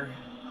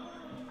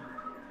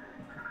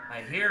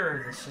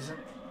hear this isn't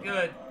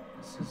good.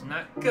 This is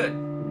not good.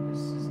 This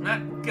is not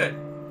good.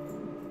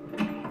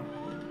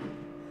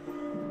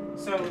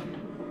 So,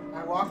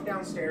 I walked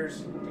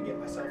downstairs to get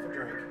myself a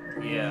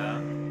drink. Yeah.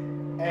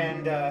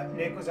 And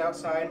Nick was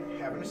outside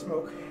having a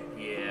smoke.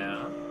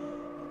 Yeah.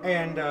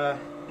 And I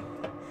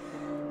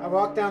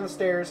walked down the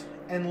stairs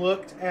and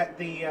looked at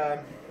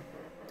the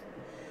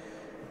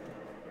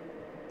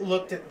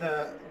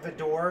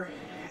door.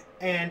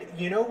 And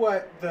you know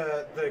what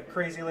the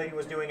crazy lady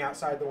was doing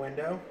outside the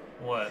window?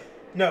 What?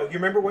 No, you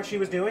remember what she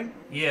was doing?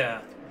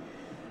 Yeah.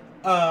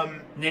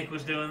 Nick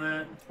was doing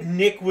that?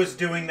 Nick was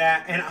doing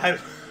that, and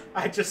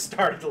I just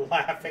started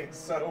laughing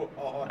so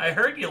hard. I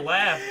heard you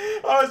laugh.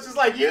 I was just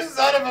like, you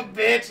son of a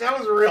bitch, that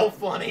was real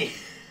funny.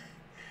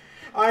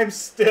 I'm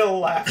still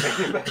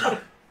laughing about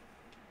it.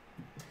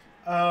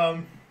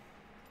 I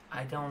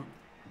don't...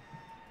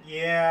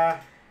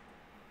 Yeah.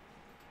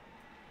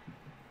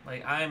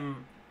 Like,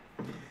 I'm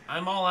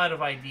all out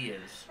of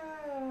ideas.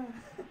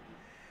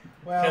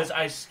 Well, Because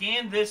I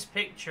scanned this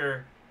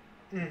picture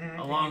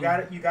along...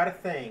 You got a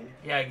thing.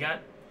 Yeah, I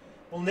got...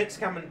 Well, Nick's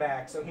coming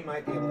back, so he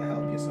might be able to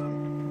help you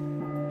some.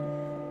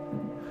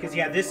 Because,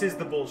 yeah, this is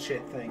the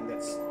bullshit thing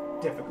that's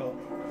difficult.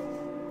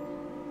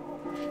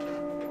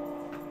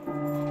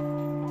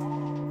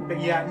 But,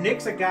 yeah,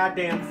 Nick's a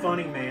goddamn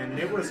funny man, and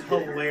it was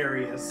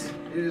hilarious.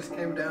 He just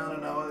came down,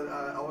 and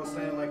I was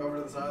standing, like, over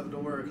to the side of the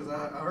door, because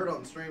I heard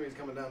on the stream he's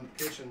coming down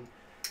the kitchen.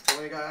 So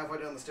when he got halfway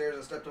down the stairs,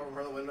 I stepped over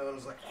from the window and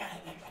was like...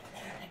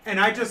 And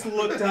I just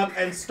looked up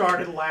and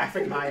started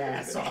laughing my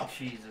ass off.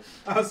 Jesus.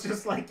 I was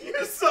just like,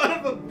 you son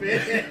of a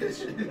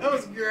bitch. That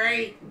was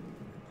great.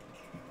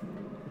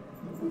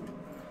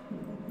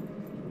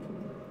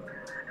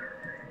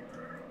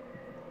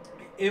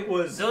 It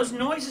was... Those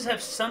noises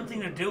have something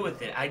to do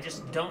with it. I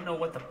just don't know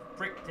what the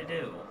frick to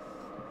do.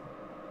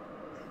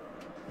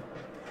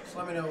 Just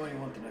let me know when you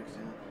want the next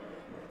hint.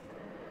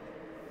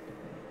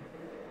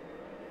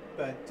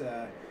 But,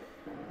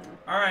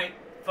 Alright,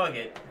 fuck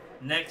it.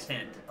 Next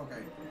hint.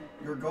 Okay.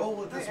 Your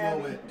goal at this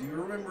moment, do you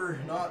remember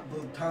not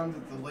the time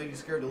that the lady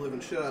scared the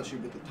living shit out of you,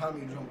 but the time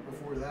you jumped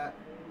before that?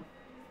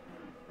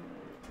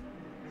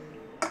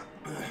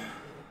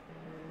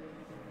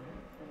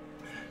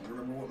 You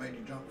remember what made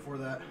you jump before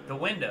that? The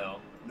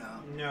window.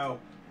 No. No.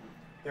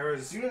 There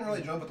was... You didn't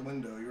really jump at the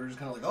window. You were just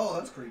kind of like, oh,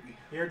 that's creepy.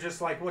 You're just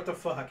like, what the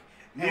fuck?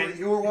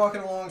 You were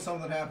walking along,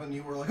 something happened,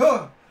 you were like,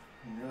 oh!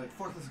 And you're like,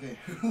 fuck this game.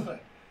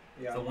 Like,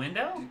 Yeah. The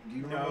window? do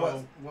you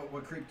remember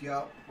what creeped you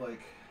out?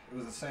 Like, it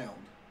was a sound.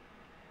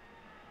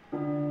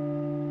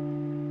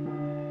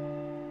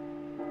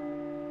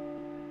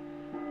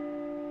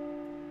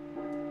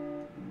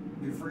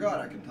 If you forgot,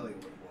 I can tell you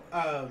what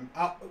it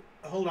was.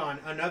 Hold on.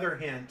 Another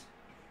hint.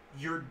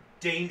 You're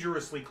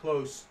dangerously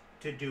close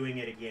to doing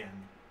it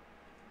again.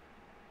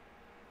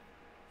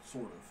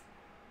 Sort of.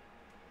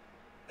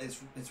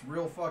 It's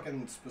real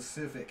fucking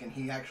specific, and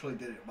he actually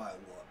did it by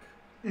luck.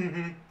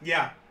 Mm-hmm.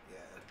 Yeah. Yeah,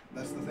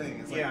 that's the thing.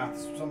 It's like Yeah.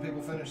 some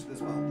people finish this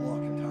by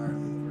luck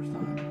entirely the first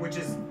time. Which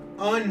is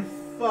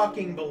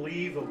unfucking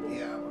believable.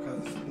 Yeah,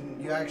 because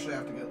you actually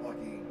have to get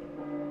lucky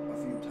a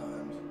few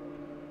times.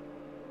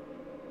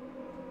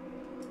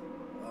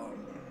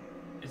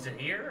 Is it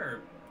here?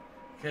 Or...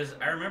 Because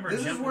I remember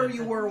This is jumping where in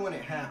you the- were when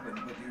it happened,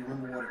 but do you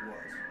remember what it was?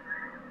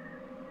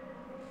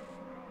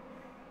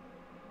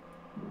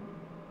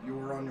 You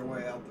were on your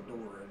way out the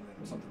door, and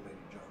then something made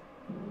you jump.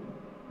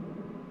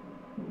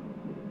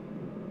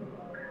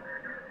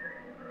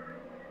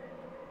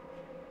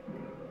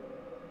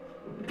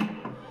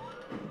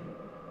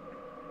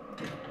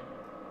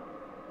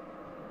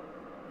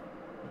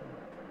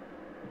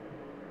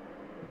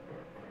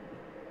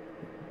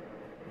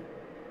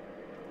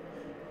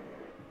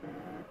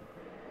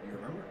 You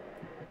remember?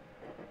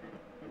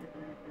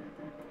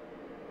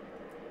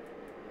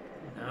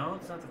 No,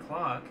 it's not the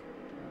clock.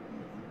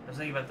 I was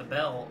thinking about the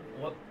bell.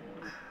 What?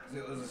 'Cause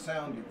it was a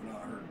sound you've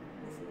not heard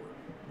before.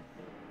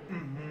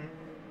 Mm-hmm.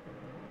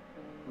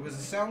 It was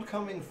a sound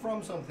coming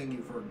from something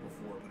you've heard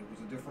before, but it was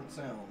a different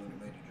sound and it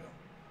made you jump.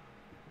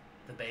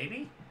 The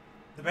baby?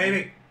 The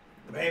baby.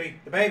 The baby.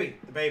 The baby.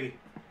 The baby.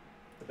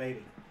 The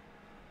baby.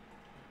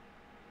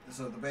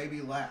 So the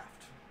baby laughed.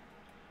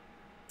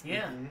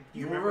 Yeah. Mhm.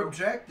 Your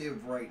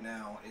objective right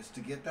now is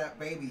to get that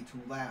baby to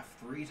laugh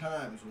 3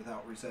 times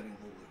without resetting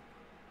the loop.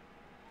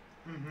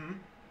 Mm-hmm.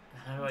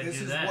 How do I This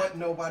do is that? what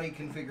nobody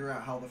can figure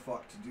out how the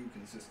fuck to do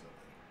consistently.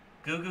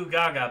 Goo goo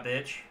gaga,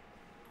 bitch.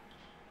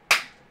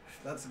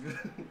 That's a good.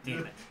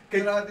 Damn it.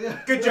 Good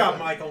idea. Good job,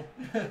 Michael.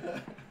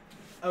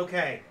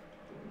 Okay.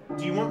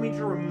 Do you want me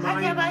to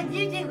remind...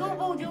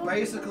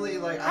 Basically,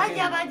 like I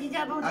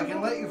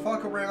can let you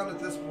fuck around at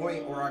this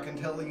point, or I can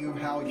tell you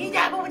how you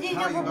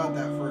got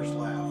that first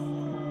laugh.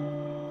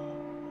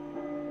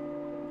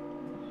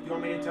 You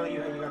want me to tell you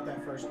how you got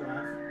that first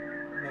graph,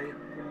 Nate?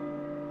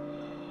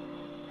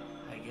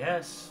 I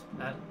guess.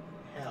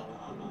 Hell.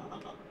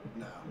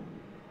 No.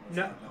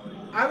 No.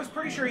 I was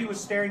pretty sure he was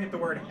staring at the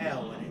word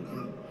hell in it.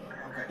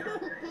 Okay.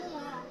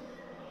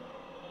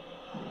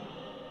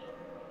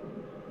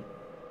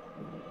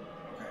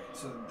 Okay,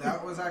 so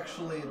that was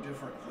actually a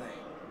different thing.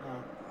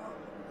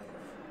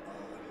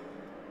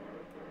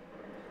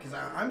 Because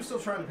I'm still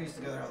trying to piece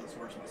together how this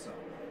works myself.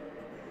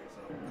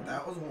 So, but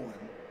that was one.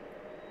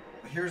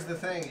 But here's the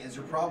thing, is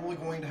you're probably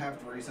going to have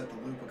to reset the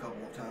loop a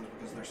couple of times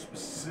because there's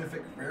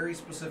specific, very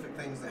specific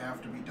things that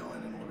have to be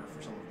done in order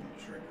for some of them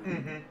to trigger.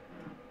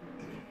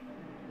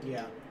 Mm-hmm.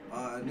 Yeah.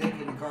 Nick,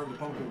 have you carved a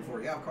pumpkin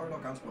before? Yeah, I've carved all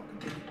kinds of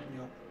pumpkins.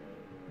 Yep.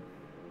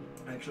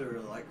 I actually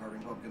really like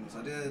carving pumpkins.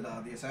 I did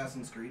the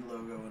Assassin's Creed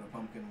logo in a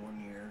pumpkin one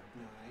year.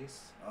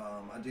 Nice.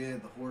 I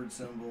did the Horde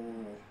symbol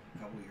a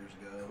couple years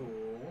ago.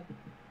 Cool.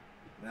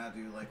 Now I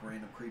do like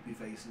random creepy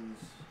faces.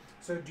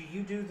 So do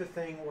you do the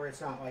thing where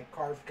it's not like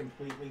carved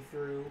completely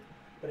through,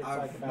 but it's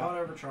like I've about... not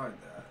ever tried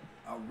that.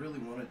 I really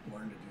wanted to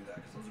learn to do that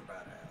because those are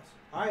badass.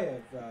 I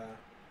have, yeah.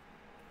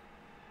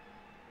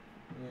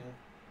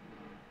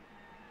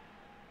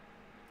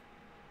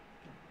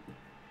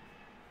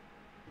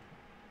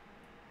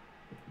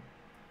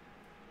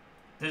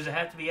 Does it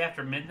have to be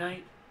after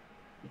midnight?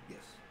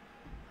 Yes.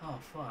 Oh,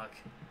 fuck.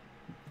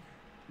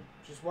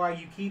 Which is why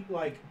you keep,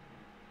 like...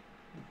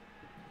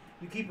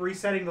 You keep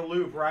resetting the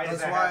loop, right?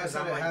 That's why I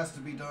said it has to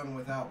be done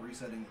without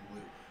resetting the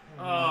loop.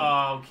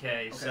 Oh,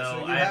 okay. Okay,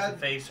 So I have to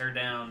face her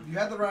down. You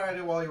had the right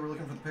idea while you were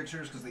looking for the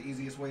pictures, because the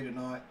easiest way to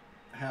not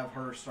have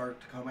her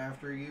start to come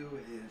after you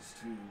is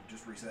to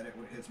just reset it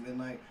when it hits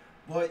midnight.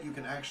 But you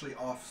can actually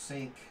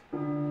off-sync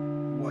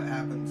what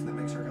happens that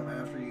makes her come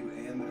after you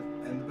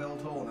and the bell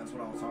toll, and that's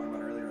what I was talking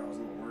about earlier. I was a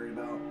little worried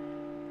about,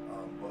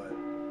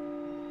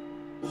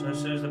 but So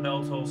as soon as the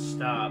bell tolls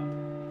stop,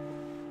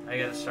 I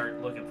gotta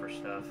start looking for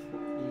stuff.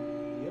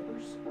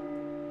 Yippers.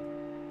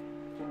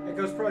 It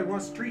goes probably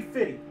once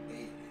 350.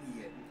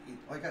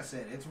 Like I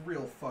said, it's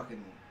real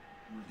fucking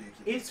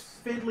ridiculous. It's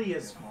fiddly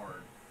as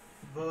hard.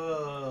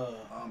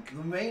 Fuck.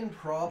 The main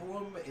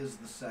problem is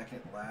the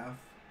second laugh.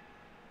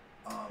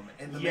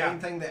 And the Yeah. main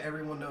thing that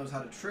everyone knows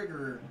how to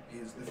trigger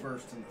is the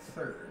first and the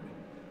third.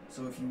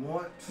 So if you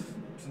want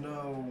to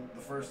know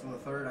the first and the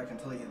third, I can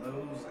tell you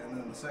those. And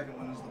then the second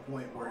one is the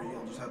point where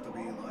you'll just have to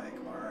be like,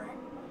 alright,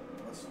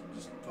 let's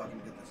just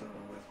fucking get this over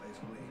with,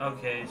 basically.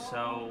 Okay,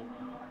 so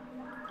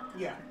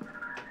Yeah.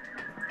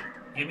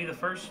 give me the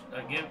first.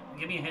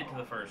 Give me a hint to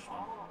the first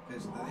one.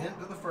 Because the hint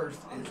to the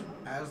first is,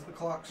 as the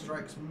clock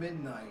strikes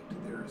midnight,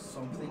 there is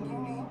something you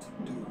need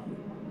to do.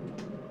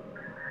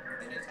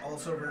 And it's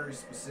also very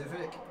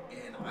specific,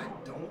 and I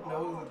don't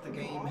know that the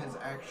game has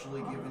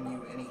actually given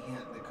you any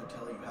hint that could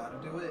tell you how to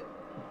do it.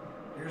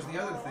 Here's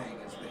the other thing,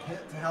 is the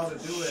hint to how to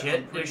do it, Shit,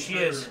 I'm pretty there she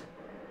sure is.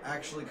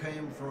 actually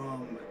came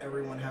from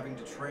everyone having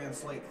to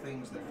translate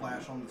things that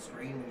flash on the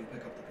screen when you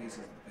pick up the pieces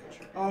of the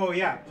picture. Oh,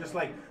 yeah. Just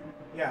like,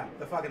 yeah,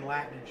 the fucking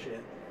Latin and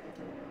shit.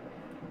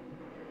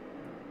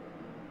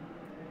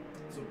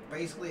 So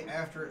basically,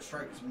 after it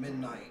strikes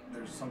midnight,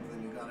 there's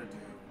something you gotta do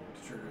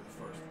to trigger the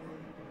first one.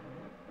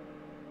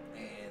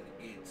 And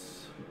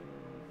it's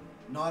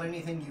not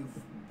anything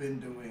you've been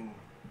doing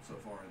so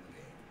far in the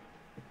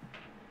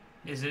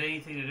game. Is it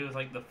anything to do with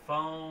like the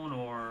phone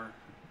or?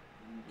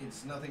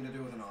 It's nothing to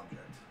do with an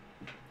object.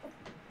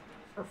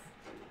 Perfect.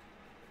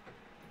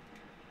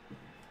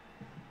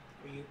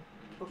 Are you...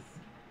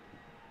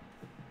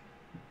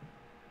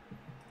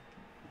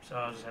 So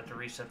I'll just have to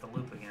reset the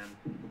loop again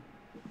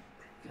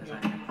because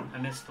I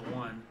missed the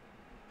one.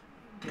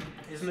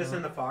 Isn't this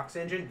in the Fox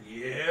engine?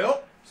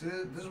 Yep. See,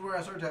 this is where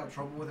I started to have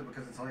trouble with it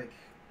because it's like,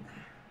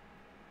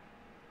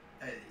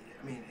 I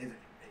mean,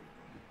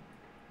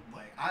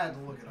 like I had to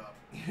look it up.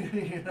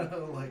 You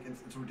know, like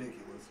it's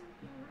ridiculous.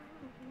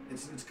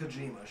 It's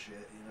Kojima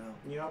shit, you know.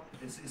 Yep.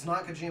 It's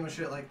not Kojima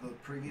shit like the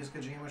previous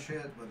Kojima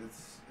shit, but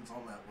it's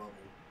on that level.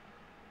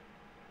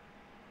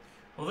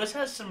 Well, this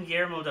has some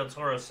Guillermo del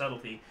Toro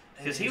subtlety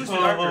because he was the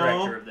art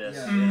director of this.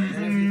 Yeah, yeah.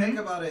 And if you think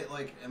about it,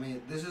 like, I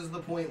mean, this is the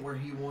point where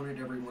he wanted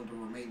everyone to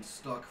remain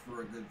stuck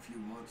for a good few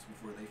months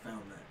before they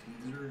found that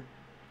teaser.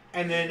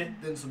 And then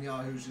some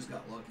yahoos just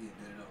got lucky and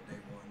did it on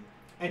day one.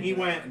 And he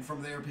went... And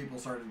from there, people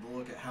started to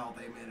look at how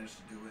they managed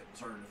to do it and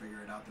started to figure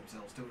it out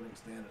themselves to an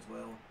extent as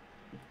well.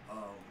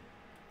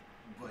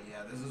 But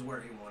yeah, this is where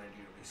he wanted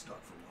you to be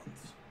stuck for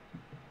months.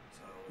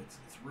 So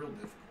it's real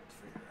difficult to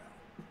figure out.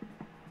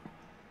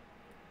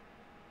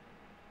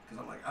 Because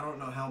I'm like, I don't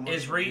know how much...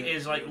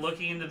 Is like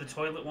looking into the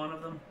toilet one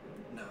of them?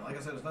 No, like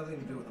I said, it's nothing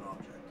to do with an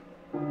object.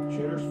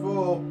 Shitter's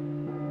full.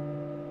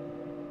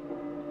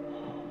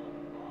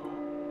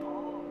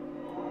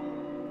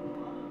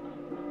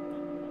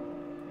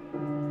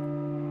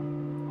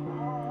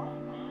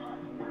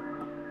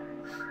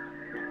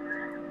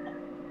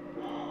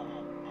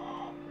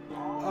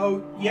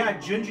 Oh, yeah,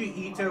 Junji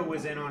Ito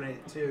was in on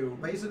it, too.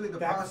 Basically, the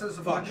That process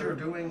of what fucker. you're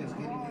doing is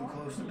getting you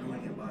close to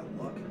doing it by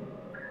luck.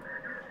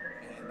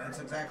 And that's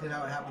exactly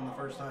how it happened the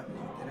first time.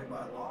 You did it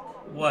by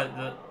luck. What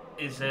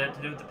is that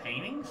to do with the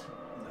paintings?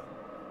 No.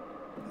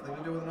 Nothing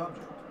to do with an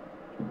object.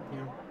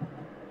 Yeah.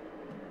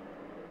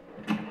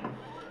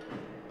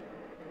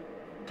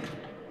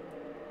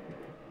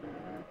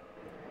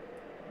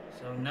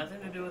 So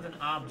nothing to do with an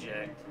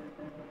object.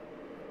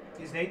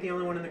 Is Nate the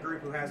only one in the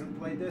group who hasn't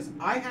played this?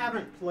 I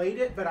haven't played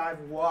it, but I've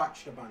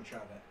watched a bunch of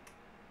it.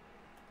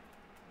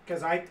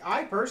 Because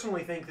I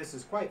personally think this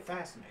is quite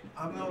fascinating.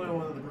 I'm the only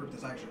one in the group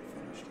that's actually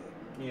finished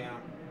it. Yeah.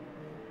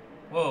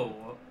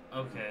 Whoa.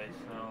 Okay,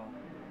 so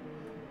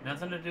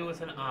nothing to do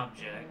with an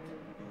object.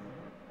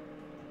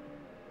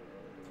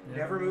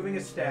 Never moving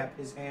a step,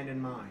 his hand in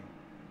mine.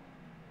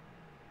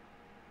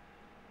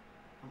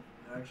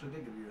 I actually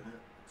did give you a hint.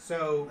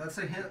 So That's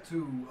a hint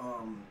to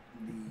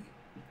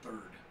the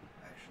third,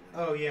 actually.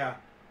 oh yeah.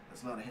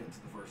 That's not a hint to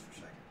the first or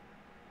second.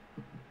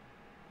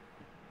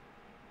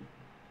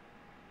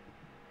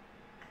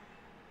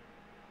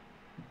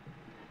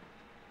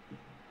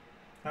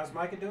 How's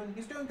Micah doing?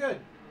 He's doing good.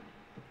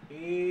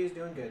 He's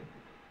doing good.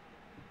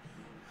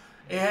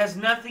 It has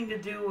nothing to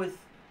do with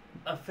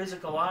a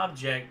physical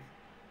object.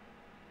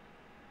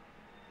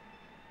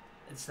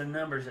 It's the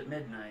numbers at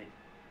midnight,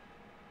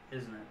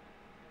 isn't it?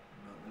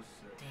 Not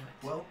necessarily. Damn it.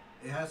 Well,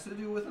 it has to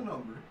do with a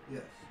number,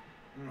 yes.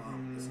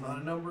 It's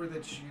not a number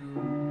that you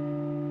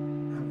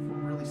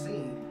have really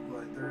seen,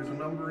 but there is a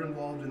number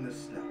involved in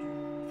this step.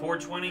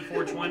 420,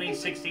 420,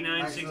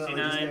 69, Actually, I just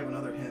 69. gave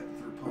another hint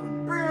through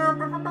pun.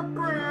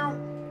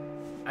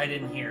 I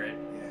didn't hear it.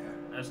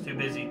 Yeah. I was too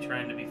busy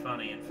trying to be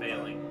funny and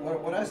failing.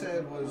 What I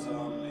said was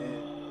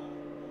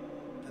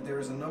that there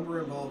is a number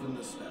involved in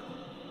this step.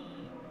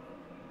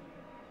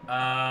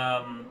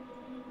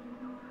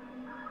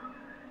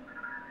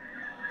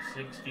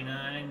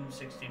 69,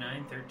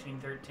 69, 13,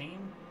 13.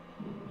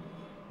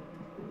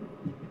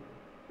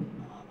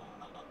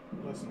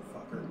 Listen,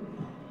 fucker.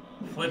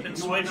 Flipping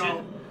You wanna switches.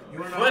 know- you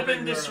wanna know how Flipping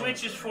big the the-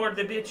 switches for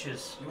the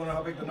bitches. You want to know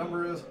how big the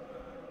number is?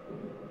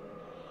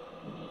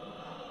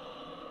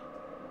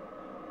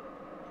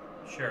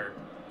 Sure.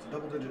 It's a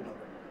double-digit number.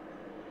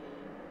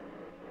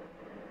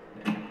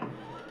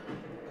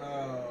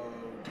 Oh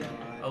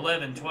god.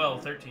 11,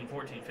 12, 13,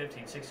 14,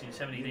 15, 16,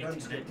 17, You've 18,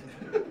 done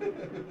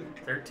 19,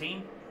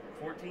 13,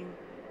 14,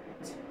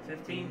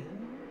 15,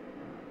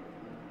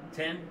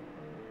 10.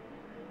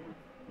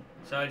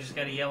 So I just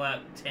got to yell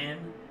out 10.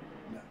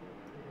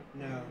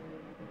 No.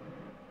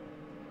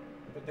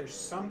 But there's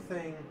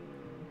something.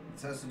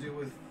 This has to do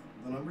with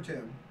the number 10.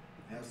 It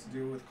has to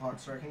do with clock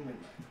striking midnight.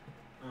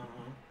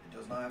 Uh-huh. It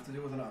does not have to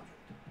do with an object.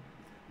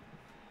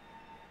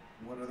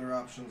 What other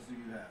options do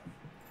you have?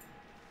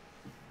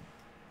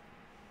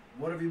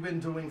 What have you been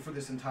doing for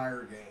this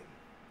entire game?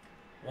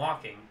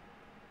 Walking.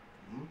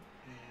 Hmm?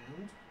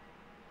 And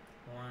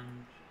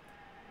 1.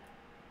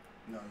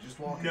 No, just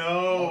walking.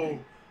 no,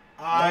 Walking.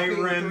 I Walking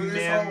through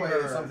this hallway is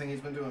remember. something he's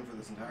been doing for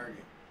this entire game.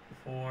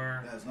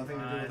 4. It has nothing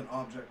to do with an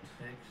object.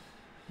 6,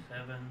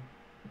 7,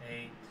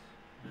 8,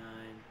 9,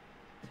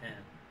 10.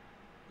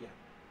 Yeah.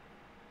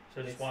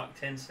 So just It's- walk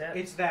 10 steps?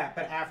 It's that,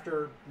 but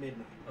after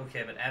midnight.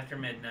 Okay, but after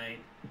midnight.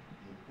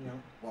 You know.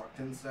 Walk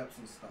 10 steps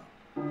and stop.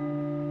 After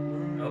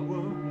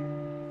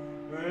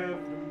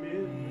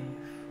midnight.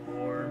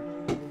 4.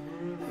 You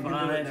can do it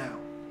 5. now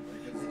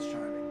because it's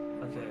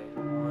chiming. Okay.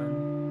 1,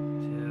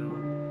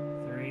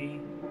 2,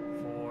 3,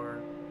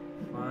 4,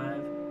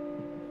 5,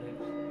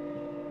 6, 8,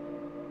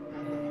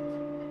 9.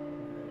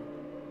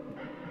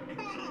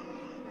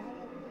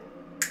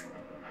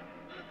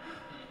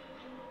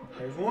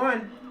 There's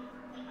one.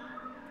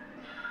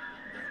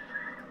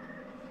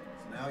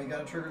 So now you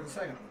got to trigger the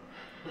second one,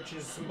 Which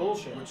is some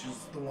bullshit. which is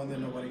the one that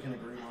nobody can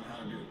agree on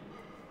how to do.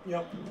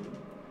 Yep.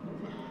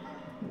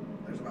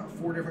 There's about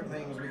 4 different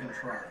things we can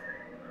try.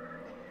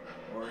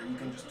 Or you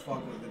can just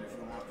fuck with it if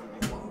you want for a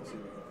while and see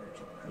if we can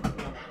figure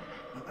something out.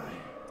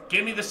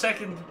 Give me the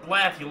second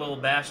laugh, you little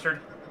bastard.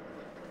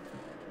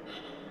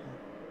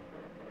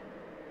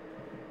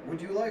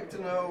 Would you like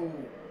to know...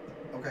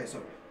 Okay,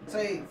 so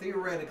say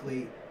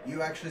theoretically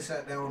you actually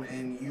sat down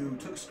and you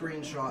took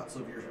screenshots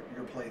of your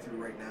playthrough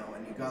right now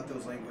and you got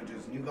those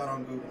languages and you got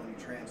on Google and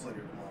you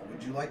translated them all.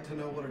 Would you like to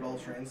know what it all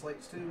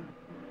translates to?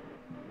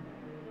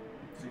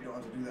 So you don't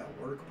have to do that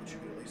work, but you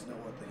can at least know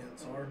what the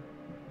hints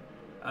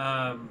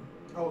are.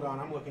 Hold on,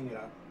 I'm looking it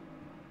up.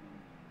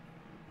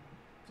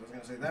 So I was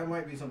going to say, that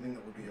might be something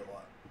that would be a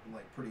lot,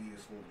 like, pretty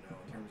useful to know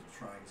in terms of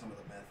trying some of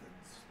the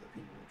methods that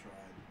people have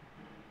tried.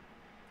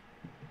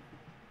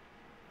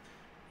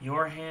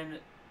 Your hand.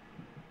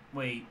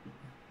 Wait.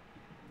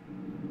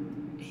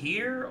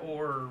 Here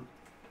or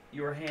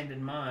your hand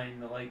in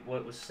mine, like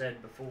what was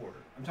said before?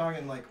 I'm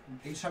talking, like,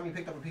 each time you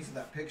picked up a piece of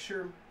that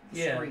picture, the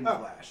Yeah. screen Oh,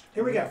 flashed.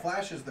 here we And when go. it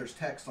flashes, there's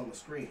text on the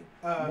screen.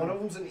 One of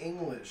them's in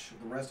English,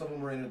 the rest of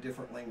them are in a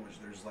different language.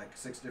 There's, like,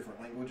 6 different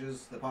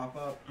languages that pop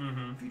up.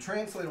 Mm-hmm. If you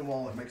translate them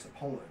all, it makes a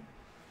poem.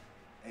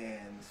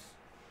 And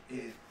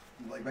it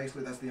like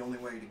basically that's the only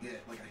way to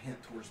get like a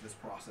hint towards this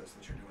process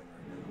that you're doing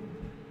right now.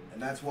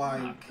 And that's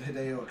why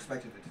Hideo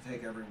expected it to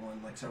take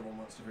everyone like several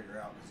months to figure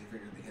out, because he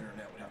figured the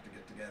internet would have to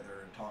get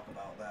together and talk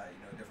about that.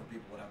 You know, different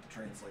people would have to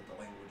translate the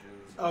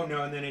languages. Oh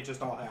no, and then it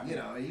just all happened. You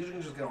know, you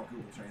can just get on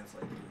Google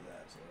Translate and do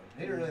that. So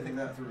he didn't really think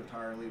that through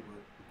entirely,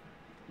 but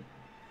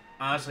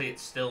honestly,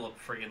 it's still a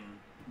friggin'.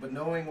 But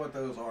knowing what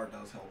those are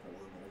does help a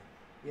little.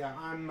 Yeah,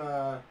 I'm.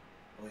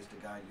 At least to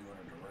guide you in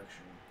a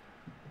direction.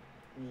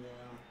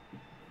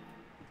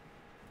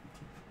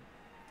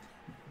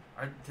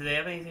 Yeah. Do they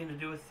have anything to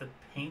do with the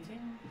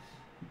paintings?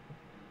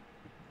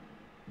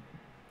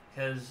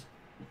 Because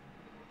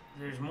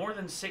there's more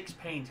than 6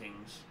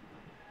 paintings.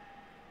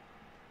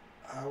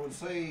 I would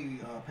say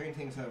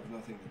paintings have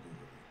nothing to do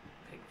with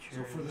it. Pictures.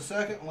 So for the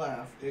second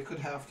laugh, it could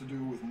have to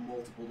do with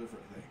multiple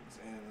different things,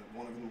 and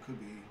one of them could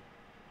be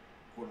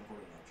quote unquote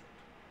an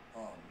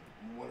object.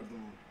 One of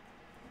them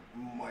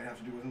might have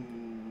to do with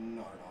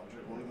not an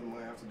object. One of them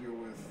might have to do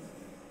with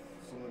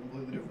something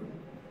completely different.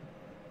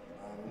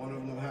 One of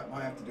them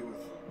might have to do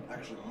with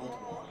actually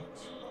multiple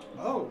objects.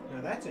 Oh,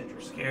 now that's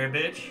interesting. Scare a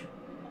bitch.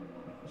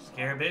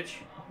 Scare a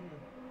bitch.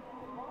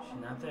 She's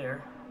not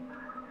there.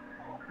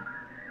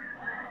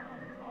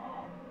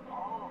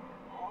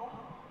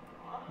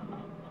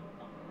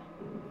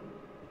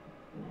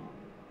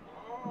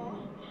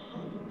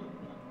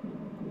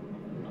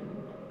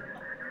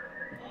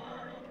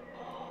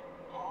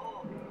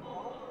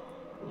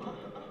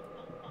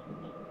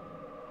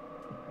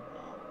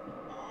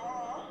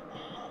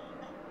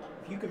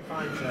 If you can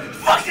find that.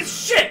 Fucking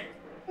shit!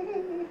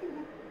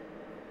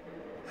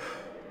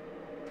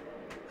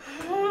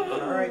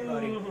 Alright,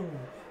 buddy.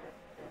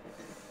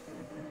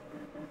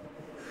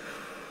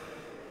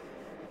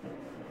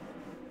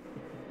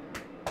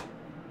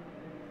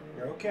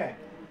 You're okay.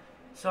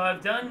 So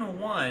I've done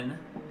one.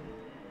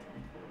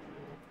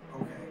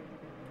 Okay.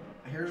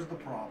 Here's the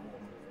problem.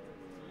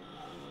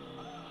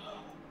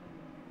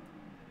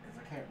 Is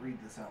I can't read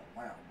this out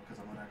loud because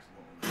I'm an accident.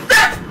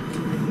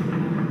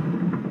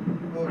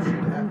 Oh shit, it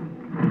happened.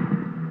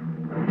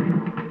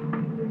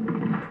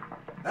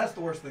 That's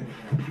the worst thing that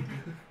happened.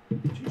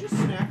 Did you just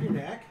snap your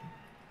neck?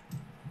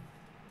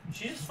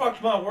 She just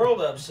fucked my world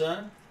up,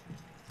 son.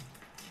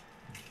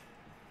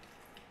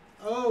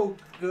 Oh,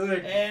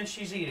 good. And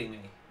she's eating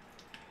me.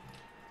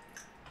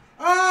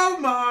 Oh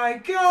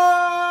my god!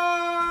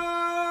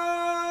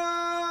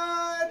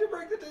 To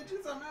break the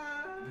tension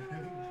somehow.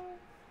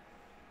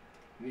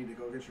 You need to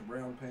go get your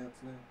brown pants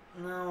now.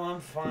 No, I'm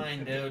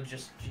fine, dude.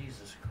 Just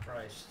Jesus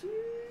Christ.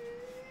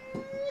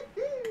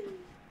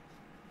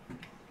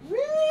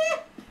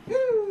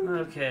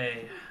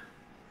 Okay.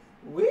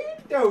 We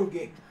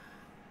doggy.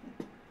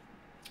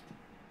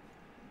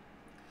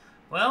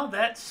 Well,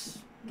 that's.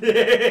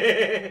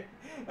 That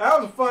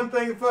was a fun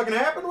thing that fucking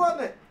happened,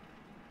 wasn't it?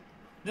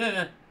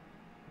 Yeah.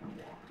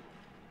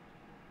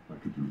 I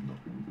could do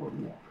nothing but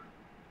walk.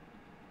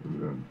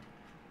 And then,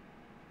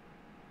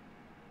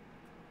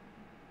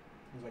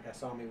 It was like I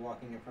saw me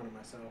walking in front of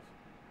myself.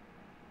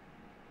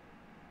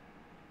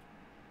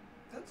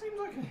 That seems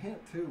like a hint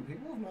too.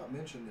 People have not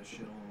mentioned this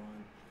shit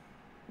online.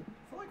 I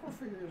feel like we're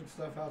figuring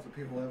stuff out that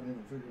people haven't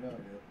even figured out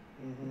yet.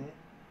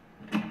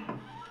 Mm-hmm.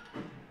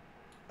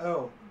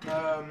 Oh,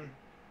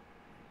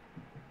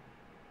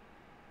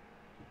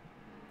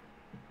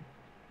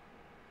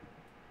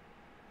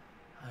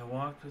 I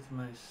walked with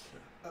my.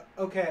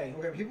 okay.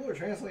 Okay, people are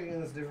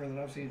translating this different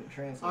than I've seen it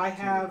translated. I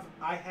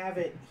have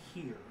it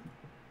here.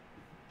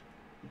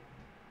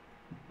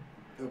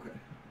 Okay.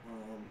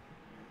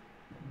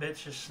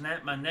 Bitch just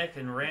snapped my neck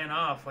and ran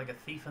off like a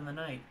thief in the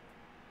night.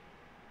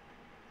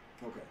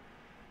 Okay.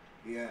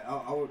 Yeah,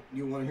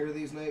 you want to hear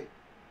these, Nate?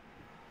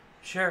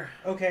 Sure.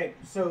 Okay,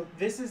 so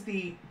this is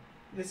the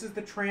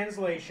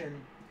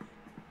translation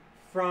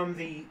from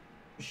the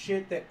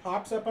shit that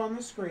pops up on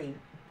the screen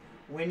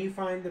when you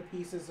find the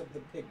pieces of the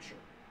picture.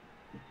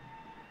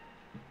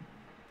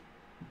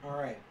 All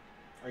right.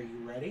 Are you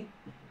ready?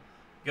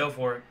 Go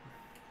for it.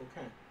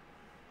 Okay.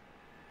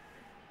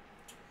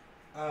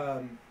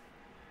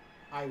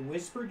 I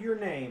whispered your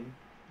name,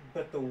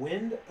 but the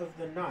wind of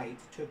the night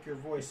took your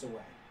voice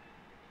away.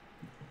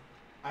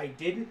 I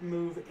didn't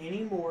move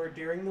any more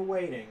during the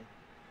waiting.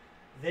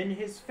 Then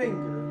his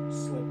finger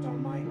slipped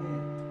on my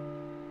hand.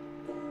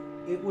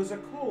 It was a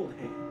cold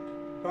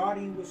hand.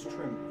 Body was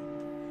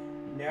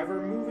trembling. Never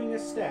moving a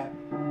step,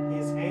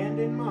 his hand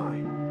in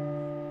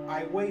mine,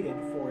 I waited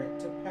for it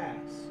to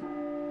pass.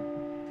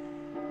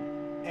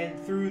 And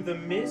through the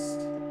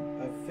mist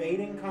of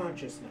fading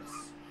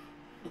consciousness,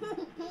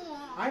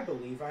 I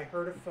believe I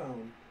heard a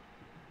phone.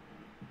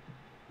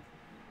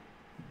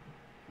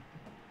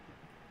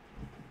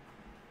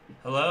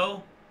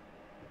 Hello?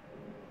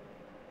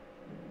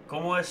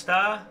 ¿Cómo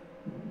está?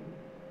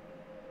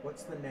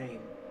 What's the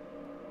name?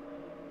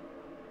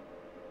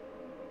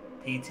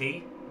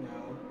 PT?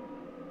 No.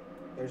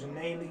 There's a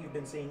name that you've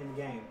been seeing in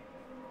the game.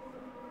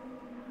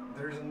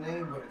 There's a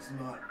name, but it's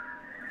not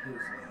his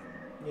name.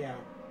 Yeah.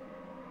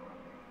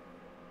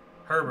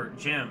 Herbert,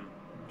 Jim,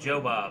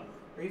 Joe Bob.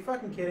 Are you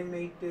fucking kidding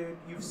me, dude?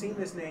 You've seen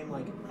this name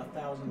like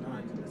 1,000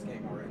 times in this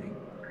game already.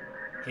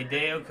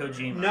 Hideo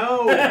Kojima.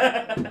 No!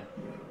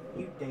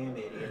 You damn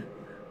idiot.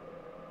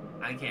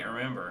 I can't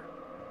remember.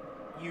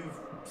 You've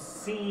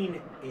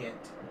seen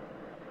it.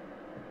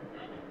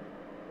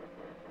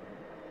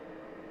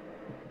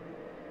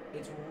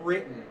 It's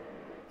written.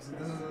 See,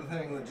 this is the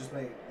thing that just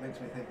makes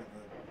me think of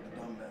the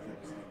dumb method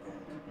is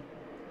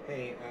the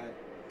Hey,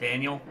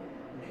 Daniel?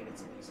 Nate,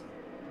 it's Lisa.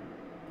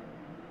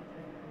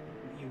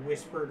 You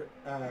whispered,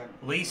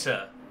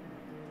 Lisa.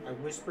 I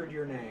whispered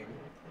your name.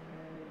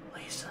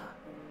 Lisa.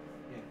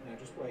 Yeah, now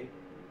just wait.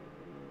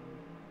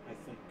 I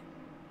think.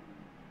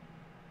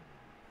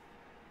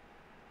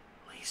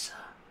 Lisa.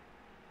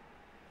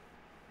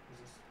 Is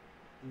this...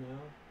 No?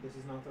 This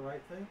is not the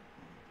right thing?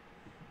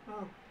 Oh,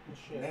 well,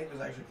 shit. Nate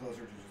was actually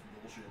closer to just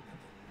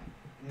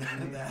bullshit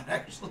than that,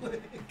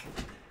 actually.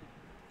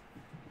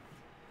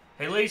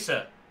 Hey,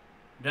 Lisa.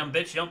 Dumb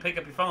bitch, you don't pick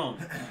up your phone.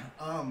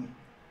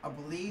 I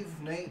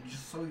believe, Nate,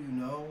 just so you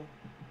know,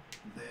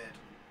 that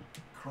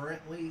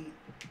currently,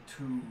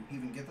 to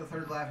even get the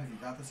third lap, if you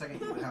got the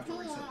second, you would have to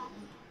reset the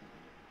loop.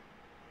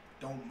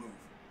 Don't move.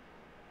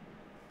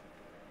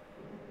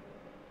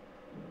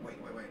 Wait.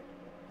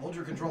 Hold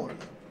your controller,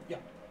 though. Yeah.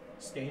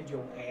 Stand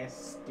your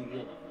ass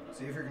still.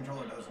 See if your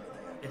controller does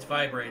anything. It's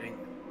vibrating.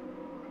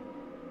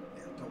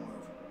 Yeah, don't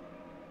move.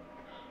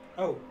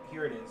 Oh,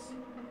 here it is.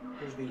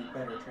 Here's the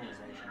better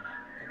translation.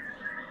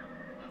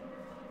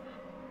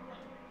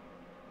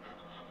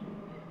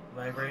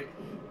 Vibrate.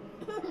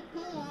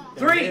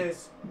 There 3! it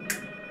is.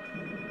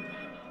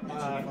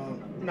 What's your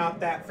phone? Not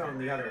that phone,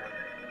 the other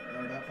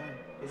one. No, that phone?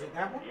 Is it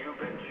that one? You've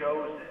been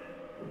chosen.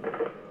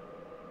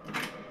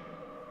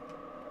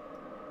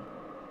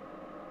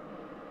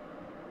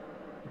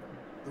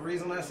 The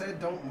reason I said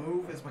don't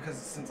move is because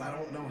since I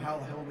don't know how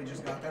the hell we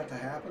just got that to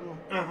happen,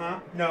 Uh-huh.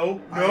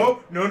 No.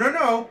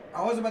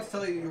 I was about to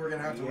tell you were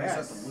going to have to reset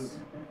Yes. the loop.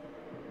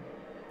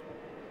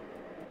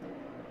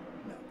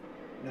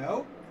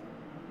 No?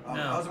 No.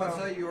 I was about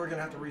to tell you were going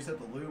to have to reset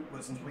the loop,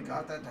 but since we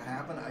got that to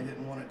happen, I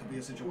didn't want it to be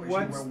a situation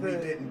What's where the...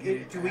 we didn't get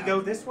it to Do we happen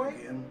go this way?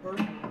 again. Or...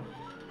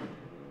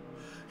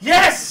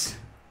 Yes!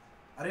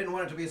 I didn't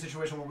want it to be a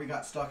situation where we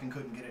got stuck and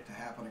couldn't get it to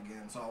happen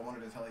again, so I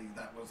wanted to tell you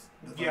that was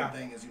the third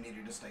thing is you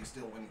needed to stay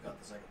still when you got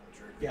the second one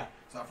trigger. Yeah.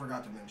 So I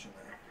forgot to mention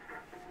that.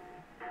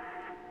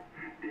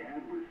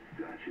 Dad was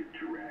such a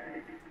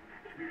drag.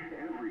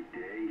 Every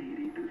day he'd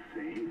eat the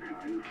same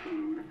kind of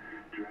food,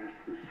 dress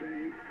the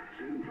same,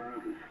 sit in front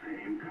of the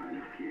same kind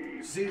of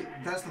game. See,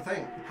 that's the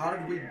thing. How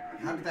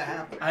did that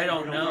happen? I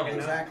don't know.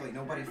 Exactly.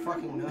 Nobody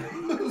fucking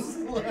knows.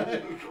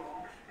 Like...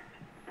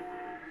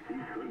 He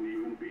couldn't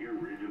even be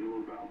original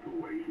about the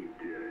way he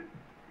did it.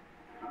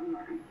 I'm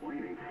not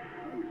complaining.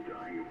 I was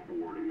dying of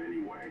boredom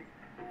anyway.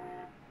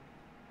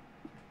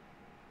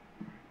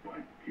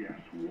 But guess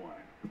what?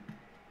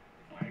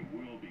 I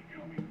will be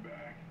coming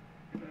back,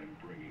 and I'm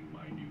bringing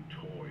my new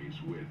toys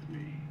with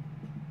me.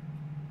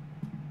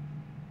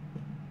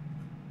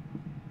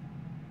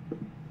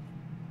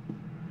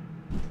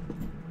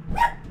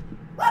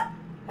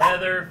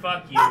 Heather,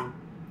 fuck you.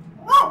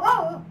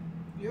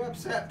 You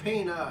upset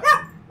Peanut.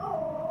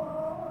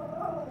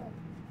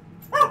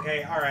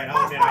 Okay, alright,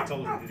 I'll admit I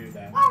told you to do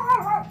that.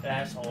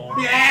 Asshole.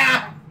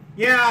 Yeah!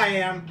 Yeah, I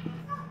am.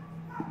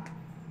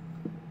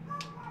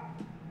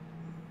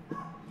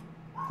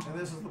 And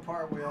this is the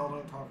part we all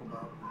don't talk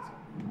about.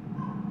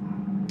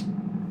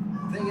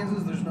 The thing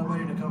is there's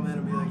nobody to come in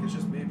and be like, it's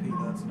just me and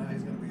Peanut, so now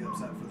he's going to be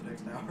upset for the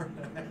next hour.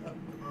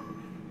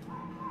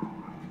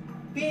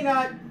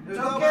 Peanut! There's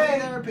It's nobody okay!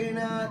 there,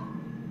 Peanut.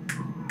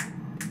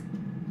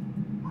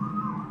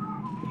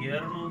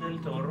 Guillermo del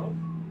Toro.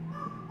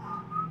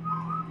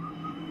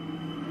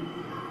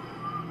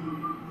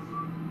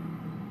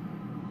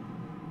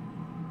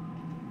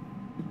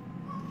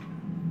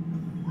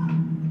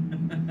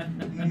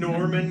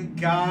 Norman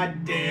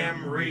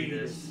goddamn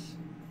Reedus. Reedus.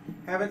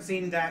 Haven't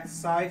seen that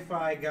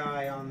sci-fi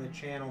guy on the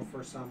channel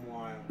for some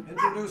while.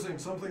 Introducing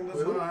something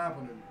that's Who? not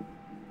happening.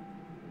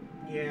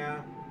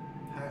 Yeah.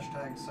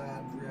 Hashtag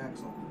sad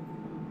reaction.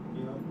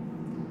 Yep.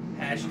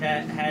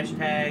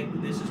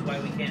 Hashtag, this is why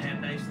we can't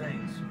have nice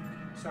things.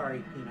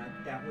 Sorry, Peanut.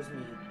 That was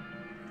me.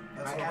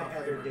 That's I one had of my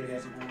Heather favorite did it.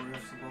 musical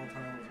riffs of all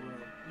time as well.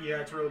 Yeah,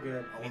 it's real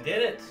good. I We love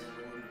did it.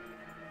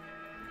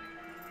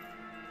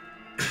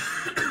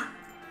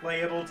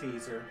 Playable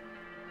teaser.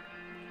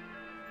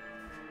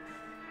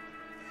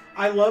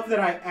 I love that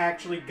I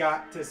actually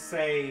got to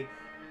say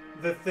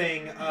the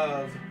thing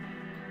of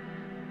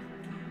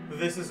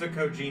this is a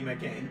Kojima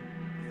game.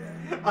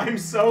 Yeah. I'm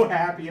so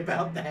happy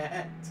about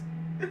that.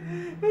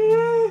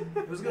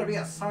 It was gonna be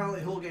a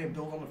Silent Hill game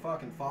built on the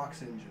fucking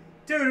Fox engine.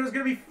 Dude, it was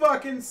gonna be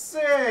fucking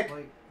sick.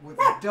 Like, with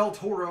Del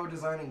Toro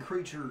designing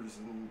creatures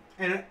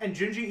and... And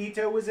Junji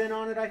Ito was in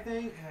on it, I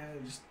think. Yeah,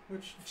 just...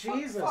 Which,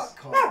 Jesus. Fuck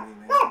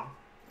Konami, man.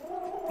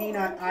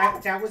 Peanut,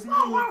 that was me.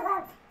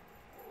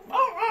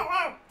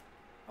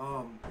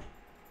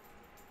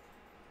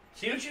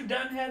 See what you've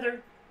done,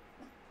 Heather?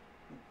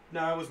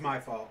 No, it was my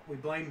fault. We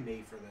blame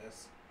me for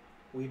this.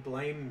 We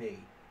blame me.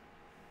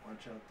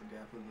 Watch out the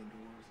gap in the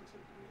doors.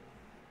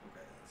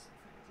 Okay, that's the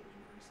thing. That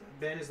was reset.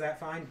 Ben, is that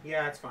fine?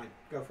 Yeah, it's fine.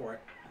 Go for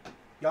it.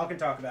 Y'all can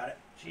talk about it.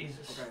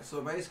 Jesus. Okay,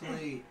 so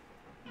basically,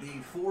 the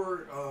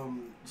 4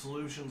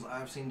 solutions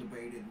I've seen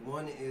debated.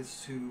 One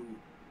is to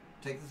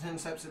take the 10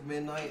 steps at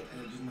midnight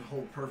and just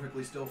hold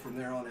perfectly still from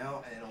there on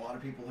out, and a lot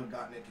of people have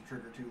gotten it to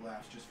trigger 2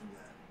 laughs just from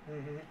that.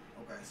 Mm-hmm.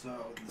 Okay,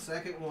 so the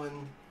second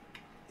one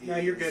is... No,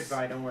 you're good,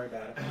 Vi. Don't worry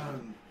about it.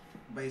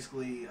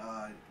 Basically,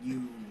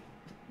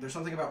 there's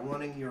something about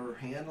running your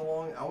hand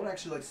along. I would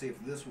actually like to see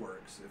if this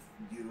works,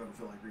 if you ever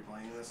feel like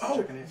replaying this and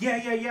checking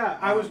it. Yeah.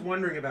 I was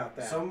wondering about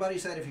that. Somebody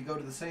said if you go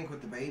to the sink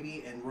with the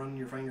baby and run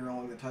your finger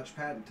along the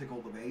touchpad and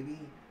tickle the baby,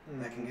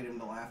 that can get him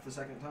to laugh the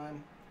second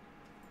time.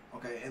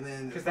 Okay, and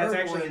then because that's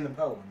actually in the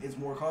poem. It's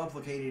more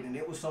complicated, and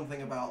it was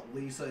something about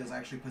Lisa is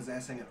actually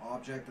possessing an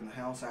object in the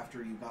house after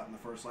you've gotten the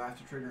first laugh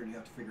to trigger, and you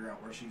have to figure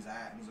out where she's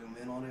at and zoom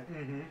in on it.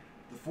 Mm-hmm.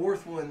 The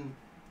fourth one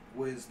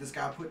was this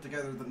guy put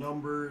together the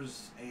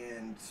numbers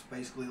and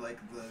basically like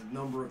the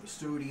number of the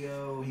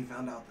studio. He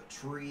found out the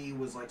tree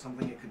was like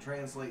something it could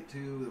translate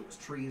to. There was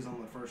trees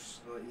on the first,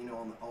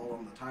 all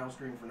on the title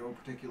screen for no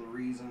particular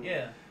reason.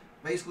 Yeah.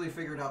 Basically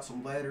figured out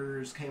some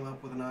letters, came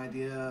up with an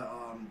idea.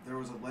 There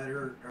was a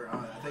letter, or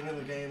a thing in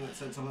the game that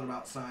said something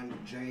about signed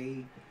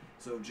J.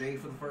 So J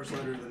for the first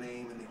letter of the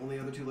name, and the only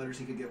other 2 letters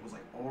he could get was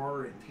like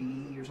R and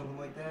T or something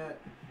like that.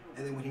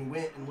 And then when he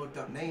went and looked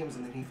up names,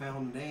 and then he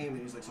found the name,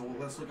 and he's like, so well,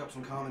 let's look up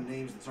some common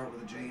names that start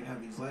with a J and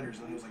have these letters.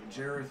 And he was like,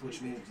 Jareth,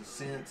 which means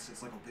descent.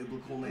 It's like a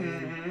biblical name.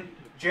 Mm-hmm.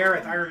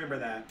 Jareth, I remember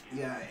that.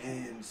 Yeah,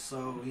 and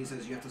so he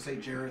says you have to say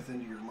Jareth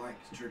into your mic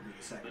to trigger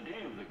the second. The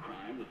day of the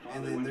crime, the father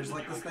And then went there's to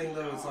like this the thing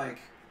though, it's car, like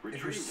if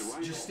you're retrieved the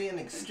rifle, just standing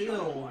and shot his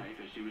still wife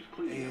as she was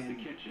cleaning up and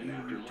the kitchen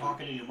after you're lunch.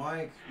 talking to your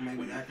mic, maybe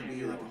When that could be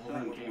his like the whole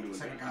thing 10-year-old with son what the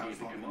second guy was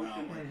came to talking about,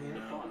 like, investigate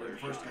the or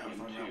the first guy was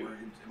talking about where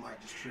it might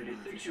just trigger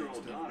His if you stand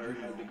 6-year-old still. daughter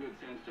had the good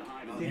sense to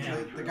hide in Did the you-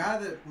 bedroom. The guy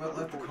that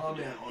left the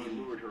comment He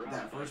on lured her out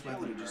that by first method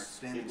telling of just her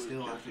standing it was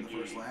still just after a the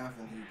first game. laugh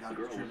and he got The it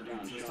girl was triggered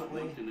found shot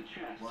consistently, once in the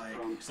chest like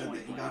from said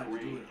that he got it to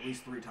do it at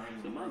least 3 times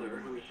The in a row.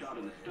 mother, who was shot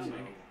in the stomach,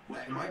 was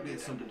That, it might be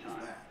as pregnant simple at the as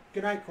time. that.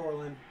 Good night,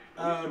 Corlin.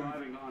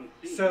 Driving on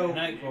scene, So, Good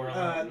night,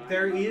 Coraline.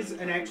 there is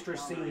an extra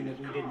scene that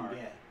we didn't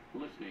get.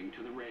 listening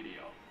to the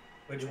radio.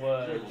 Which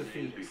was... With the Days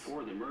fetus.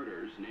 before the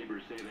murders,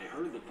 neighbors say they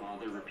heard the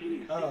father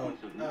repeating a Oh,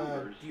 sequence of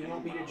numbers do you in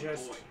want a me to loud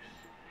just- voice.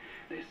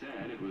 They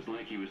said it was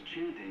like he was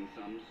chanting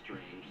some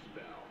strange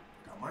spell.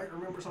 I might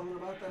remember something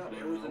about that, but I There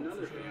don't was know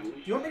another for sure. family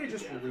Do you want me to shot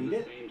just death read in the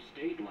it? same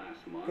state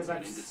last month, 'Cause and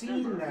I've in seen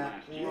December that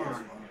last year,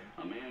 line.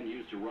 a man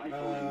used a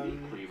rifle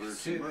and meat cleaver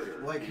See, to murder.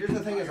 like, here's the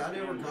thing is, I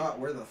never got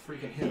where the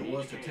freaking hint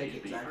was to take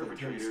exactly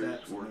 10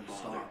 steps and then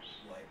stop.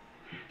 Like,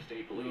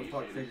 State who the police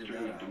fuck say the figured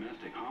string that of out?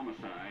 domestic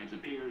homicides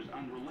appears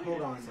unrelated.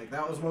 Hold on. it's like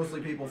that was mostly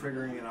people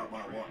figuring it out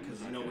by walk,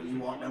 because you know when you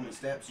walk down the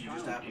steps, you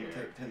just happen to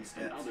take 10 and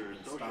steps other and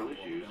stop social while the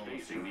issues bell was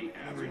facing the turned.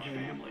 average That's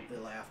why family. They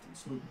laughed and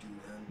spooked you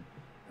then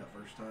that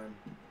first time.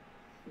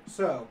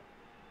 So,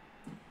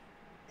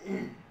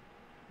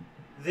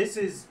 this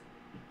is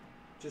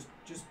just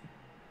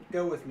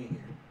go with me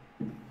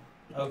here.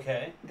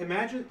 Okay.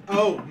 Imagine.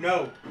 Oh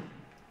no.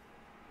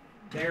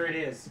 There it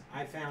is.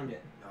 I found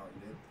it. Oh,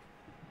 you did?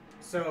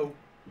 So,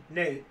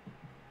 Nate,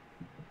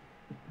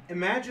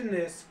 imagine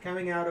this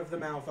coming out of the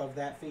mouth of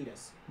that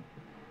fetus.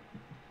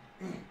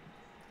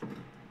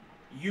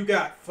 You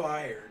got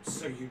fired,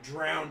 so you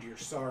drowned your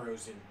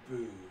sorrows in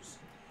booze.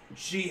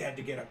 She had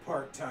to get a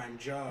part-time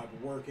job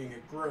working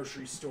a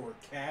grocery store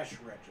cash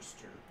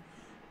register.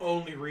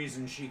 Only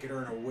reason she could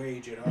earn a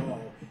wage at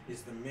all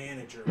is the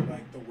manager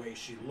liked the way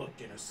she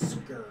looked in a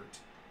skirt.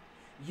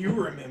 You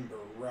remember,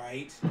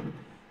 right?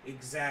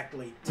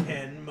 Exactly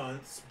 10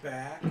 months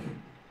back.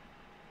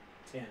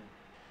 10.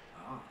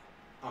 Ah.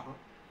 Uh-huh.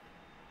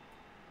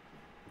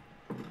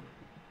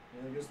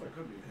 Yeah, I guess that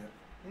could be a hint.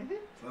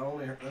 Mm-hmm.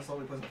 So that's the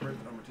only place I've heard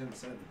the number 10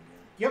 said in the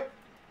game. Yep.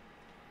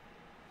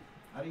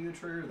 How do you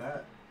trigger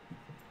that?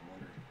 I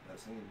wonder. That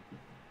scene.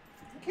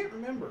 I can't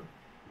remember.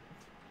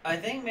 I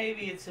think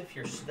maybe it's if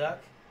you're stuck.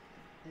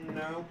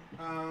 No.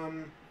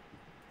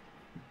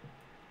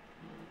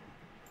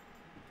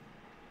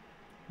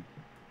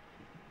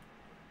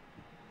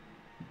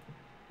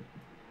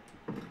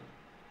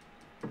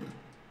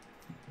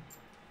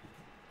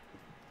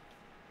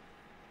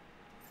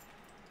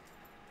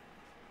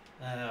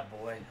 Ah,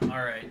 boy. All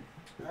right.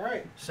 All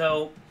right.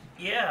 So,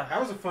 yeah. That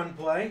was a fun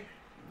play.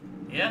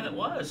 Yeah, that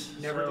was.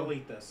 Never So-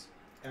 delete this.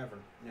 Ever.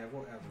 Never,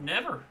 ever.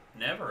 Never.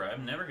 Never.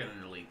 I'm never going to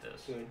delete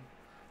this. Good.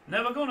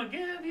 Never gonna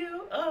give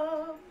you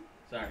up.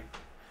 Sorry.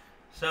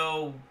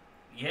 So,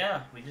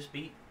 yeah, we just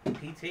beat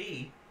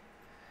PT.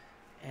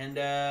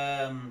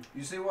 And,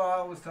 You see why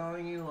I was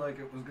telling you, like,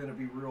 it was going to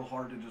be real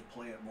hard to just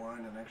play it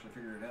blind and actually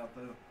figure it out,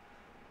 though?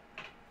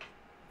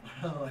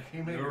 Like,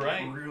 he made You're it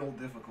right. real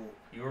difficult.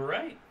 you were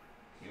right.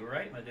 You were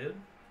right, my dude.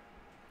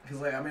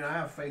 Because, like, I mean, I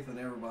have faith in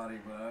everybody,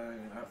 but I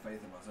have faith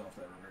in myself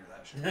to ever figure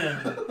that shit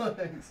out.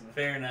 So.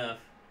 Fair enough.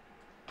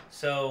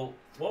 So,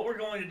 what we're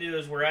going to do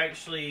is we're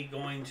actually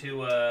going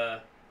to,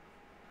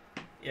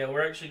 Yeah,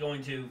 we're actually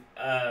going to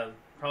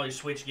probably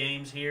switch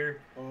games here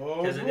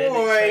Oh because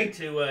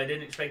boy! I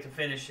didn't expect to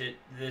finish it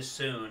this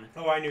soon.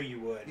 Oh, I knew you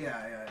would.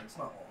 Yeah, it's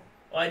not long.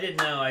 Well, I didn't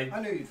know. I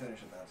knew you'd finish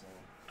it that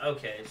soon.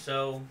 Okay,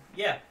 so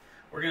yeah,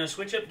 we're gonna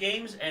switch up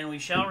games, and we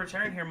shall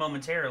return here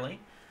momentarily.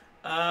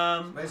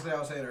 So basically, I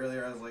was saying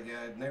earlier, I was like,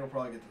 yeah, Nate will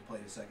probably get to play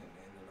his second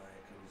game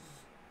tonight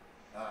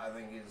because I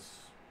think he's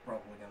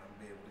probably gonna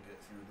be able to get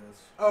through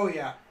this. Oh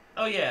yeah.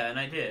 Oh yeah, and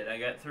I did. I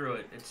got through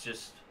it. It's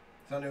just.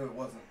 So I knew it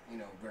wasn't,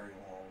 very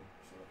long.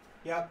 So.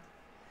 Yep.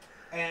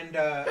 And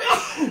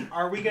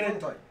are we gonna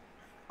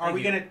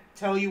Thank you.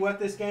 tell you what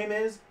this game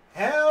is?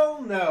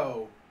 Hell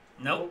no.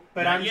 Nope.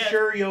 But not I'm yet.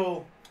 sure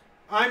you'll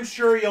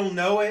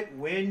know it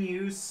when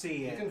you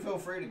see You it. can feel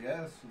free to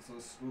guess. It's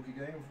a spooky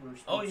game for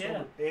Spoopstober. Oh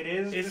yeah, It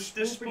is it's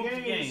the the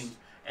spooky games,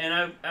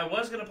 and I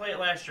was gonna play it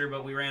last year,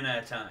 but we ran out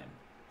of time.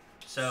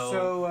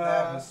 So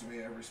That happens to me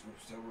every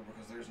Spoopstober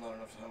because there's not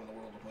enough time in the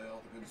world to play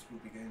all the good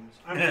spooky games.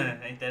 I mean,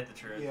 ain't that the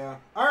truth? yeah.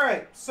 All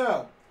right.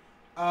 So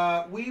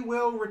we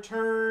will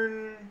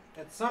return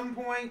at some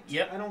point.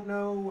 Yep. I don't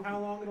know how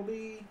long it'll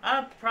be.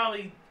 I don't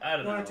You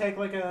know. want to take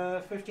like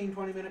a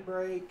 15-20 minute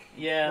break?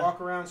 Yeah. Walk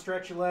around,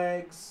 stretch your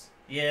legs.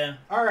 Yeah.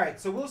 All right.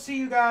 So we'll see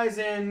you guys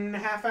in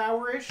half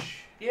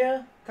hour-ish.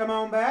 Yeah. Come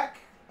on back.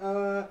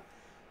 Come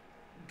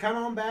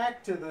on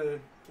back to the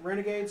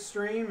Renegade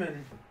stream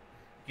and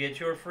Get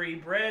your free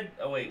bread.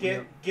 Oh wait.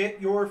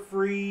 get your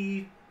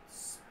free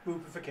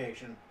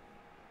spoopification.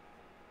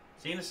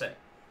 See you in a sec.